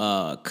listening to.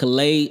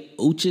 Kali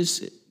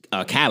Uchis,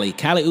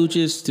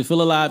 To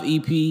Feel Alive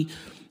EP.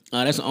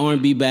 That's an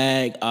R&B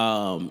bag.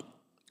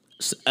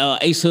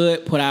 Ace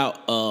Hood put out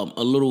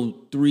a little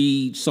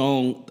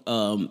 3-song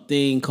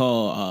thing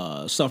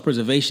called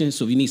Self-Preservation.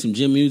 So if you need some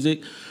gym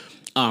music.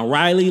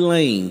 Riley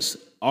Lanes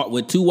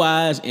with 2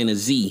 Y's and a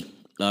Z.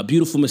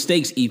 Beautiful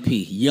Mistakes EP.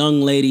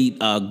 Young lady,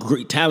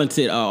 great,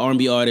 talented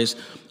R&B artist.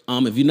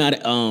 If you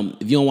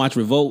don't watch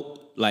Revolt,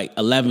 like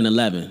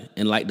 11:11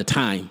 and like the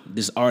time,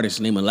 this artist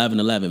named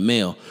 11:11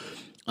 male.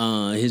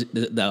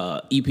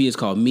 The EP is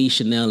called Me,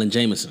 Chanel, and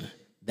Jameson.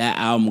 That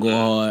album go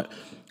hard.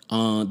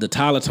 The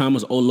Tyler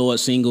Thomas "Oh Lord"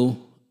 single.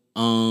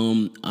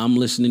 I'm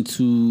listening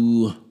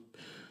to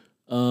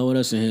what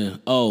else in here?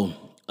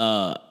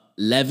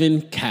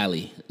 Levin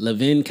Kali,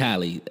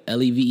 Levenkali.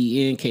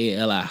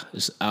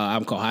 This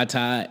album called High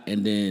Tide,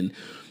 and then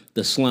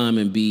the Slime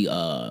and B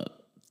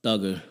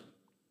Thugger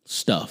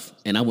Stuff.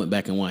 And I went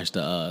back and watched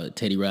the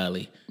Teddy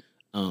Riley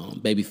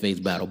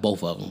Babyface battle,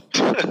 both of them.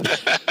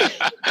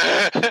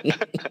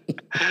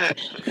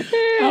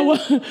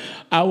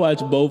 I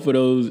watched both of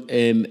those,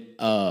 and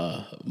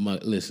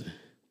listen,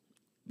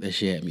 that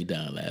shit had me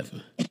dying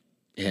laughing.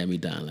 It had me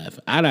dying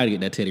laughing. I gotta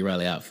get that Teddy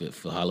Riley outfit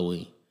for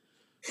Halloween.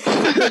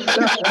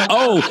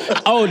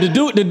 The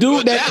dude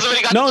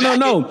that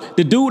no.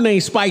 The dude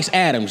named Spice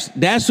Adams.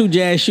 That's who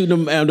Jazz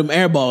shooting them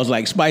air balls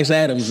like Spice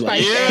Adams.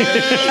 Like.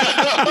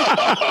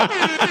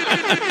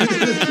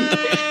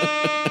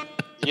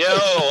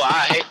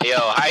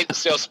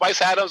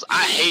 Spice Adams.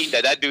 I hate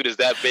that dude is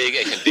that big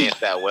and can dance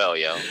that well,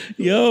 yo.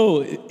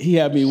 Yo, he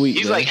had me weak.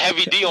 He's like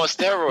Heavy D on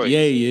steroids.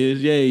 Yeah,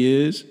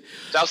 he is.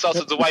 Shouts out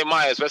to Dwight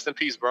Myers. Rest in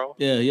peace, bro.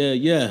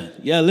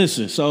 Yeah.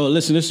 Listen,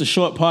 this is a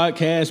short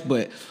podcast,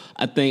 but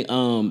I think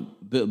Bill,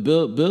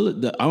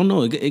 I don't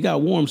know, it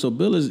got warm, so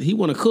Bill he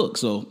want to cook.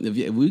 So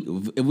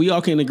if we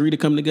all can agree to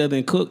come together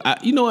and cook,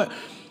 you know what?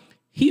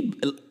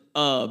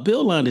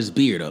 Bill lined his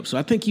beard up, so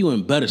I think you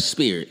in better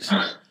spirits.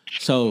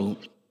 So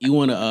you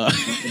want to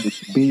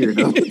beard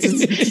up?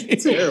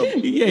 It's terrible.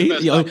 Yeah, he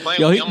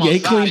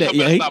cleaned that.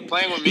 Yeah,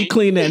 he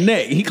cleaned that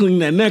neck. He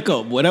cleaned that neck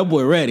up. Boy, that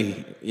boy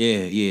ready.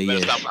 Yeah.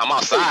 I'm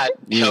outside.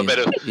 Yeah. Your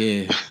beard, I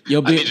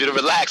need you to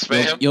relax,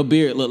 man. Your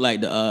beard looked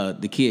like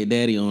the Kid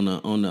Daddy on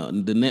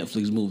the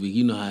Netflix movie.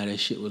 You know how that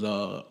shit was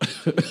all.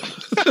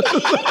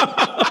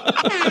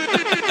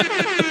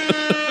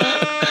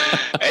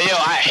 Hey yo,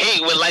 I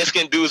hate when light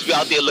skinned dudes be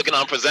out there looking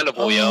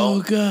unpresentable, yo.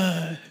 Oh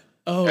God.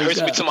 It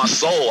hurts me to my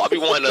soul. I be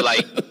wanting to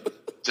like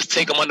just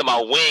take them under my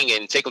wing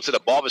and take them to the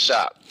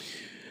barbershop.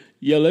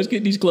 Yo, let's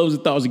get these closing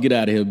thoughts and get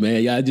out of here,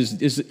 man. Y'all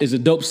it's a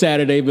dope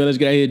Saturday, man. Let's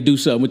get out here and do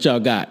something. What y'all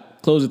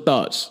got? Closing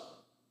thoughts.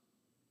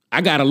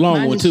 I got a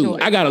long one too.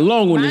 Short. I got a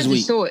long one this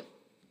week. Short.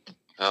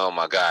 Oh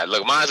my God!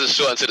 Look, mine's is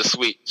short and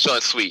sweet.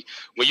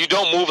 When you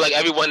don't move like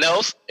everyone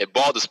else, it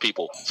bothers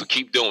people. So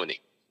keep doing it.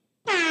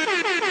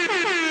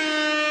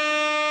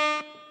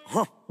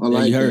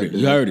 You heard it.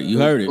 You heard it. You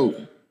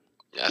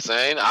know what I'm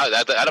saying?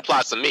 That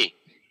applies to me.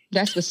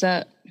 That's what's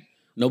up.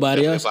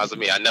 Nobody else? That applies to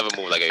me. I never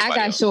move like everybody else. I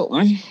got a short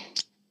one.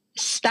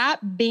 Stop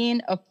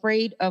being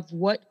afraid of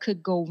what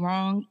could go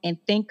wrong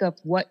and think of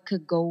what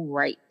could go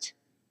right.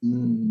 I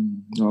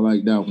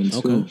like that one too.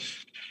 Okay.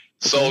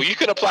 So you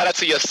can apply that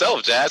to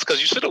yourself, Jazz, because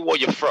you should have wore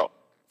your fro.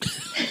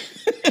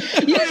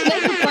 You was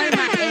making fun of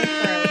my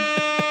afro.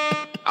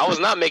 I was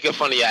not making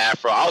fun of your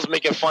afro. I was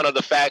making fun of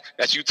the fact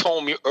that you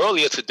told me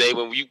earlier today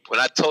when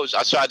I told you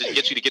I tried to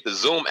get you to get the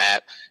Zoom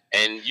app,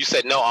 and you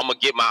said no, I'm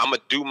gonna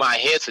do my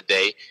hair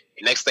today.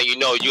 And next thing you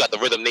know, you got the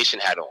Rhythm Nation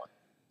hat on.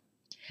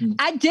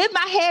 I did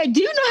my hair.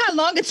 Do you know how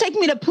long it took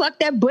me to pluck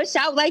that bush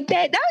out like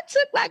that? That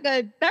took like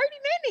 30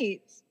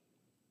 minutes.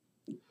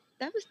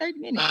 That was 30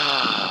 minutes.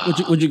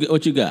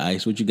 What you got,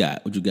 Ice? What you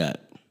got?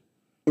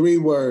 3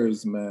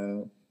 words,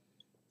 man.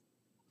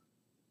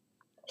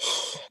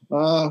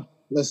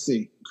 Let's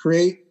see.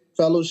 Create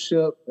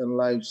fellowship and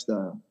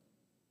lifestyle.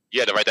 You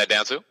had to write that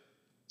down too?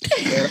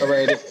 Man, I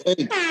write it. Hey,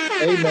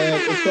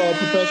 man, it's called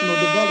professional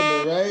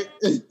development, right?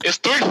 It's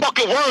 3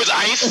 fucking words,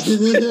 Ice.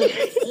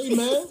 Hey,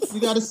 man,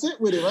 you got to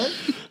sit with it, right?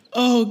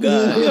 Oh,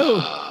 God.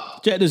 Yo,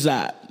 check this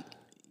out.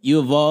 You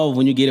evolve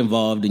when you get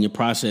involved in your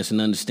process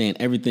and understand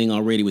everything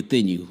already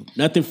within you.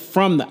 Nothing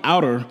from the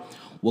outer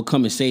will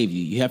come and save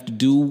you. You have to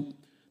do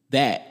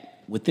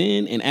that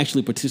within and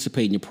actually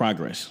participate in your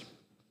progress.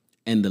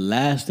 And the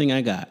last thing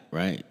I got,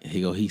 right?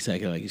 He's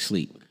acting like he's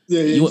asleep.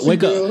 Yeah,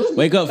 wake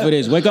up for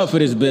this. Wake up for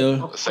this,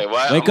 Bill. Say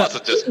what? Wake up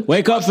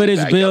for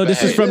this, Bill.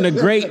 This is from the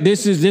great.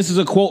 This is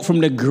a quote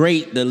from the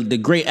great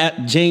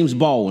James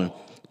Baldwin.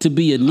 To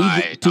be a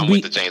Negro,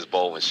 with the James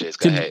Baldwin shit.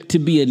 Go ahead. To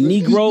be a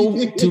Negro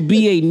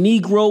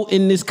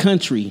in this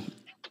country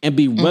and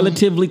be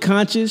relatively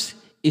conscious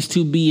is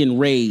to be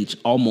enraged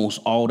almost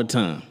all the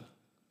time.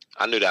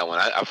 I knew that one.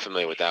 I'm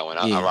familiar with that one.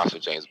 I rock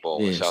with James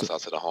Baldwin. Yeah, Shouts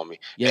out to the homie.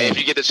 Yeah. Hey, if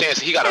you get the chance,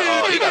 he got a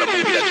movie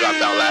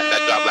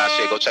that dropped last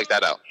year. Go check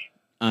that out.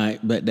 All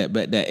right, bet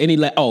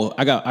that.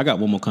 I got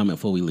one more comment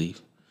before we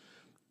leave.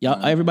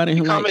 Y'all, everybody in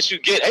here comments you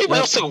get. Everybody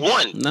else took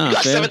one. Nah, you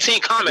got 17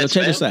 comments.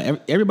 Check this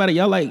out. Everybody,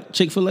 y'all like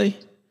Chick-fil-A?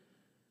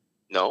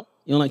 No.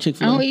 You don't like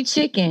Chick-fil-A? I don't eat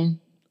chicken.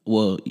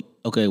 Well,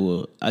 okay.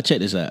 Well, I check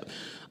this out.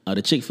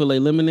 The Chick-fil-A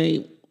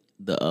lemonade,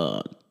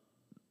 the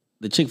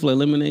Chick-fil-A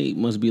lemonade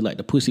must be like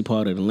the pussy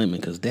part of the lemon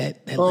because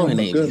that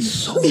lemonade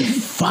is so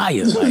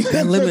fire. Like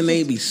that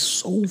lemonade be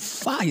so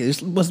fire.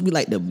 It must be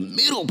like the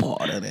middle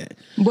part of that.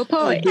 What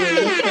part?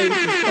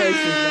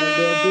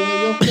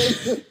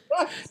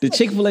 The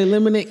Chick-fil-A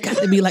lemonade got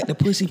to be like the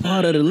pussy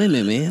part of the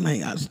lemon, man.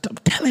 Like I'm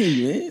telling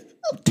you, man.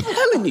 I'm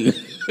telling you.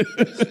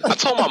 I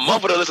told my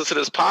mother to listen to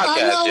this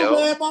podcast, yo.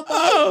 Man, my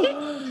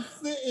mother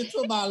really sitting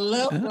to my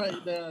left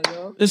right now,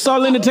 yo. It's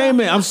all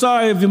entertainment. I'm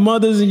sorry if your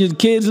mothers and your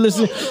kids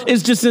listen.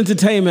 It's just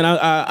entertainment.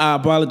 I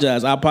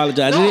apologize. No.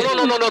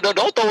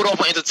 Don't throw it off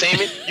for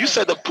entertainment. You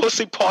said the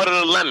pussy part of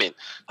the lemon.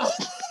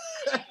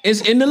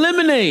 It's in the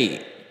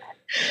lemonade.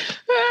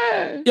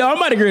 Yo, I'm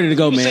about to get ready to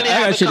go, man.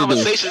 I got shit to do.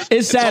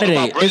 It's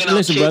Saturday.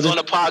 Listen, brother. On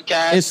the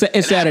podcast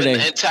it's Saturday.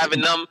 And having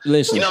them,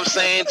 listen, you know what I'm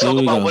saying?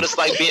 Talk about what it's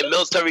like being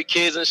military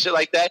kids and shit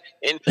like that.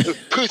 And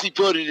pussy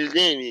part of the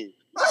lemon.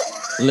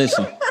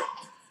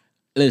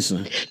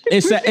 Listen.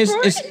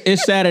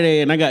 It's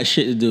Saturday and I got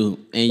shit to do.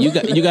 And you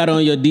got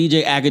on your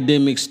DJ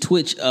Academics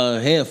Twitch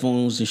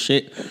headphones and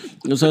shit.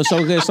 So it's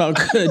all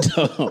good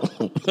though.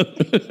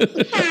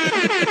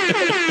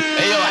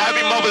 Hey yo,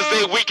 happy Mother's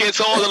Day weekend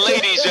to all the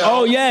ladies, yo.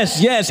 Oh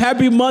yes.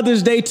 Happy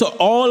Mother's Day to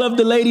all of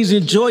the ladies.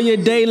 Enjoy your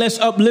day. Let's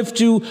uplift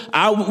you.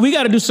 We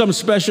gotta do something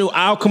special.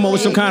 I'll come up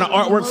with some kind of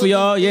artwork for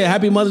y'all. Yeah,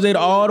 happy Mother's Day to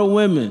all the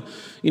women.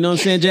 You know what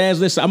I'm saying,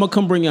 Jazz? Listen, I'm gonna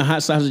come bring you a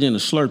hot sausage and a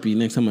Slurpee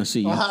next time I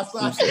see you.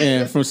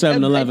 Yeah, from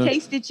 7-Eleven.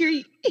 Tasty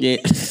treat.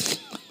 Yeah.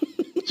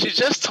 She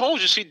just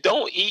told you she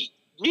don't eat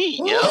meat,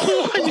 yo.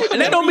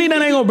 And that don't mean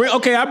that I ain't gonna bring.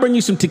 Okay, I'll bring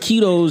you some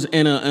taquitos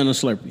and a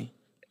Slurpee.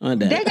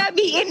 They got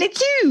me in it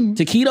too.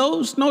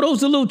 Taquitos? No,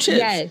 those are little chips.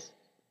 Yes.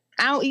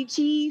 I don't eat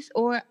cheese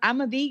or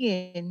I'm a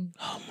vegan.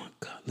 Oh my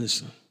God,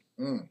 listen.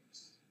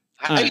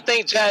 How do you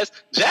think Jazz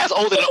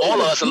older than all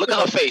of us, and look at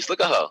her face.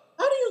 Look at her.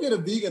 How do you get a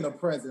vegan a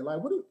present?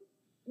 Like, what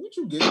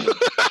you get?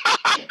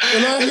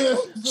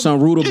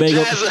 Some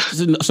rutabaga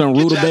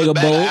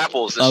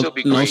bulbs.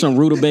 Some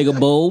rutabaga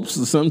bulbs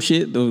or some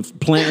shit. The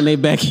plant in their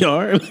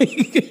backyard.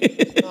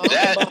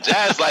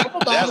 Jazz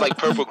like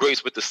purple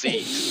grapes with the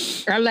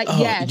seeds. I like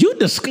Jazz, you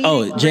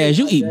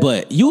eat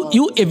butt.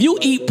 If you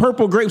eat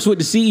purple grapes with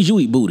the seeds, you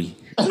eat booty.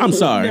 I'm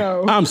sorry.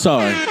 No. I'm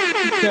sorry.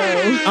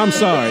 No. I'm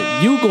sorry.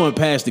 You going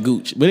past the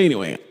gooch. But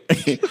anyway.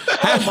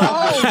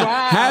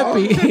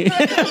 Happy.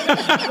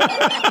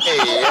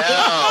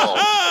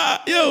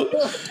 Yo,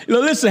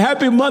 listen,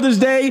 happy Mother's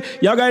Day.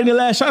 Y'all got any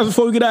last shots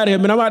before we get out of here,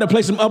 man? I'm about to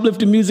play some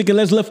uplifting music and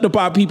let's lift up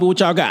our people. What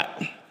y'all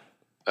got?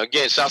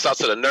 Again, shouts out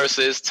to the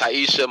nurses,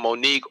 Taisha,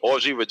 Monique,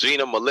 Audrey,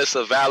 Regina,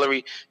 Melissa,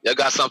 Valerie. Y'all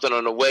got something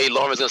on the way.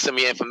 Lauren's going to send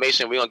me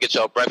information. We're going to get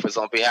y'all breakfast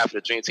on behalf of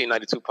the Dream Team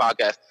 92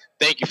 podcast.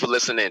 Thank you for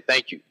listening.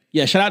 Thank you.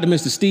 Yeah, shout out to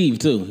Mr. Steve,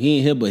 too. He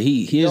ain't here, but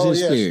here's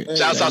his spirit.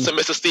 Shouts out to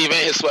Mr. Steve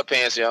and his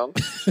sweatpants, yo.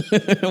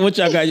 What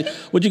y'all got?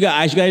 What you got,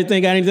 Ice? You got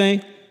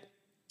anything?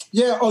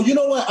 Yeah. Oh, you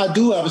know what? I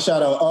do have a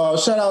shout out.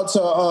 Shout out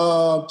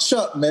to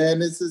Chuck,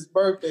 man. It's his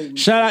birthday.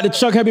 Shout out to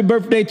Chuck. Happy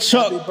birthday,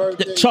 Chuck. Happy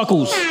birthday,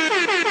 Chuckles.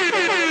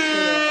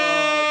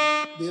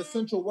 The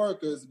essential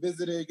workers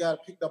visited,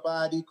 picked up an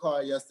ID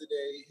card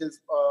yesterday. His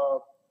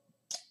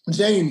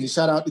Jamie.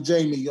 Shout out to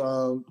Jamie.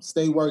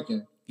 Stay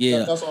working.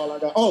 Yeah. That's all I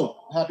got. Oh,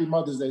 happy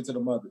Mother's Day to the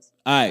mothers.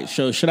 All right.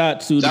 So shout out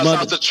to the mothers.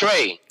 Shouts out to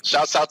Trey.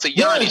 Shouts out to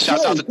Yanni.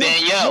 Shouts out to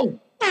Danielle.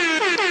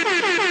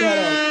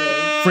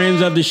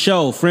 Friends of the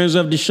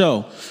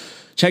show.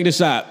 Check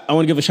this out. I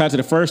want to give a shout out to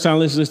the first-time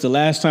listeners, the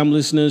last-time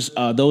listeners,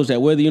 those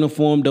that wear the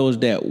uniform, those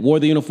that wore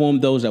the uniform,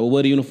 those that will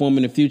wear the uniform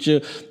in the future,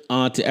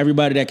 to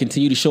everybody that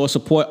continue to show us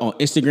support on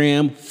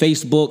Instagram,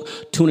 Facebook,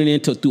 tuning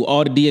in through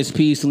all the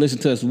DSPs to listen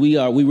to us. We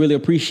really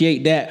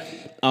appreciate that.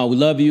 We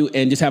love you,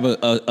 and just have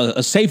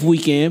a safe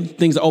weekend.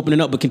 Things are opening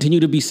up, but continue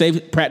to be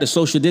safe. Practice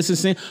social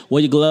distancing.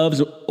 Wear your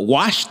gloves.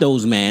 Wash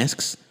those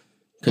masks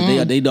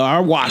because they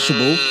are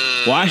washable.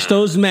 Wash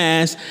those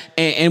masks,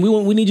 and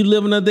we need you to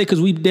live another day because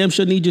we damn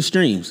sure need your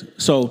streams.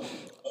 So,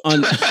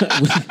 shouts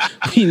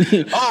out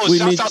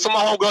to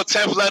my homegirl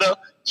 10th letter.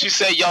 She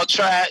said y'all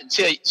trash.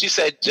 She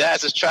said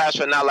Jazz is trash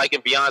for not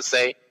liking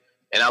Beyonce,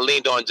 and I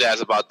leaned on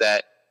Jazz about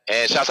that.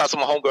 And shouts out to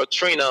my homegirl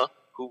Trina,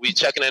 who be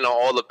checking in on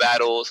all the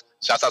battles.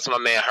 Shouts out to my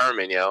man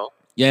Herman, yo.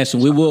 Yes,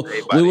 we will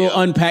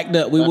unpack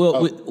the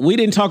we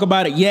didn't talk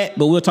about it yet,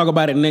 but we'll talk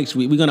about it next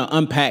week. We're gonna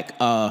unpack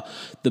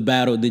the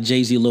battle, the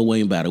Jay-Z Lil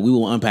Wayne battle. We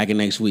will unpack it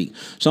next week.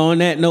 So on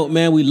that note,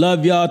 man, we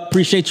love y'all.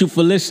 Appreciate you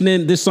for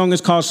listening. This song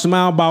is called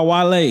Smile by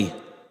Wale.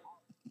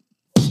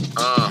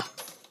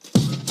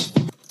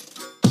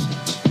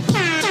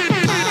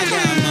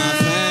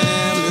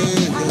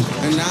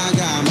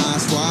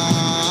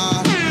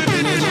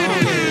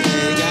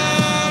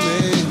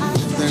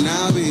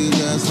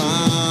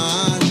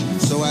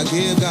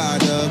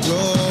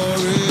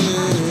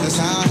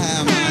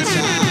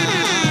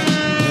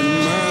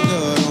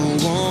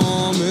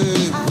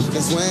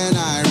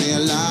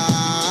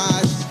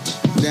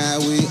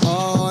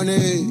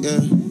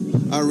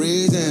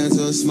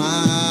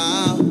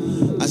 Smile.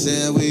 I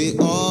said we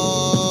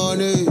all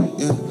need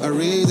a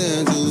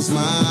reason to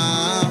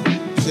smile.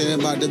 Shit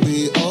about to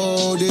be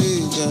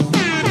oldies,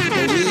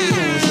 but we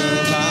gon'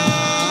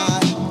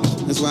 survive.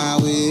 That's why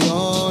we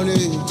all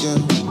need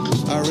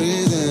a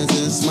reason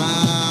to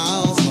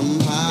smile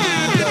somehow.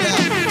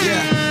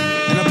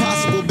 Yeah, and a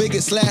possible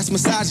bigot /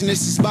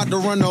 misogynist is about to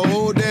run the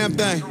whole damn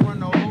thing.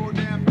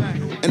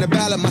 And the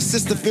ballot, my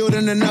sister filled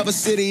in another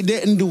city,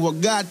 didn't do a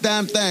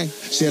goddamn thing.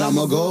 Shit,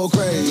 I'ma go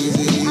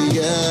crazy,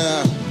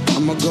 yeah.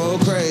 I'ma go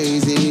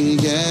crazy,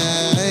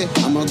 yeah.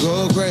 I'ma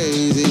go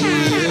crazy,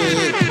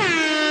 yeah.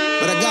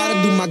 But I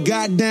gotta do my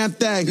goddamn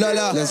thing. Yeah,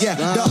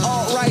 the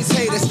alt-rights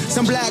hate us.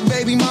 Some black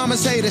baby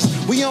mamas hate us.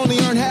 We only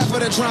earn half of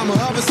the drama.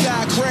 Other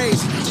side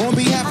crazy. On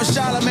behalf of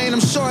Charlamagne,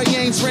 I'm sure he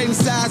ain't trading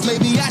sides.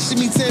 Maybe I should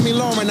meet Tammy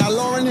Lauren. Now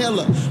Lauren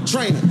Hiller,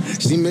 trainer.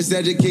 She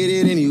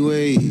miseducated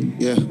anyway,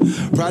 yeah.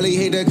 Probably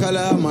hate the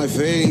color of my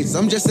face.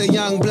 I'm just a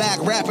young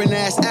black rapping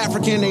ass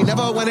African. They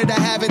never wanted to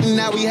have it, and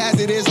now he has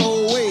it his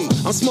whole way.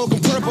 I'm smoking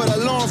purple, the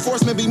law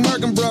enforcement be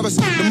murking brothers.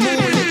 The moon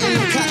lit and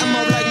I'm cotton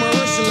up like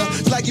Marisha.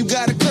 It's like you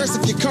got a curse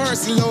if your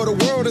currency low. The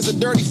world is a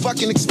dirty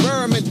fucking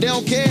experiment. They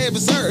don't care if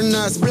it's hurting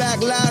us. Black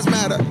lives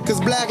matter,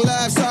 cause black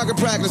lives target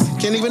practice.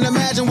 Can't even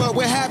imagine what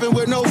we're having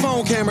with no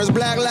phone cameras.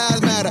 Black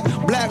lives matter,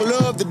 black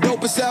love, the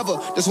dopest ever.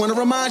 Just wanna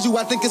remind you,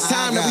 I think it's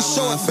time that we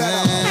show it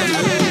better.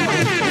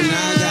 And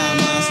I got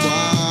my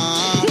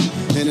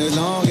squad, and as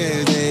long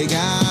as they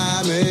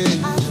got me,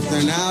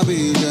 then I'll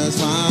be just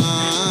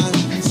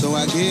fine. So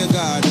I give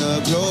God the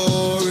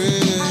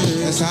glory.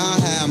 That's how I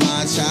have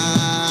my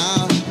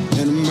child.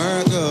 And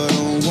America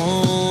don't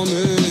want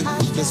me.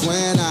 That's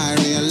when I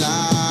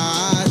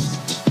realized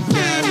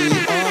that we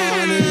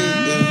all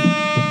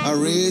need a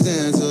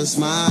reason to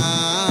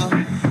smile.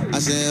 I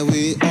said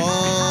we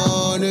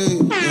all need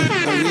a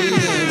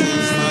reason to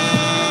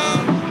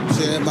smile.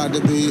 Shit about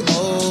to be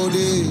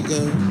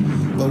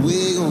oldie, but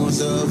we gon'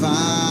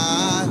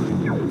 survive.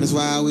 That's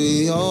why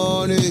we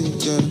all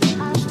need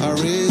a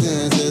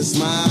reason to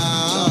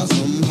smile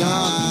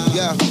somehow.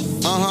 Yeah,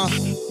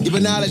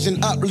 Giving knowledge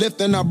and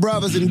uplifting our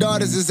brothers and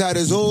daughters is how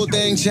this whole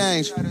thing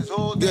changed.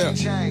 Yeah,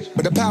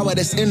 but the power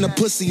that's in the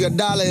pussy, a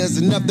dollar is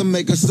enough to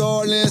make us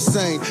all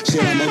insane.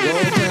 Shit, I'ma go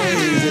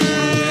crazy,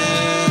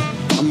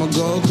 yeah. I'ma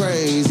go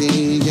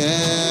crazy,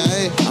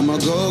 yeah. I'ma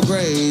go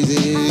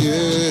crazy,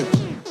 yeah.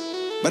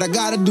 But I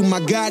gotta do my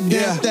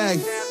goddamn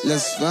thing.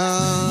 Let's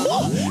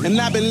and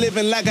I've been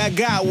living like I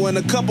got one.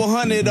 A couple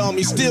hundred on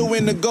me, still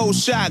in the gold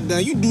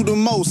shotgun. You do the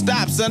most,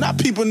 stop, son. Our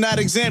people not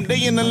exempt.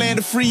 They in the land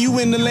of free, you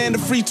in the land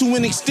of free to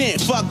an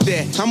extent. Fuck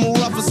that. I'ma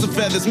ruffle some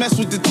feathers, mess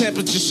with the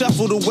temperature,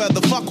 shuffle the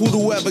weather. Fuck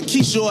whoever,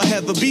 Keisha or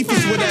Heather. Beef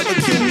is whatever.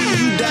 Kill me,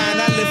 you die, and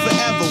I live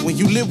forever. When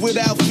you live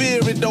without fear,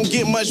 it don't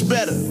get much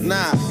better.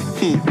 Nah.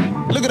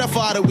 Look at how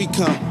far that we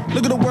come.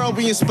 Look at the world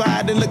we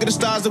inspired, and look at the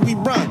stars that we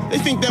run. They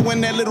think that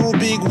when that little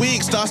big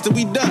wig starts that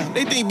we done.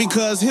 They think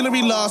because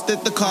Hillary lost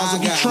that the cause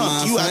will be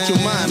Trump. You out your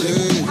mind,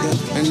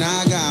 nigga. And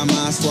I got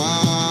my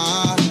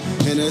squad,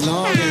 and as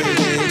long as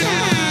they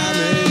got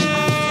me,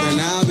 then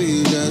I'll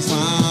be just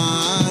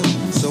fine.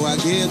 So I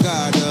give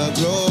God the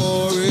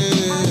glory.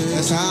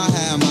 That's how I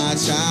have my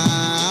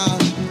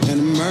child. And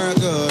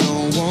America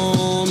don't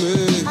want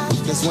me.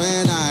 That's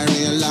when I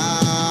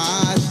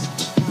realized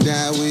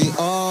that we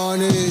all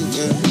need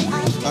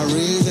a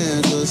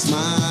reason to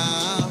smile.